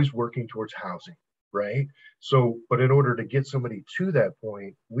 we're always working towards housing, right? So, but in order to get somebody to that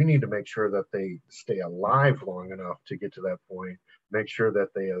point, we need to make sure that they stay alive long enough to get to that point, make sure that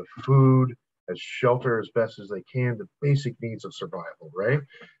they have food, as shelter as best as they can, the basic needs of survival, right?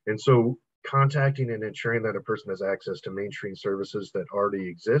 And so contacting and ensuring that a person has access to mainstream services that already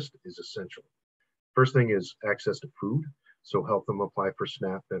exist is essential. First thing is access to food. So help them apply for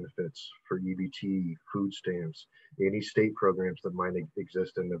SNAP benefits, for EBT, food stamps, any state programs that might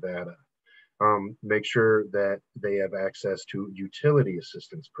exist in Nevada. Make sure that they have access to utility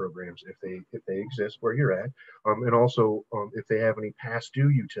assistance programs if they exist where you're at, and also if they have any past due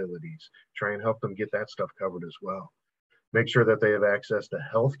utilities, try and help them get that stuff covered as well. Make sure that they have access to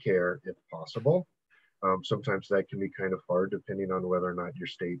health care if possible. Sometimes that can be kind of hard depending on whether or not your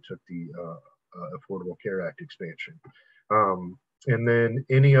state took the Affordable Care Act expansion. And then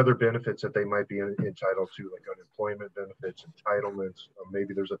any other benefits that they might be entitled to, like unemployment benefits, entitlements,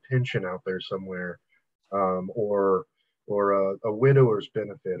 maybe there's a pension out there somewhere, or a widower's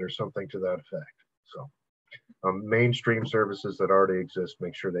benefit or something to that effect. So mainstream services that already exist,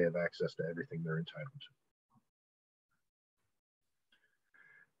 make sure they have access to everything they're entitled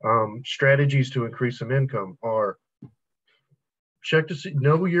to. Strategies to increase some income are check to see,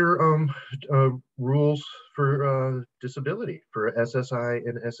 know your rules for disability, for SSI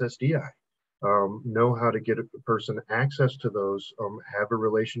and SSDI. Know how to get a person access to those, have a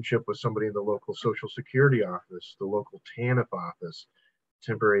relationship with somebody in the local Social Security office, the local TANF office,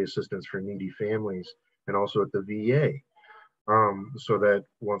 Temporary Assistance for Needy Families, and also at the VA. So that,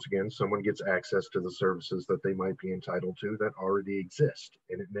 once again, someone gets access to the services that they might be entitled to that already exist.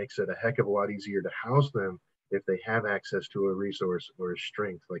 And it makes it a heck of a lot easier to house them if they have access to a resource or a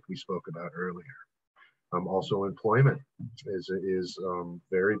strength like we spoke about earlier. Also, employment is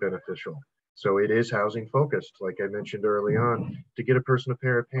very beneficial. So it is housing focused, like I mentioned early on, to get a person a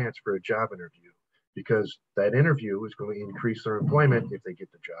pair of pants for a job interview, because that interview is going to increase their employment if they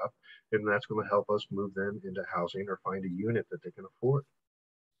get the job, and that's going to help us move them into housing or find a unit that they can afford.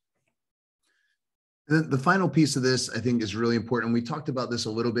 The final piece of this, I think, is really important. We talked about this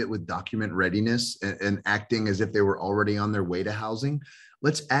a little bit with document readiness and acting as if they were already on their way to housing.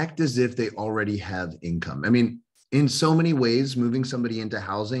 Let's act as if they already have income. I mean, in so many ways, moving somebody into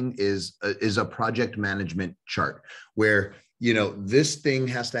housing is a project management chart where, you know, this thing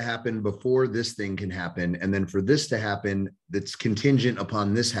has to happen before this thing can happen. And then for this to happen, that's contingent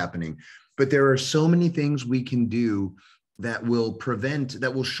upon this happening. But there are so many things we can do that will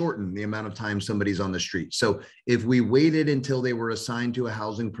shorten the amount of time somebody's on the street. So if we waited until they were assigned to a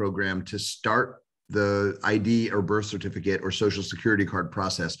housing program to start the ID or birth certificate or social security card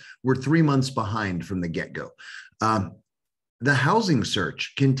process, we're 3 months behind from the get-go. The housing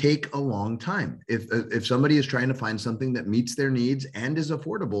search can take a long time. If somebody is trying to find something that meets their needs and is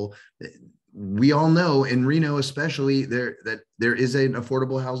affordable, we all know in Reno, especially that there is an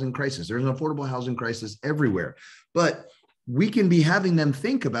affordable housing crisis. There's an affordable housing crisis everywhere, but we can be having them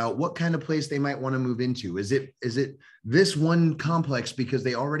think about what kind of place they might want to move into. Is it this one complex because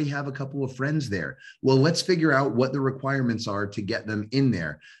they already have a couple of friends there? Well, let's figure out what the requirements are to get them in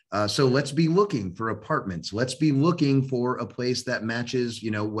there. So let's be looking for apartments. Let's be looking for a place that matches,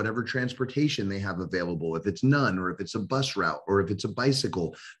 you know, whatever transportation they have available. If it's none, or if it's a bus route, or if it's a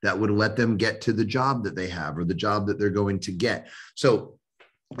bicycle that would let them get to the job that they have or the job that they're going to get. So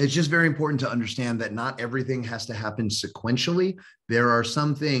it's just very important to understand that not everything has to happen sequentially. There are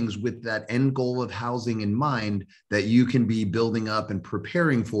some things with that end goal of housing in mind that you can be building up and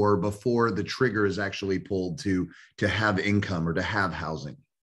preparing for before the trigger is actually pulled to have income or to have housing.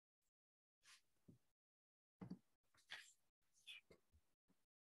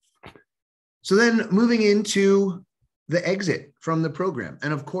 So then moving into the exit from the program.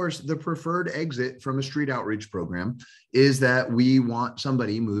 And of course, the preferred exit from a street outreach program is that we want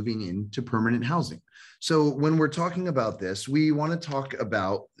somebody moving into permanent housing. So when we're talking about this, we want to talk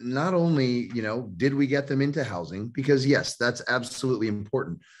about not only, you know, did we get them into housing? Because yes, that's absolutely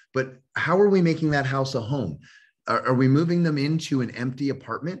important, but how are we making that house a home? Are we moving them into an empty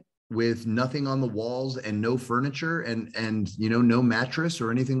apartment with nothing on the walls and no furniture and you know, no mattress or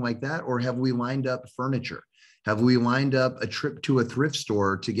anything like that? Or have we lined up furniture? Have we lined up a trip to a thrift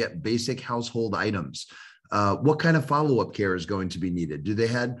store to get basic household items? What kind of follow-up care is going to be needed? Do they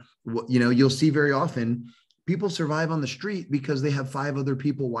have, you know, you'll see very often people survive on the street because they have 5 other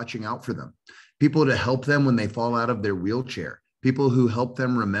people watching out for them, people to help them when they fall out of their wheelchair, people who help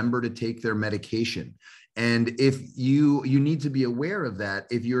them remember to take their medication. And if you need to be aware of that,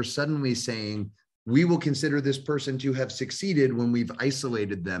 if you're suddenly saying, we will consider this person to have succeeded when we've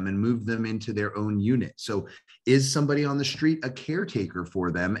isolated them and moved them into their own unit. So is somebody on the street a caretaker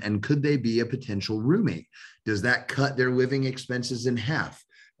for them? And could they be a potential roommate? Does that cut their living expenses in half?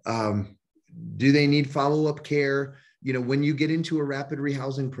 Do they need follow-up care? You know, when you get into a rapid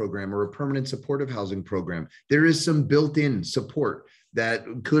rehousing program or a permanent supportive housing program, there is some built-in support that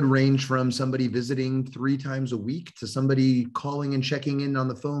could range from somebody visiting 3 times a week to somebody calling and checking in on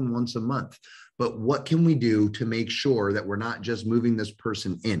the phone once a month. But what can we do to make sure that we're not just moving this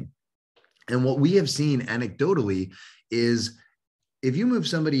person in? And what we have seen anecdotally is if you move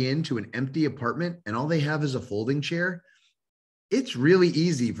somebody into an empty apartment and all they have is a folding chair, it's really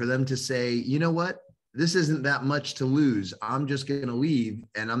easy for them to say, you know what, this isn't that much to lose. I'm just going to leave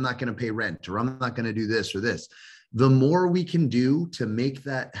and I'm not going to pay rent, or I'm not going to do this or this. The more we can do to make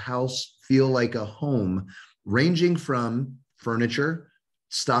that house feel like a home, ranging from furniture,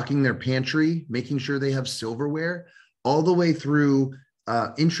 stocking their pantry, making sure they have silverware, all the way through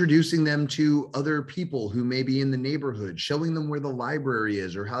introducing them to other people who may be in the neighborhood, showing them where the library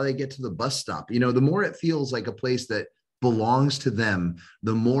is or how they get to the bus stop. You know, the more it feels like a place that belongs to them,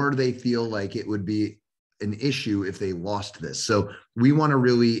 the more they feel like it would be an issue if they lost this. So we want to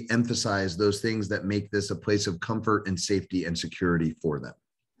really emphasize those things that make this a place of comfort and safety and security for them.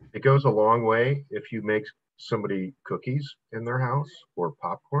 It goes a long way if you make somebody cookies in their house or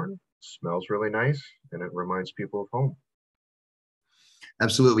popcorn. It smells really nice and it reminds people of home.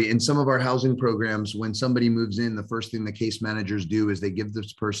 Absolutely. In some of our housing programs, when somebody moves in, the first thing the case managers do is they give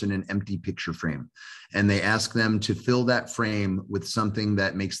this person an empty picture frame and they ask them to fill that frame with something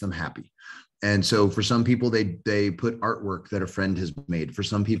that makes them happy. And so for some people, they put artwork that a friend has made. For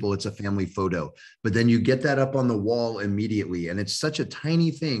some people, it's a family photo. But then you get that up on the wall immediately. And it's such a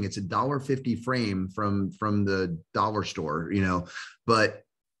tiny thing. It's a $1.50 frame from the dollar store, you know, but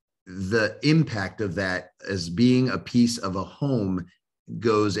the impact of that as being a piece of a home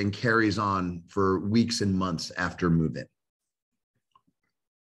goes and carries on for weeks and months after move-in.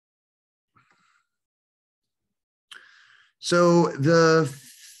 So the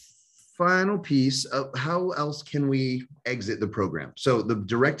final piece of how else can we exit the program? So the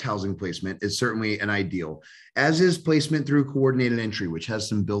direct housing placement is certainly an ideal, as is placement through coordinated entry, which has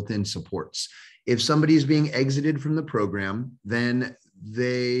some built-in supports. If somebody is being exited from the program, then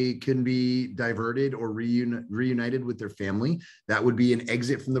they can be diverted or reunited with their family. That would be an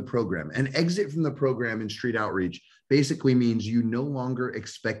exit from the program. An exit from the program in street outreach basically means you no longer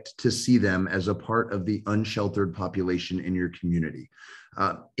expect to see them as a part of the unsheltered population in your community.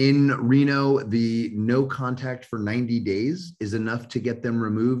 In Reno, the no contact for 90 days is enough to get them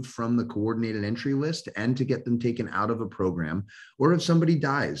removed from the coordinated entry list and to get them taken out of a program. Or if somebody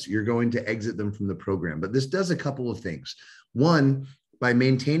dies, you're going to exit them from the program. But this does a couple of things. One, by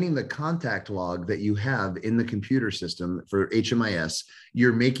maintaining the contact log that you have in the computer system for HMIS,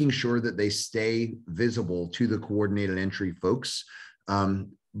 you're making sure that they stay visible to the coordinated entry folks.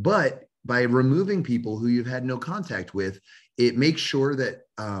 But by removing people who you've had no contact with, it makes sure that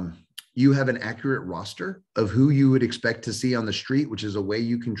you have an accurate roster of who you would expect to see on the street, which is a way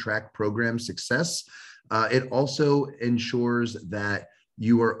you can track program success. It also ensures that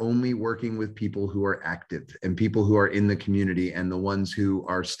you are only working with people who are active and people who are in the community and the ones who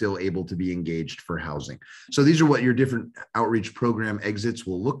are still able to be engaged for housing. So these are what your different outreach program exits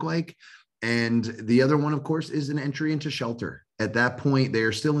will look like. And the other one, of course, is an entry into shelter. At that point, they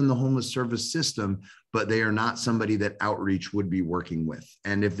are still in the homeless service system, but they are not somebody that outreach would be working with.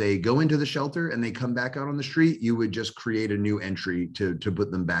 And if they go into the shelter and they come back out on the street, you would just create a new entry to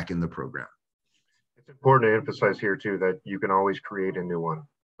put them back in the program. It's important to emphasize here too that you can always create a new one.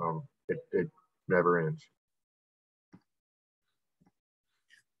 It never ends.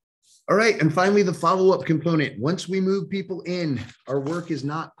 All right, and finally, the follow-up component. Once we move people in, our work is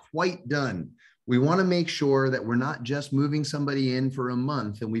not quite done. We want to make sure that we're not just moving somebody in for a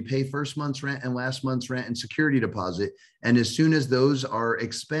month and we pay first month's rent and last month's rent and security deposit. And as soon as those are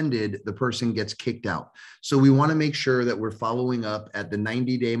expended, the person gets kicked out. So we want to make sure that we're following up at the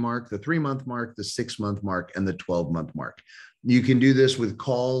 90-day mark, the 3-month mark, the 6-month mark, and the 12-month mark. You can do this with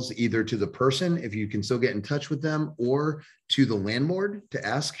calls either to the person, if you can still get in touch with them, or to the landlord to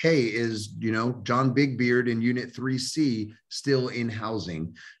ask, hey, is, John Bigbeard in Unit 3C still in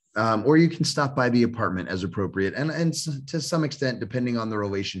housing? Or you can stop by the apartment as appropriate. And to some extent, depending on the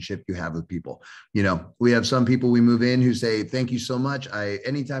relationship you have with people, we have some people we move in who say, thank you so much.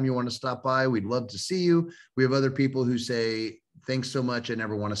 Anytime you want to stop by, we'd love to see you. We have other people who say, thanks so much, I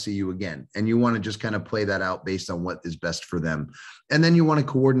never want to see you again. And you want to just kind of play that out based on what is best for them. And then you want to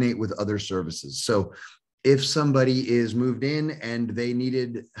coordinate with other services. So if somebody is moved in and they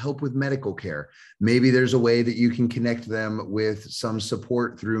needed help with medical care, maybe there's a way that you can connect them with some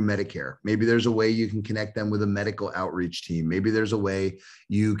support through Medicare. Maybe there's a way you can connect them with a medical outreach team. Maybe there's a way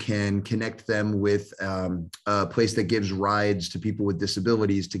you can connect them with a place that gives rides to people with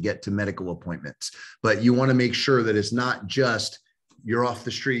disabilities to get to medical appointments. But you want to make sure that it's not just, you're off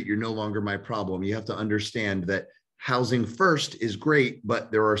the street, you're no longer my problem. You have to understand that housing first is great,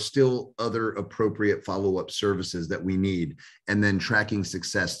 but there are still other appropriate follow-up services that we need. And then tracking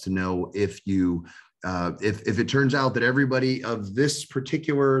success to know if it turns out that everybody of this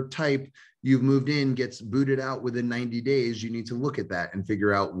particular type you've moved in gets booted out within 90 days, you need to look at that and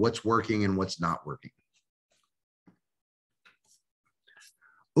figure out what's working and what's not working.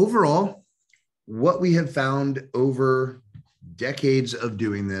 Overall, what we have found over decades of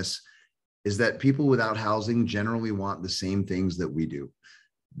doing this is that people without housing generally want the same things that we do.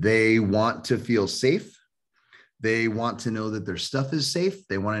 They want to feel safe. They want to know that their stuff is safe.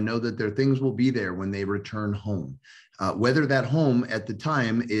 They want to know that their things will be there when they return home. Whether that home at the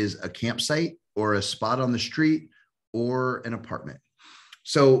time is a campsite or a spot on the street or an apartment.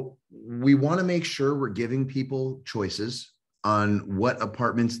 So we want to make sure we're giving people choices on what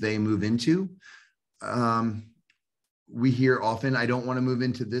apartments they move into. We hear often, I don't want to move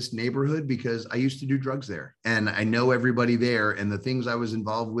into this neighborhood because I used to do drugs there and I know everybody there and the things I was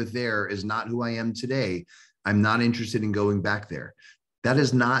involved with there is not who I am today. I'm not interested in going back there. That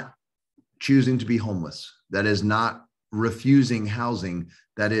is not choosing to be homeless. That is not refusing housing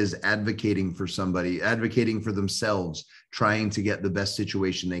that is advocating for somebody, advocating for themselves, trying to get the best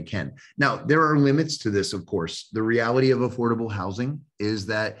situation they can. Now, there are limits to this, of course. The reality of affordable housing is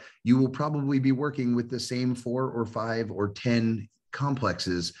that you will probably be working with the same 4 or 5 or 10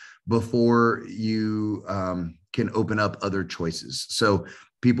 complexes before you can open up other choices. So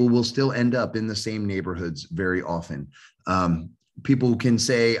people will still end up in the same neighborhoods very often. People can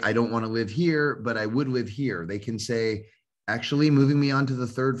say, I don't want to live here, but I would live here. They can say, actually, moving me onto the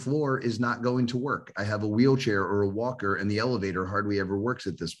 3rd floor is not going to work. I have a wheelchair or a walker, and the elevator hardly ever works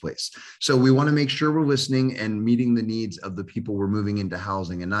at this place. So we want to make sure we're listening and meeting the needs of the people we're moving into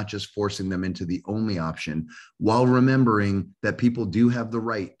housing, and not just forcing them into the only option, while remembering that people do have the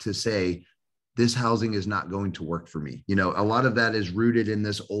right to say, this housing is not going to work for me. You know, a lot of that is rooted in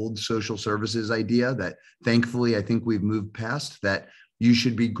this old social services idea that thankfully I think we've moved past, that you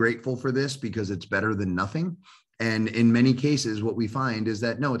should be grateful for this because it's better than nothing. And in many cases, what we find is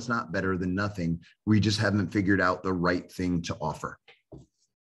that, no, it's not better than nothing. We just haven't figured out the right thing to offer.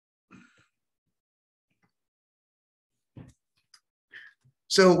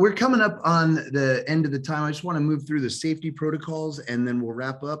 So we're coming up on the end of the time. I just want to move through the safety protocols, and then we'll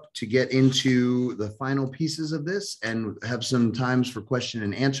wrap up to get into the final pieces of this and have some times for question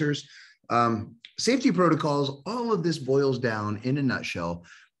and answers. Safety protocols, all of this boils down in a nutshell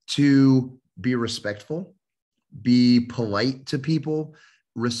to be respectful, be polite to people,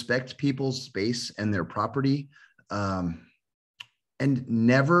 respect people's space and their property, and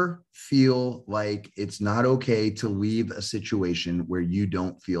never feel like it's not okay to leave a situation where you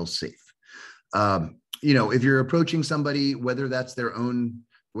don't feel safe. You know, if you're approaching somebody, whether that's their own,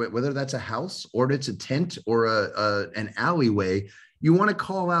 whether that's a house or it's a tent or an alleyway, you want to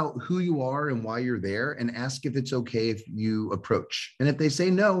call out who you are and why you're there and ask if it's okay if you approach. And if they say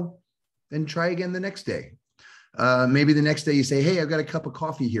no, then try again the next day. Maybe the next day you say, hey, I've got a cup of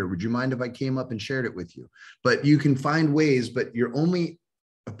coffee here. Would you mind if I came up and shared it with you? But you can find ways, but you're only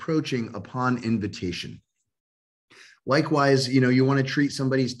approaching upon invitation. Likewise, you know, you want to treat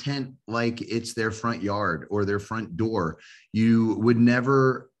somebody's tent like it's their front yard or their front door. You would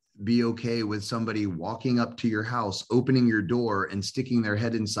never be okay with somebody walking up to your house, opening your door and sticking their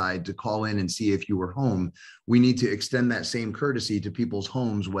head inside to call in and see if you were home. We need to extend that same courtesy to people's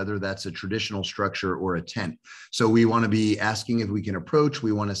homes, whether that's a traditional structure or a tent. So we want to be asking if we can approach.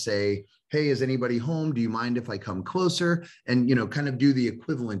 We want to say, hey, is anybody home? Do you mind if I come closer? And, you know, kind of do the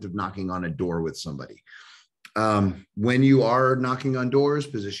equivalent of knocking on a door with somebody. When you are knocking on doors,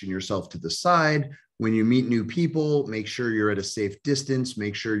 position yourself to the side. When you meet new people, make sure you're at a safe distance.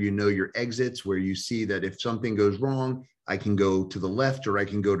 Make sure you know your exits, where you see that if something goes wrong, I can go to the left or I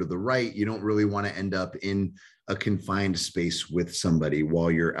can go to the right. You don't really want to end up in a confined space with somebody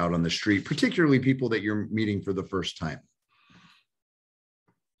while you're out on the street, particularly people that you're meeting for the first time.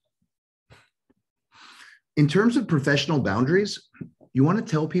 In terms of professional boundaries, you want to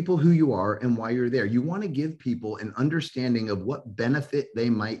tell people who you are and why you're there. You want to give people an understanding of what benefit they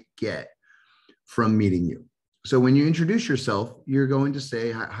might get from meeting you. So when you introduce yourself, you're going to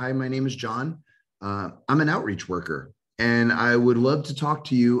say, hi, my name is John. I'm an outreach worker, and I would love to talk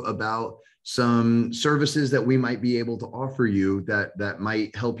to you about some services that we might be able to offer you that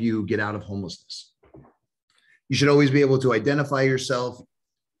might help you get out of homelessness. You should always be able to identify yourself.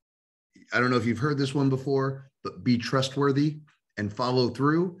 I don't know if you've heard this one before, but be trustworthy and follow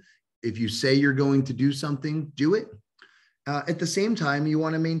through. If you say you're going to do something, do it. At the same time, you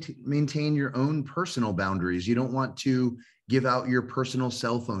want to maintain your own personal boundaries. You don't want to give out your personal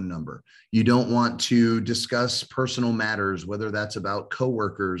cell phone number. You don't want to discuss personal matters, whether that's about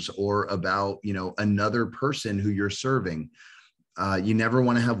coworkers or about, you know, another person who you're serving. You never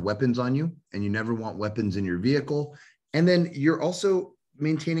want to have weapons on you, and you never want weapons in your vehicle. And then you're also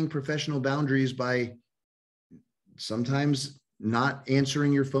maintaining professional boundaries by sometimes not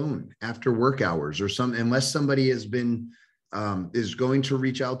answering your phone after work hours, or unless somebody has been is going to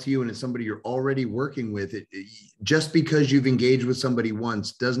reach out to you and it's somebody you're already working with. Just because you've engaged with somebody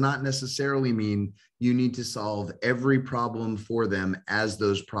once does not necessarily mean you need to solve every problem for them as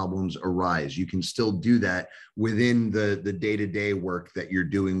those problems arise. You can still do that within the day-to-day work that you're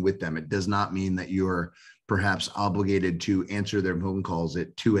doing with them. It does not mean that you're perhaps obligated to answer their phone calls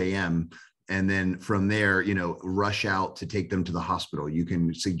at 2 a.m. and then from there, you know, rush out to take them to the hospital. You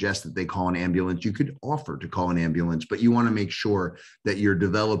can suggest that they call an ambulance. You could offer to call an ambulance, but you want to make sure that you're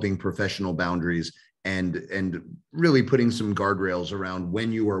developing professional boundaries and really putting some guardrails around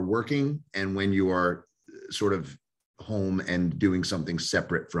when you are working and when you are sort of home and doing something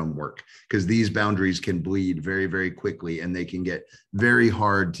separate from work, because these boundaries can bleed very, very quickly, and they can get very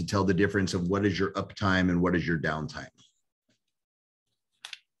hard to tell the difference of what is your uptime and what is your downtime.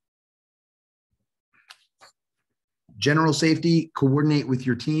 General safety, coordinate with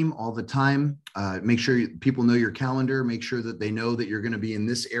your team all the time. Make sure people know your calendar. Make sure that they know that you're going to be in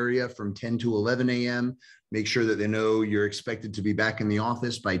this area from 10 to 11 a.m. Make sure that they know you're expected to be back in the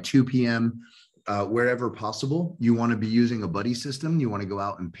office by 2 p.m. Wherever possible, you want to be using a buddy system. You want to go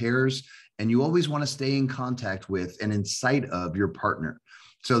out in pairs, and you always want to stay in contact with and in sight of your partner.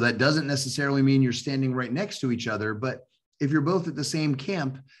 So that doesn't necessarily mean you're standing right next to each other, but if you're both at the same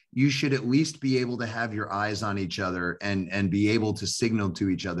camp, you should at least be able to have your eyes on each other and be able to signal to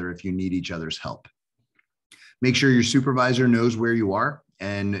each other if you need each other's help. Make sure your supervisor knows where you are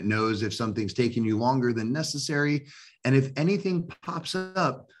and knows if something's taking you longer than necessary. And if anything pops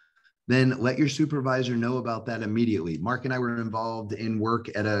up, then let your supervisor know about that immediately. Mark and I were involved in work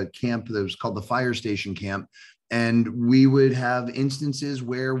at a camp that was called the Fire Station Camp. And we would have instances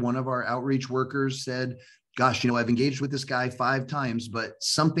where one of our outreach workers said, gosh, I've engaged with this guy 5 times, but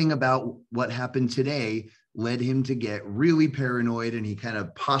something about what happened today led him to get really paranoid, and he kind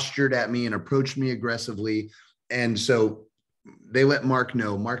of postured at me and approached me aggressively. And so they let Mark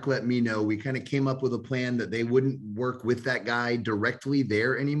know. Mark let me know. We kind of came up with a plan that they wouldn't work with that guy directly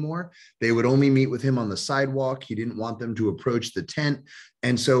there anymore. They would only meet with him on the sidewalk. He didn't want them to approach the tent.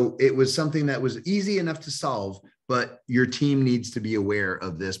 And so it was something that was easy enough to solve, but your team needs to be aware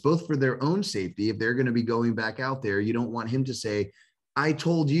of this, both for their own safety. If they're going to be going back out there, you don't want him to say, I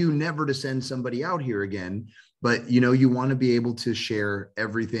told you never to send somebody out here again. But, you want to be able to share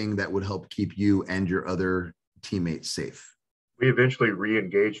everything that would help keep you and your other teammates safe. We eventually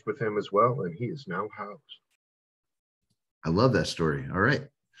re-engaged with him as well, and he is now housed. I love that story. All right.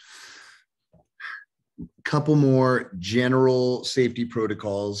 Couple more general safety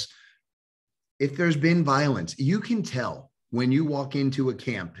protocols. If there's been violence, you can tell when you walk into a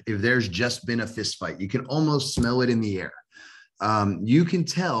camp if there's just been a fist fight. You can almost smell it in the air. You can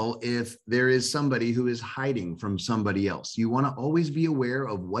tell if there is somebody who is hiding from somebody else. You want to always be aware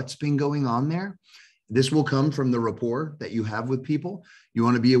of what's been going on there. This will come from the rapport that you have with people. You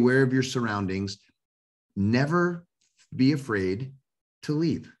want to be aware of your surroundings. Never be afraid to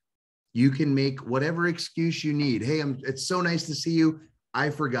leave. You can make whatever excuse you need. Hey, it's so nice to see you. I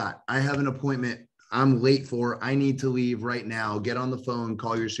forgot. I have an appointment I'm late for. I need to leave right now. Get on the phone,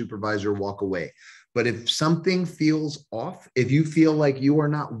 call your supervisor, walk away. But if something feels off, if you feel like you are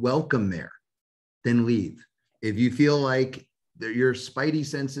not welcome there, then leave. If you feel like your spidey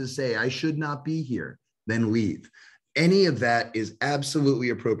senses say, I should not be here, then leave. Any of that is absolutely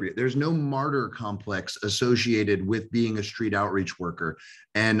appropriate. There's no martyr complex associated with being a street outreach worker.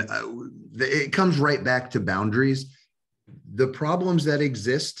 And it comes right back to boundaries. The problems that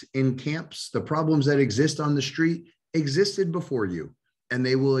exist in camps, the problems that exist on the street existed before you, and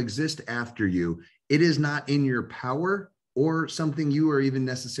they will exist after you. It is not in your power or something you are even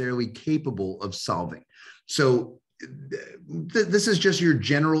necessarily capable of solving. So this is just your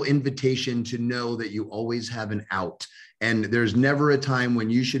general invitation to know that you always have an out. And there's never a time when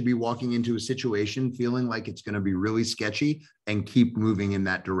you should be walking into a situation feeling like it's going to be really sketchy and keep moving in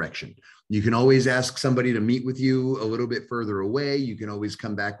that direction. You can always ask somebody to meet with you a little bit further away. You can always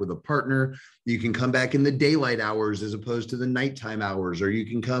come back with a partner. You can come back in the daylight hours as opposed to the nighttime hours, or you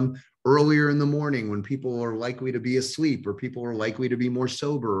can come earlier in the morning when people are likely to be asleep or people are likely to be more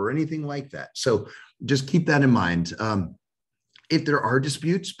sober or anything like that. So just keep that in mind. If there are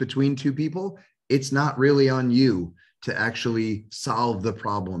disputes between two people, it's not really on you to actually solve the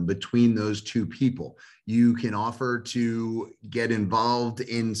problem between those two people. You can offer to get involved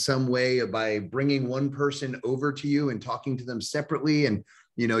in some way by bringing one person over to you and talking to them separately. And,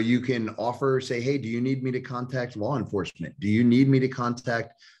 you can offer, say, hey, do you need me to contact law enforcement? Do you need me to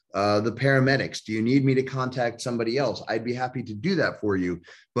contact the paramedics? Do you need me to contact somebody else? I'd be happy to do that for you.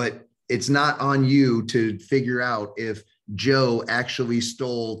 But it's not on you to figure out if Joe actually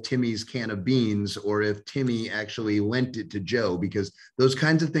stole Timmy's can of beans or if Timmy actually lent it to Joe, because those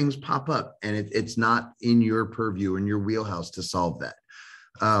kinds of things pop up and it's not in your purview, in your wheelhouse to solve that.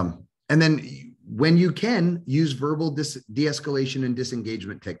 And then when you can, use verbal de-escalation and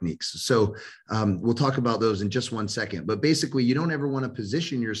disengagement techniques. So we'll talk about those in just one second, but basically you don't ever want to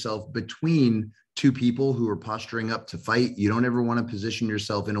position yourself between two people who are posturing up to fight. You don't ever want to position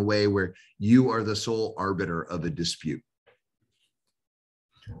yourself in a way where you are the sole arbiter of a dispute.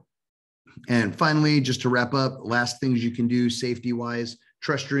 And finally, just to wrap up, last things you can do safety-wise,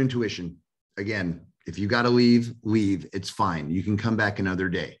 trust your intuition. Again, if you got to leave, leave. It's fine. You can come back another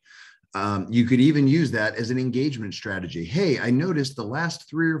day. You could even use that as an engagement strategy. Hey, I noticed the last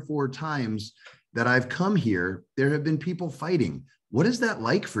 3 or 4 times that I've come here, there have been people fighting. What is that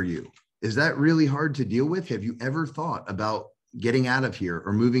like for you? Is that really hard to deal with? Have you ever thought about getting out of here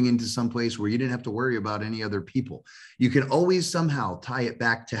or moving into some place where you didn't have to worry about any other people. You can always somehow tie it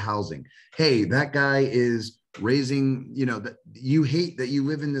back to housing. Hey, that guy is raising, that you hate that you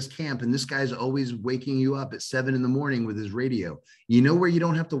live in this camp and this guy's always waking you up at 7 a.m. with his radio. You know where you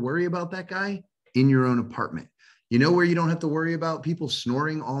don't have to worry about that guy? In your own apartment. You know where you don't have to worry about people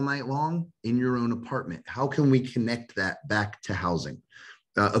snoring all night long? In your own apartment. How can we connect that back to housing?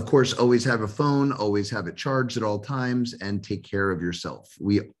 Of course, always have a phone, always have it charged at all times, and take care of yourself.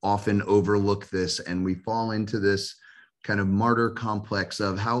 We often overlook this and we fall into this kind of martyr complex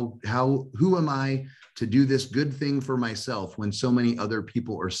of who am I to do this good thing for myself when so many other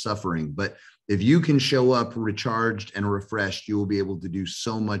people are suffering? But if you can show up recharged and refreshed, you will be able to do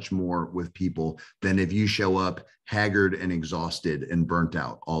so much more with people than if you show up haggard and exhausted and burnt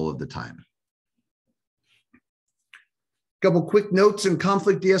out all of the time. Couple quick notes on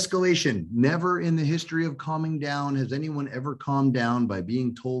conflict de-escalation. Never in the history of calming down has anyone ever calmed down by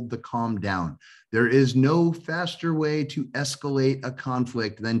being told to calm down. There is no faster way to escalate a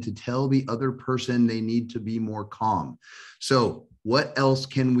conflict than to tell the other person they need to be more calm. So what else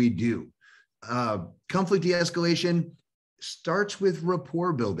can we do? Conflict de-escalation starts with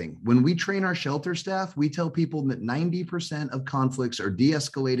rapport building. When we train our shelter staff, we tell people that 90% of conflicts are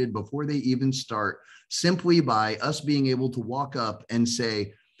de-escalated before they even start, simply by us being able to walk up and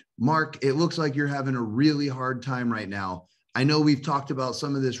say, Mark, it looks like you're having a really hard time right now. I know we've talked about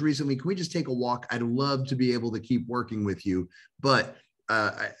some of this recently. Can we just take a walk? I'd love to be able to keep working with you, but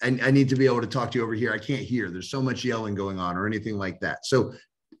I need to be able to talk to you over here. I can't hear. There's so much yelling going on or anything like that. So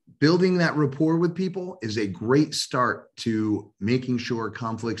building that rapport with people is a great start to making sure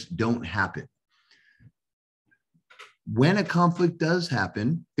conflicts don't happen. When a conflict does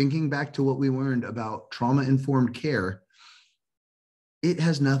happen, thinking back to what we learned about trauma-informed care, it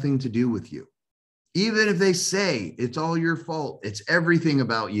has nothing to do with you. Even if they say it's all your fault, it's everything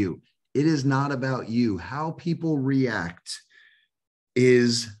about you, it is not about you. How people react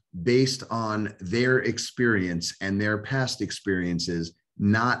is based on their experience and their past experiences,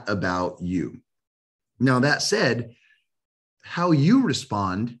 not about you. Now, that said, how you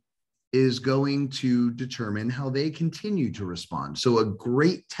respond is going to determine how they continue to respond. So a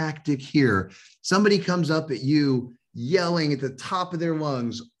great tactic here, somebody comes up at you yelling at the top of their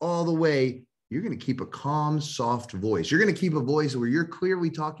lungs all the way, you're going to keep a calm, soft voice. You're going to keep a voice where you're clearly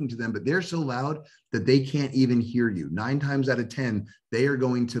talking to them, but they're so loud that they can't even hear you. 9 times out of 10, they are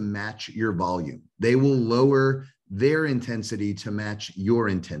going to match your volume. They will lower their intensity to match your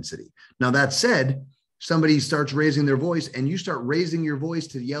intensity. Now, that said, somebody starts raising their voice and you start raising your voice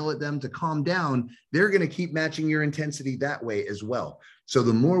to yell at them to calm down, they're going to keep matching your intensity that way as well. So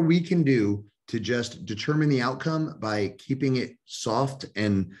the more we can do to just determine the outcome by keeping it soft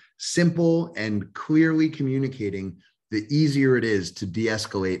and simple and clearly communicating, the easier it is to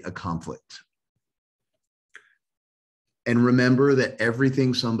de-escalate a conflict. And remember that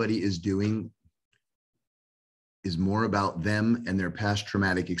everything somebody is doing is more about them and their past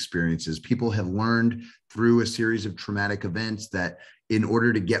traumatic experiences. People have learned through a series of traumatic events that in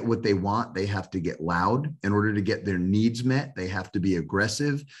order to get what they want, they have to get loud. In order to get their needs met, they have to be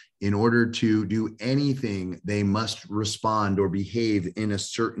aggressive. In order to do anything, they must respond or behave in a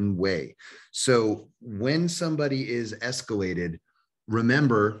certain way. So when somebody is escalated,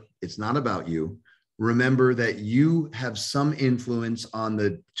 remember, it's not about you. Remember that you have some influence on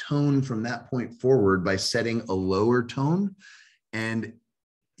the tone from that point forward by setting a lower tone, and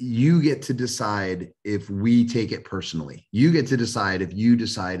you get to decide if we take it personally. You get to decide if you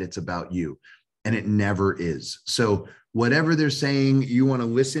decide it's about you, and it never is. So whatever they're saying, you want to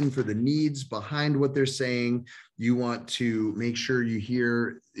listen for the needs behind what they're saying. You want to make sure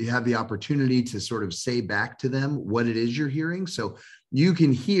you have the opportunity to sort of say back to them what it is you're hearing. So you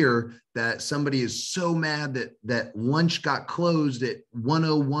can hear that somebody is so mad that lunch got closed at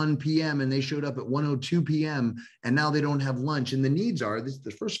 1:01 p.m. and they showed up at 1:02 p.m. and now they don't have lunch. And the needs are,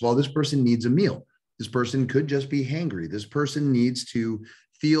 first of all, this person needs a meal. This person could just be hangry. This person needs to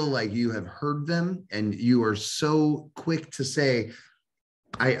feel like you have heard them and you are so quick to say,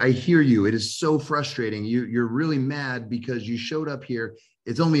 I hear you. It is so frustrating. You're really mad because you showed up here.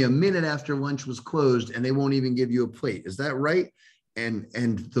 It's only a minute after lunch was closed and they won't even give you a plate. Is that right? And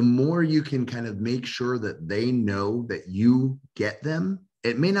the more you can kind of make sure that they know that you get them,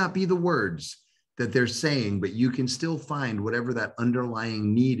 it may not be the words that they're saying, but you can still find whatever that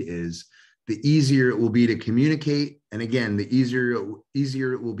underlying need is, the easier it will be to communicate. And again, the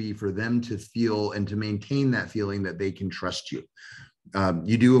easier it will be for them to feel and to maintain that feeling that they can trust you.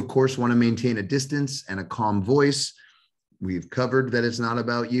 You do, of course, want to maintain a distance and a calm voice. We've covered that it's not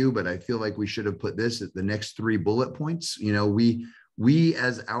about you, but I feel like we should have put this at the next 3 bullet points. You know, we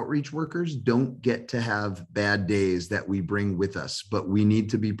as outreach workers don't get to have bad days that we bring with us, but we need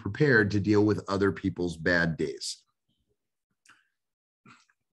to be prepared to deal with other people's bad days.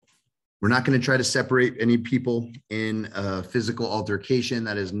 We're not going to try to separate any people in a physical altercation.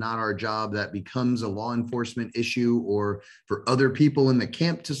 That is not our job. That becomes a law enforcement issue or for other people in the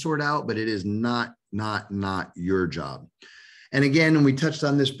camp to sort out, but it is not your job. And again, and we touched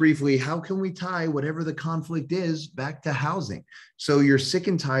on this briefly, how can we tie whatever the conflict is back to housing? So you're sick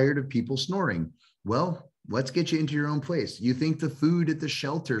and tired of people snoring. Well, let's get you into your own place. You think the food at the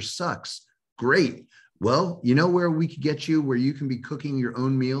shelter sucks. Great. Well, you know where we could get you, where you can be cooking your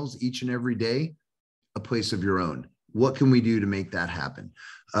own meals each and every day? A place of your own. What can we do to make that happen?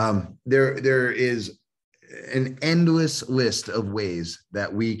 There is an endless list of ways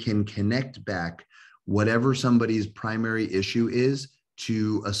that we can connect back whatever somebody's primary issue is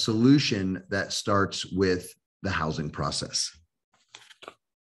to a solution that starts with the housing process.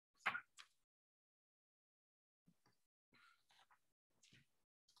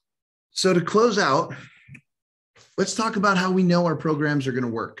 So to close out, let's talk about how we know our programs are going to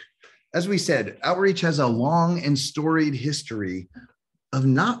work. As we said, outreach has a long and storied history of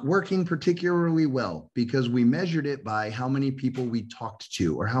not working particularly well because we measured it by how many people we talked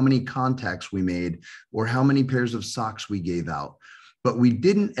to or how many contacts we made or how many pairs of socks we gave out. But we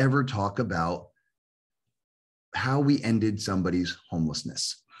didn't ever talk about how we ended somebody's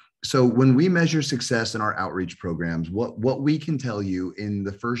homelessness. So when we measure success in our outreach programs, what we can tell you in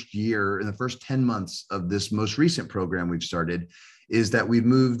the first year, in the first 10 months of this most recent program we've started, is that we've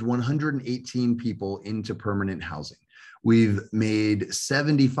moved 118 people into permanent housing. We've made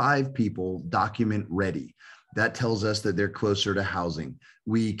 75 people document ready. That tells us that they're closer to housing.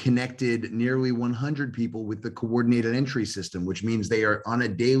 We connected nearly 100 people with the coordinated entry system, which means they are on a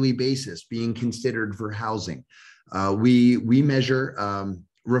daily basis being considered for housing. We measure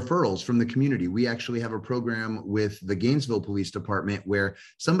referrals from the community. We actually have a program with the Gainesville Police Department where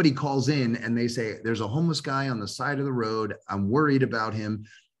somebody calls in and they say, there's a homeless guy on the side of the road. I'm worried about him.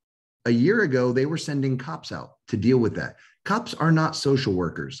 A year ago, they were sending cops out to deal with that. Cops are not social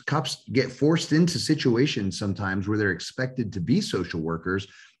workers. Cops get forced into situations sometimes where they're expected to be social workers,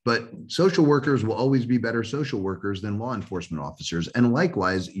 but social workers will always be better social workers than law enforcement officers. And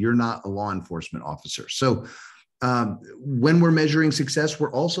likewise, you're not a law enforcement officer. So when we're measuring success,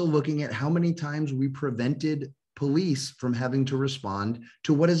 we're also looking at how many times we prevented police from having to respond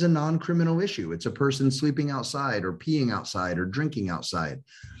to what is a non-criminal issue. It's a person sleeping outside or peeing outside or drinking outside.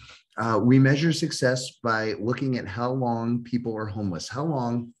 We measure success by looking at how long people are homeless, how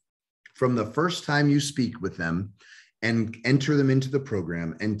long from the first time you speak with them and enter them into the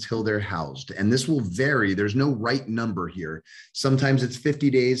program until they're housed. And this will vary. There's no right number here. Sometimes it's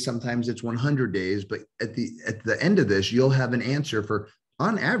 50 days, sometimes it's 100 days, but at the end of this, you'll have an answer for,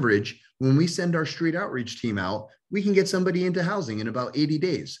 on average, when we send our street outreach team out, we can get somebody into housing in about 80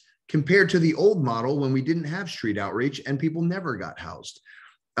 days, compared to the old model when we didn't have street outreach and people never got housed.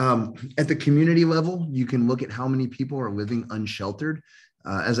 At the community level, you can look at how many people are living unsheltered.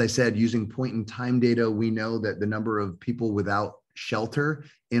 As I said, using point in time data, we know that the number of people without shelter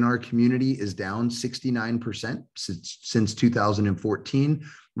in our community is down 69% since 2014.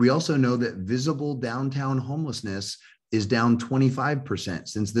 We also know that visible downtown homelessness is down 25%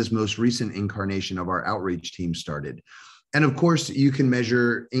 since this most recent incarnation of our outreach team started. And of course, you can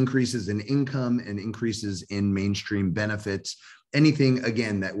measure increases in income and increases in mainstream benefits. Anything,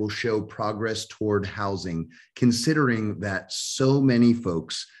 again, that will show progress toward housing, considering that so many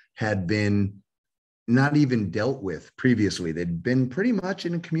folks had been not even dealt with previously. They'd been pretty much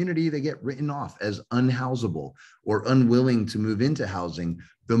in a community, they get written off as unhousable or unwilling to move into housing.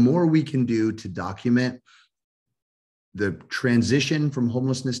 The more we can do to document the transition from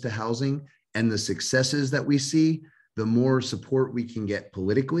homelessness to housing and the successes that we see, the more support we can get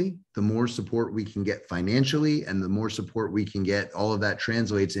politically, the more support we can get financially, and the more support we can get, all of that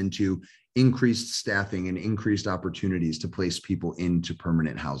translates into increased staffing and increased opportunities to place people into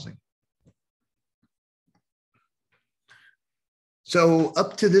permanent housing. So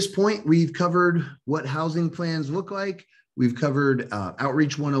up to this point, we've covered what housing plans look like. We've covered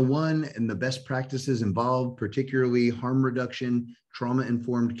Outreach 101 and the best practices involved, particularly harm reduction,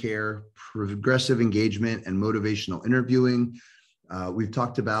 trauma-informed care, progressive engagement, and motivational interviewing. We've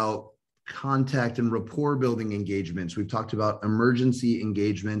talked about contact and rapport building engagements. We've talked about emergency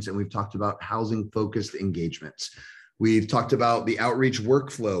engagements, and we've talked about housing-focused engagements. We've talked about the outreach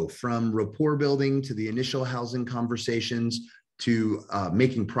workflow from rapport building to the initial housing conversations to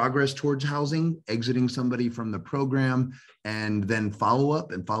making progress towards housing, exiting somebody from the program, and then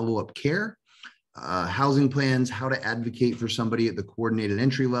follow-up care, housing plans, how to advocate for somebody at the coordinated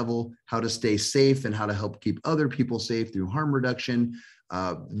entry level, how to stay safe and how to help keep other people safe through harm reduction,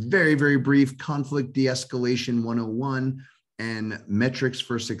 very, very brief conflict de-escalation 101, and metrics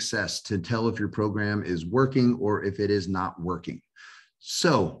for success to tell if your program is working or if it is not working.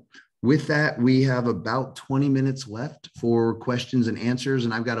 So with that, we have about 20 minutes left for questions and answers,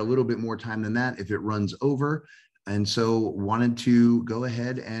 and I've got a little bit more time than that if it runs over. And so wanted to go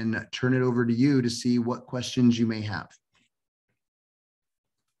ahead and turn it over to you to see what questions you may have.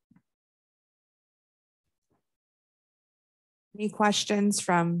 Any questions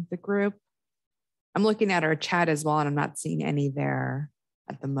from the group? I'm looking at our chat as well, and I'm not seeing any there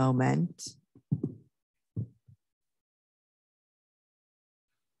at the moment.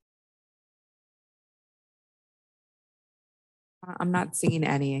 I'm not seeing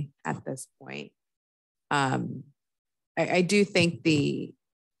any at this point. I do think the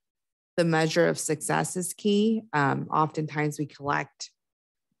measure of success is key. Oftentimes we collect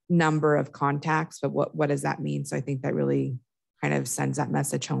number of contacts, but what does that mean? So I think that really kind of sends that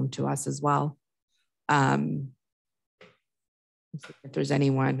message home to us as well. Let's see if there's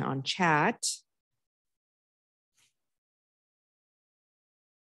anyone on chat.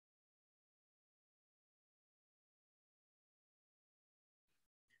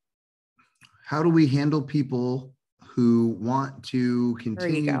 How do we handle people who want to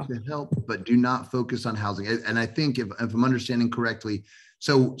continue to help but do not focus on housing? And I think if I'm understanding correctly,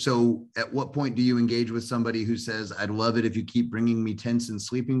 so at what point do you engage with somebody who says, I'd love it if you keep bringing me tents and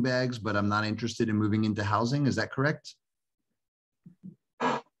sleeping bags, but I'm not interested in moving into housing? Is that correct?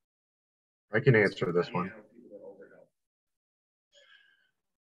 I can answer this one.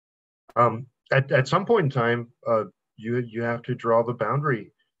 At some point in time, you have to draw the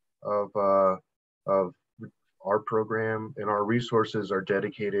boundary of our program, and our resources are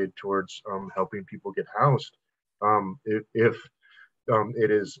dedicated towards helping people get housed. If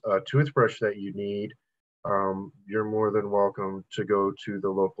it is a toothbrush that you need, you're more than welcome to go to the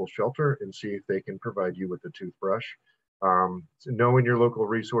local shelter and see if they can provide you with a toothbrush. Knowing your local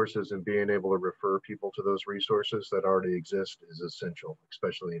resources and being able to refer people to those resources that already exist is essential,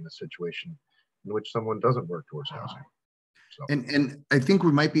 especially in a situation in which someone doesn't work towards housing. So. And I think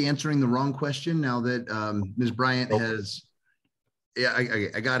we might be answering the wrong question now that Ms. Bryant has, yeah,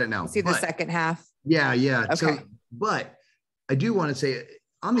 I got it now. See the second half? Yeah. Okay. So, but I do want to say,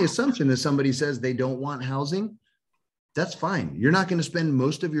 on the assumption that somebody says they don't want housing, that's fine. You're not going to spend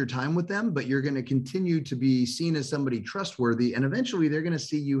most of your time with them, but you're going to continue to be seen as somebody trustworthy. And eventually they're going to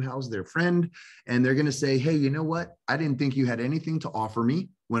see you house their friend, and they're going to say, hey, you know what? I didn't think you had anything to offer me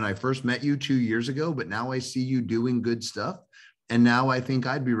when I first met you 2 years ago, but now I see you doing good stuff. And now I think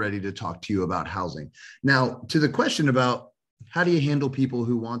I'd be ready to talk to you about housing. Now, to the question about how do you handle people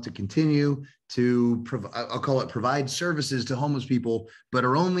who want to continue to provide, I'll call it provide services to homeless people, but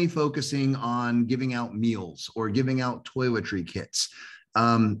are only focusing on giving out meals or giving out toiletry kits.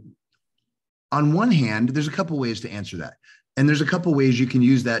 On one hand, there's a couple ways to answer that. And there's a couple ways you can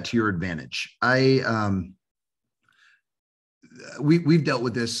use that to your advantage. We've dealt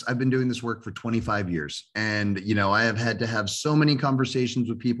with this. I've been doing this work for 25 years. And, you know, I have had to have so many conversations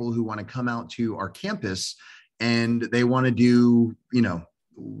with people who want to come out to our campus and they want to do, you know,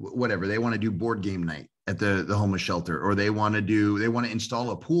 whatever. They want to do board game night at the homeless shelter, or they want to install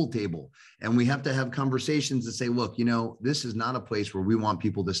a pool table. And we have to have conversations that say, look, you know, this is not a place where we want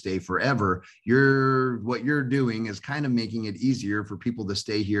people to stay forever. What you're doing is kind of making it easier for people to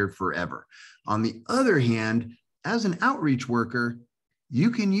stay here forever. On the other hand, as an outreach worker,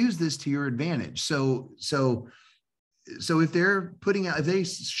 you can use this to your advantage. So if if they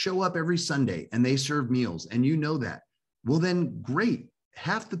show up every Sunday and they serve meals and you know that, well, then great.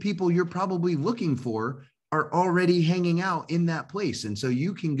 Half the people you're probably looking for are already hanging out in that place. And so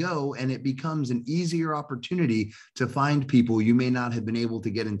you can go, and it becomes an easier opportunity to find people you may not have been able to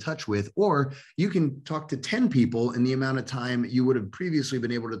get in touch with, or you can talk to 10 people in the amount of time you would have previously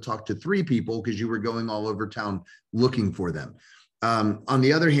been able to talk to 3 people because you were going all over town looking for them. On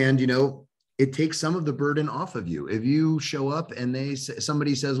the other hand, you know, it takes some of the burden off of you. If you show up and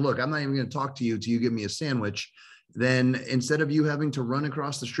somebody says, look, I'm not even going to talk to you till you give me a sandwich, then instead of you having to run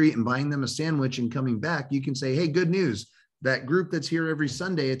across the street and buying them a sandwich and coming back, you can say, hey, good news. That group that's here every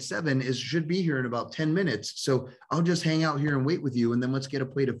Sunday at 7 should be here in about 10 minutes. So I'll just hang out here and wait with you, and then let's get a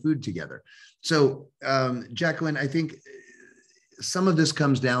plate of food together. So Jacqueline, I think some of this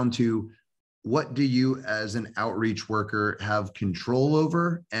comes down to what do you as an outreach worker have control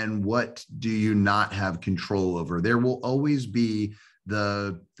over and what do you not have control over? There will always be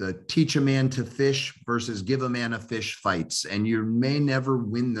the teach a man to fish versus give a man a fish fights, and you may never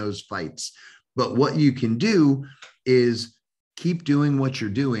win those fights. But what you can do is keep doing what you're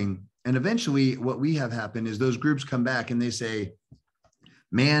doing. And eventually what we have happen is those groups come back and they say,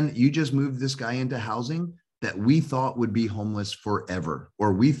 man, you just moved this guy into housing that we thought would be homeless forever,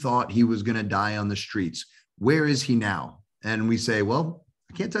 or we thought he was going to die on the streets. Where is he now? And we say, well,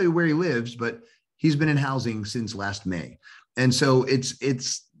 I can't tell you where he lives, but he's been in housing since last May. And so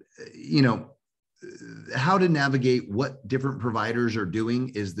it's, you know, how to navigate what different providers are doing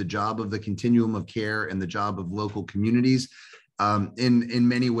is the job of the continuum of care and the job of local communities. In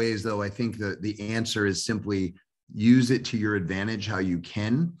many ways, though, I think that the answer is simply use it to your advantage how you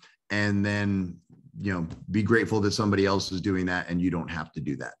can, and then, you know, be grateful that somebody else is doing that and you don't have to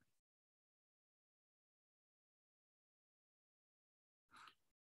do that.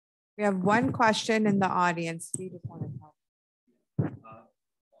 We have one question in the audience. We just want to help.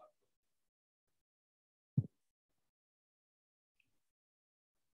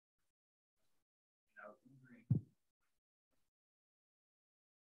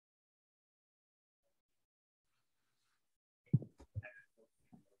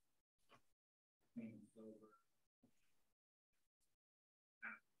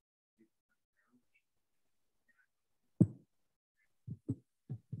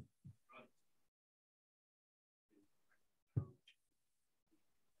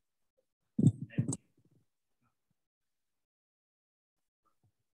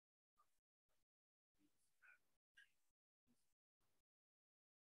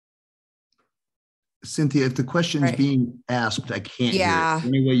 Cynthia, if the question's being asked, I can't hear it.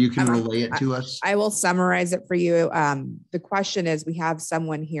 Any way you can relay it to us? I will summarize it for you. The question is, we have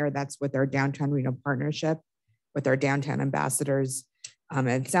someone here that's with our Downtown Reno partnership, with our downtown ambassadors.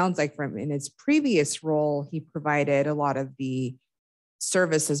 It sounds like from in his previous role, he provided a lot of the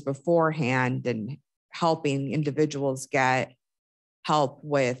services beforehand and helping individuals get help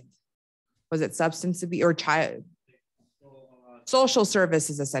with, was it substance abuse or child social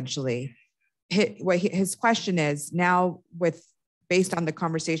services, essentially. His question is now, with based on the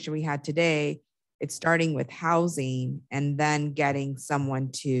conversation we had today, it's starting with housing and then getting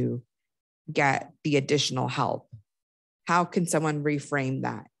someone to get the additional help. How can someone reframe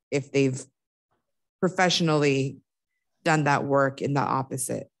that if they've professionally done that work in the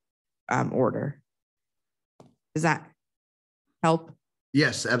opposite order? Does that help?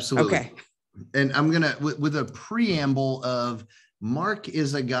 Yes, absolutely. Okay. And I'm going to, with a preamble of, Mark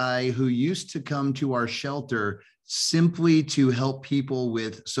is a guy who used to come to our shelter simply to help people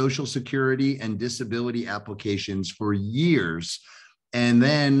with Social Security and disability applications for years. And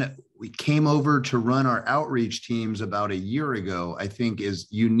then we came over to run our outreach teams about a year ago. I think is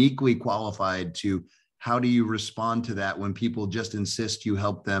uniquely qualified to how do you respond to that when people just insist you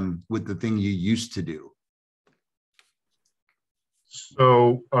help them with the thing you used to do?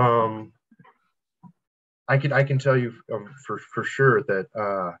 So, I can tell you for sure that,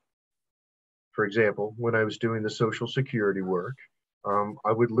 for example, when I was doing the Social Security work,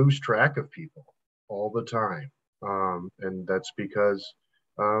 I would lose track of people all the time. And that's because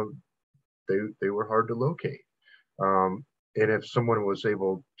they were hard to locate. And if someone was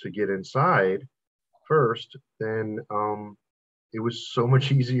able to get inside first, then it was so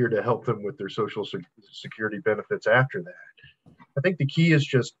much easier to help them with their Social Security benefits after that. I think the key is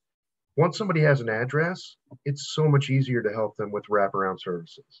just, once somebody has an address, it's so much easier to help them with wraparound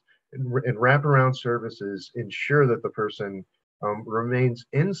services. And wraparound services ensure that the person remains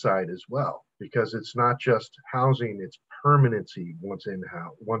inside as well, because it's not just housing, it's permanency once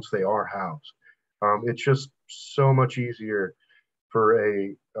they are housed. It's just so much easier for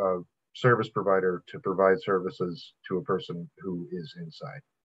a service provider to provide services to a person who is inside.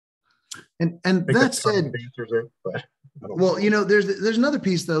 And that said, answers it, but well, you know, there's another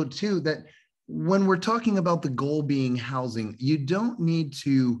piece though too, that when we're talking about the goal being housing, you don't need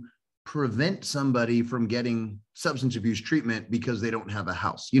to prevent somebody from getting substance abuse treatment because they don't have a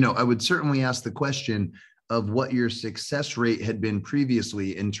house. You know, I would certainly ask the question of what your success rate had been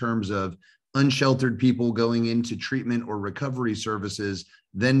previously in terms of unsheltered people going into treatment or recovery services,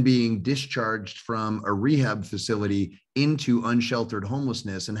 then being discharged from a rehab facility into unsheltered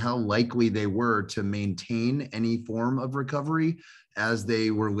homelessness, and how likely they were to maintain any form of recovery as they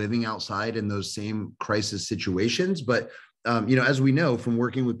were living outside in those same crisis situations. But you know, as we know from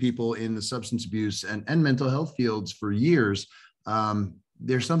working with people in the substance abuse and mental health fields for years,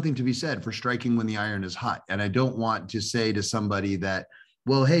 there's something to be said for striking when the iron is hot. And I don't want to say to somebody that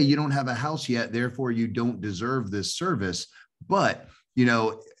well, hey, you don't have a house yet, therefore you don't deserve this service. But,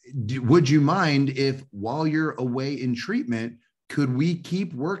 would you mind if while you're away in treatment, could we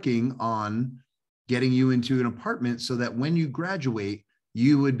keep working on getting you into an apartment so that when you graduate,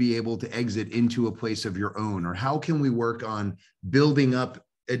 you would be able to exit into a place of your own? Or how can we work on building up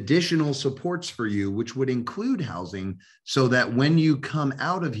additional supports for you, which would include housing, so that when you come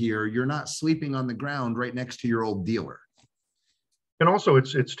out of here, you're not sleeping on the ground right next to your old dealer? And also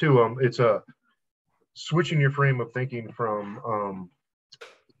it's too, it's a switching your frame of thinking from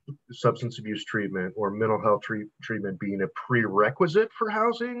substance abuse treatment or mental health treatment being a prerequisite for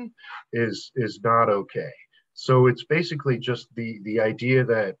housing is not okay. So it's basically just the idea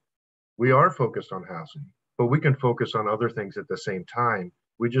that we are focused on housing, but we can focus on other things at the same time.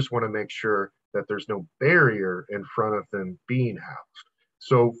 We just want to make sure that there's no barrier in front of them being housed.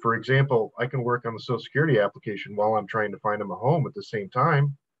 So for example, I can work on the Social Security application while I'm trying to find them a home at the same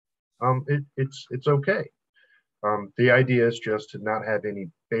time. It's okay. The idea is just to not have any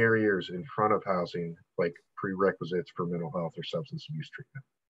barriers in front of housing, like prerequisites for mental health or substance abuse treatment.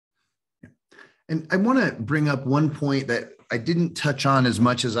 And I want to bring up one point that I didn't touch on as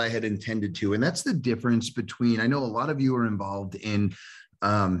much as I had intended to, and that's the difference between, I know a lot of you are involved in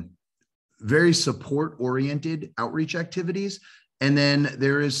very support-oriented outreach activities, and then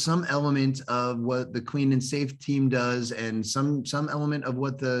there is some element of what the Clean and Safe team does and some element of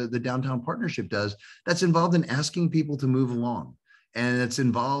what the Downtown Partnership does that's involved in asking people to move along. And it's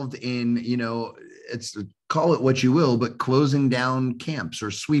involved in, it's, call it what you will, but closing down camps or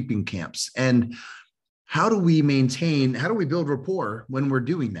sweeping camps. And how do we build rapport when we're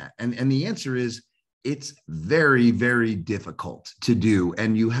doing that? And the answer is, it's very, very difficult to do.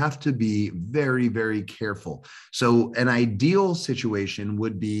 And you have to be very, very careful. So an ideal situation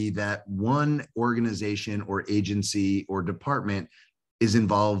would be that one organization or agency or department is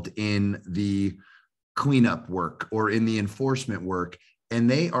involved in the cleanup work or in the enforcement work, and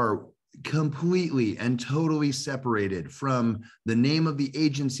they are completely and totally separated from the name of the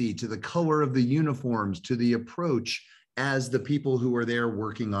agency to the color of the uniforms to the approach as the people who are there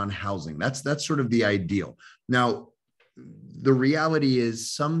working on housing. That's sort of the ideal. Now, the reality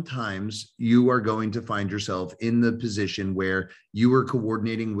is sometimes you are going to find yourself in the position where you are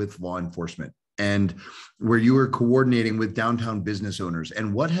coordinating with law enforcement and where you are coordinating with downtown business owners.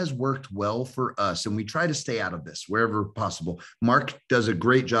 And what has worked well for us, and we try to stay out of this wherever possible. Mark does a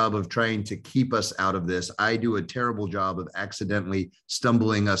great job of trying to keep us out of this. I do a terrible job of accidentally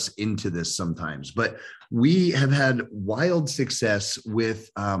stumbling us into this sometimes, but we have had wild success with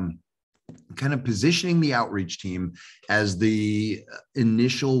kind of positioning the outreach team as the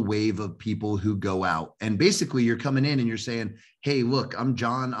initial wave of people who go out. And basically you're coming in and you're saying, hey, look, I'm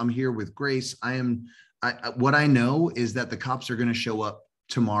John. I'm here with Grace. What I know is that the cops are going to show up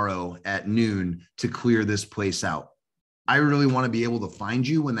tomorrow at noon to clear this place out. I really want to be able to find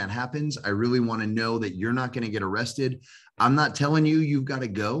you when that happens. I really want to know that you're not going to get arrested. I'm not telling you you've got to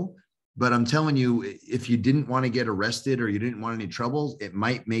go, but I'm telling you, if you didn't want to get arrested or you didn't want any troubles, it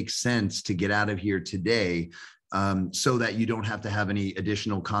might make sense to get out of here today, so that you don't have to have any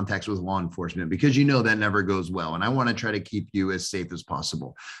additional contacts with law enforcement, because that never goes well. And I want to try to keep you as safe as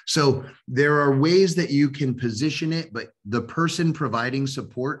possible. So there are ways that you can position it, but the person providing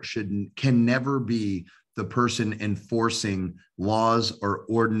support can never be the person enforcing laws or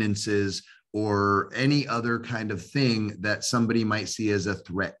ordinances or any other kind of thing that somebody might see as a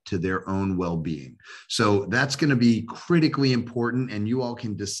threat to their own well-being. So that's going to be critically important, and you all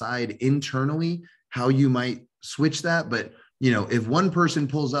can decide internally how you might switch that. But, if one person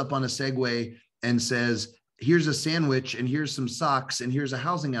pulls up on a Segway and says, here's a sandwich and here's some socks and here's a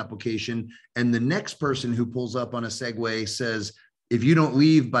housing application, and the next person who pulls up on a Segway says, if you don't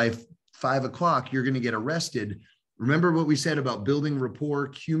leave by 5 o'clock, you're going to get arrested. Remember what we said about building rapport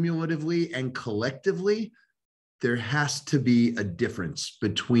cumulatively and collectively? There has to be a difference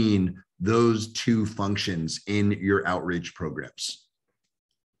between those two functions in your outreach programs.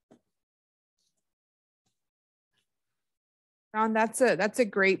 John, that's a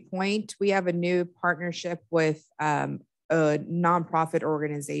great point. We have a new partnership with a nonprofit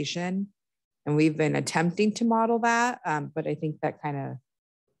organization, and we've been attempting to model that, but I think that kind of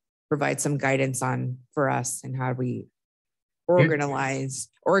provide some guidance for us and how we organize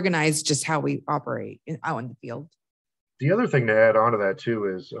just how we operate out in the field. The other thing to add on to that too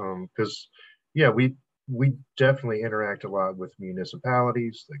is because we definitely interact a lot with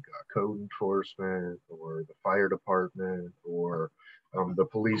municipalities, like code enforcement or the fire department or the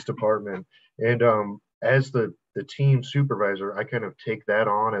police department. And as the team supervisor, I kind of take that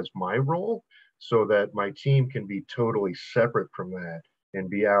on as my role so that my team can be totally separate from that. and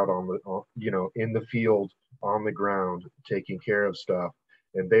be out in the field, on the ground, taking care of stuff.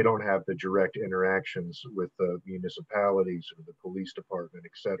 And they don't have the direct interactions with the municipalities or the police department,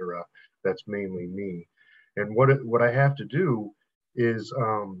 et cetera. That's mainly me. And what I have to do is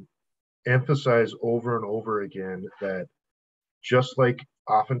emphasize over and over again that just like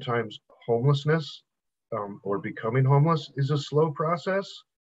oftentimes homelessness or becoming homeless is a slow process,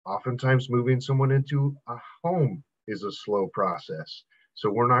 oftentimes moving someone into a home is a slow process. So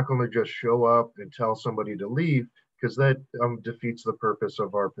we're not going to just show up and tell somebody to leave, because that defeats the purpose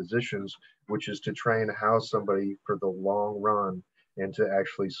of our positions, which is to try and house somebody for the long run and to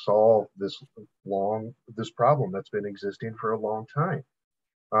actually solve this problem that's been existing for a long time.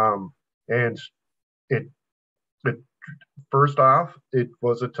 And it first off, it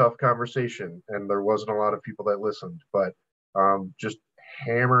was a tough conversation, and there wasn't a lot of people that listened, but just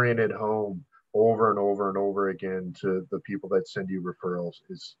hammering it home over and over and over again to the people that send you referrals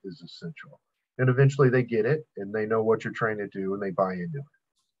is essential. And eventually they get it and they know what you're trying to do and they buy into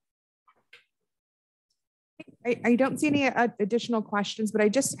it. I don't see any additional questions, but I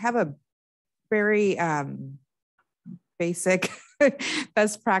just have a very basic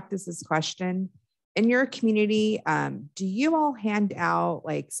best practices question. In your community, do you all hand out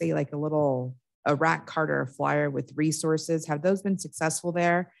say like a rack card or a flyer with resources? Have those been successful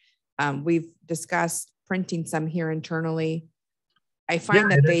there? We've discussed printing some here internally. I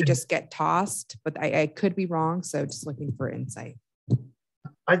find that they just get tossed, but I could be wrong. So just looking for insight.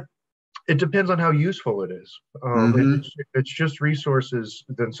 It depends on how useful it is. If it's just resources,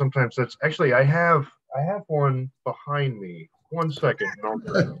 then sometimes that's actually, I have one behind me. 1 second.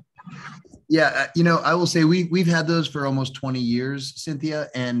 Yeah, I will say we've had those for almost 20 years, Cynthia.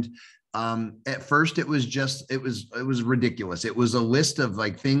 And at first it was ridiculous. It was a list of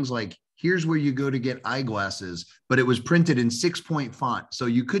things like, here's where you go to get eyeglasses, but it was printed in 6-point font. So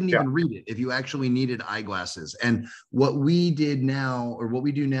you couldn't even read it if you actually needed eyeglasses. And what we do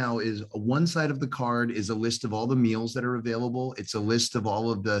now is one side of the card is a list of all the meals that are available. It's a list of all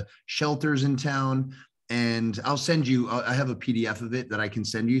of the shelters in town. And I'll send you, I have a PDF of it that I can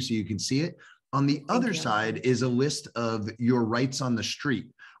send you so you can see it. On the other side is a list of your rights on the street,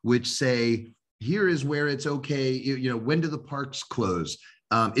 which say, here is where it's okay. When do the parks close?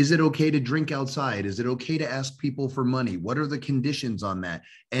 Is it okay to drink outside? Is it okay to ask people for money? What are the conditions on that?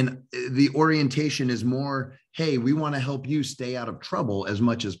 And the orientation is more, hey, we want to help you stay out of trouble as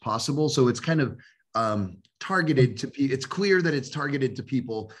much as possible. So it's kind of targeted to people. It's clear that it's targeted to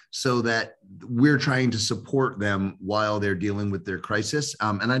people so that we're trying to support them while they're dealing with their crisis.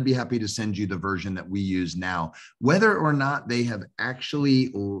 And I'd be happy to send you the version that we use now. Whether or not they have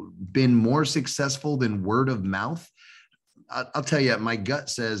actually been more successful than word of mouth, I'll tell you, my gut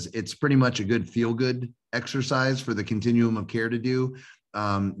says it's pretty much a good feel-good exercise for the continuum of care to do.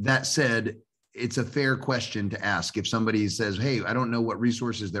 That said, it's a fair question to ask. If somebody says, hey, I don't know what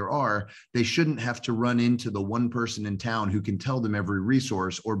resources there are, they shouldn't have to run into the one person in town who can tell them every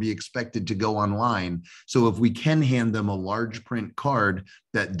resource or be expected to go online. So if we can hand them a large print card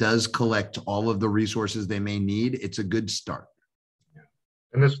that does collect all of the resources they may need, it's a good start.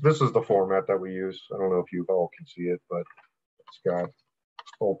 And this is the format that we use. I don't know if you all can see it, but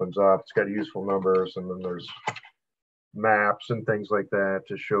opens up, it's got useful numbers, and then there's maps and things like that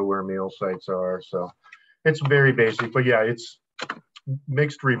to show where meal sites are. So it's very basic, but yeah, it's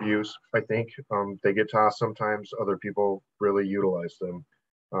mixed reviews. I think they get tossed sometimes. Other people really utilize them.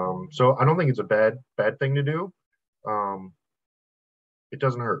 So I don't think it's a bad thing to do. It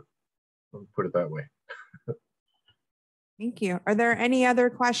doesn't hurt. I'll put it that way. Thank you. Are there any other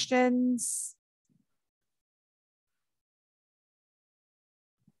questions?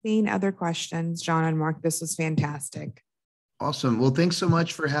 Seeing other questions, John and Mark, this was fantastic. Awesome. Well, thanks so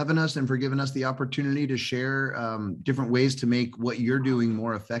much for having us and for giving us the opportunity to share different ways to make what you're doing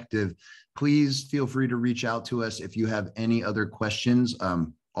more effective. Please feel free to reach out to us if you have any other questions.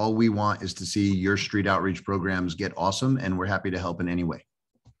 All we want is to see your street outreach programs get awesome, and we're happy to help in any way.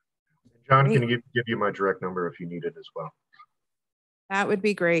 John, can you give you my direct number if you need it as well? That would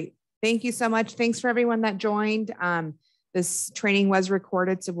be great. Thank you so much. Thanks for everyone that joined. This training was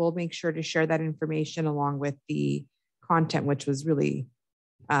recorded, so we'll make sure to share that information along with the content, which was really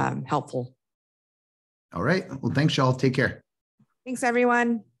helpful. All right. Well, thanks, y'all. Take care. Thanks,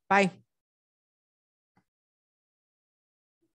 everyone. Bye.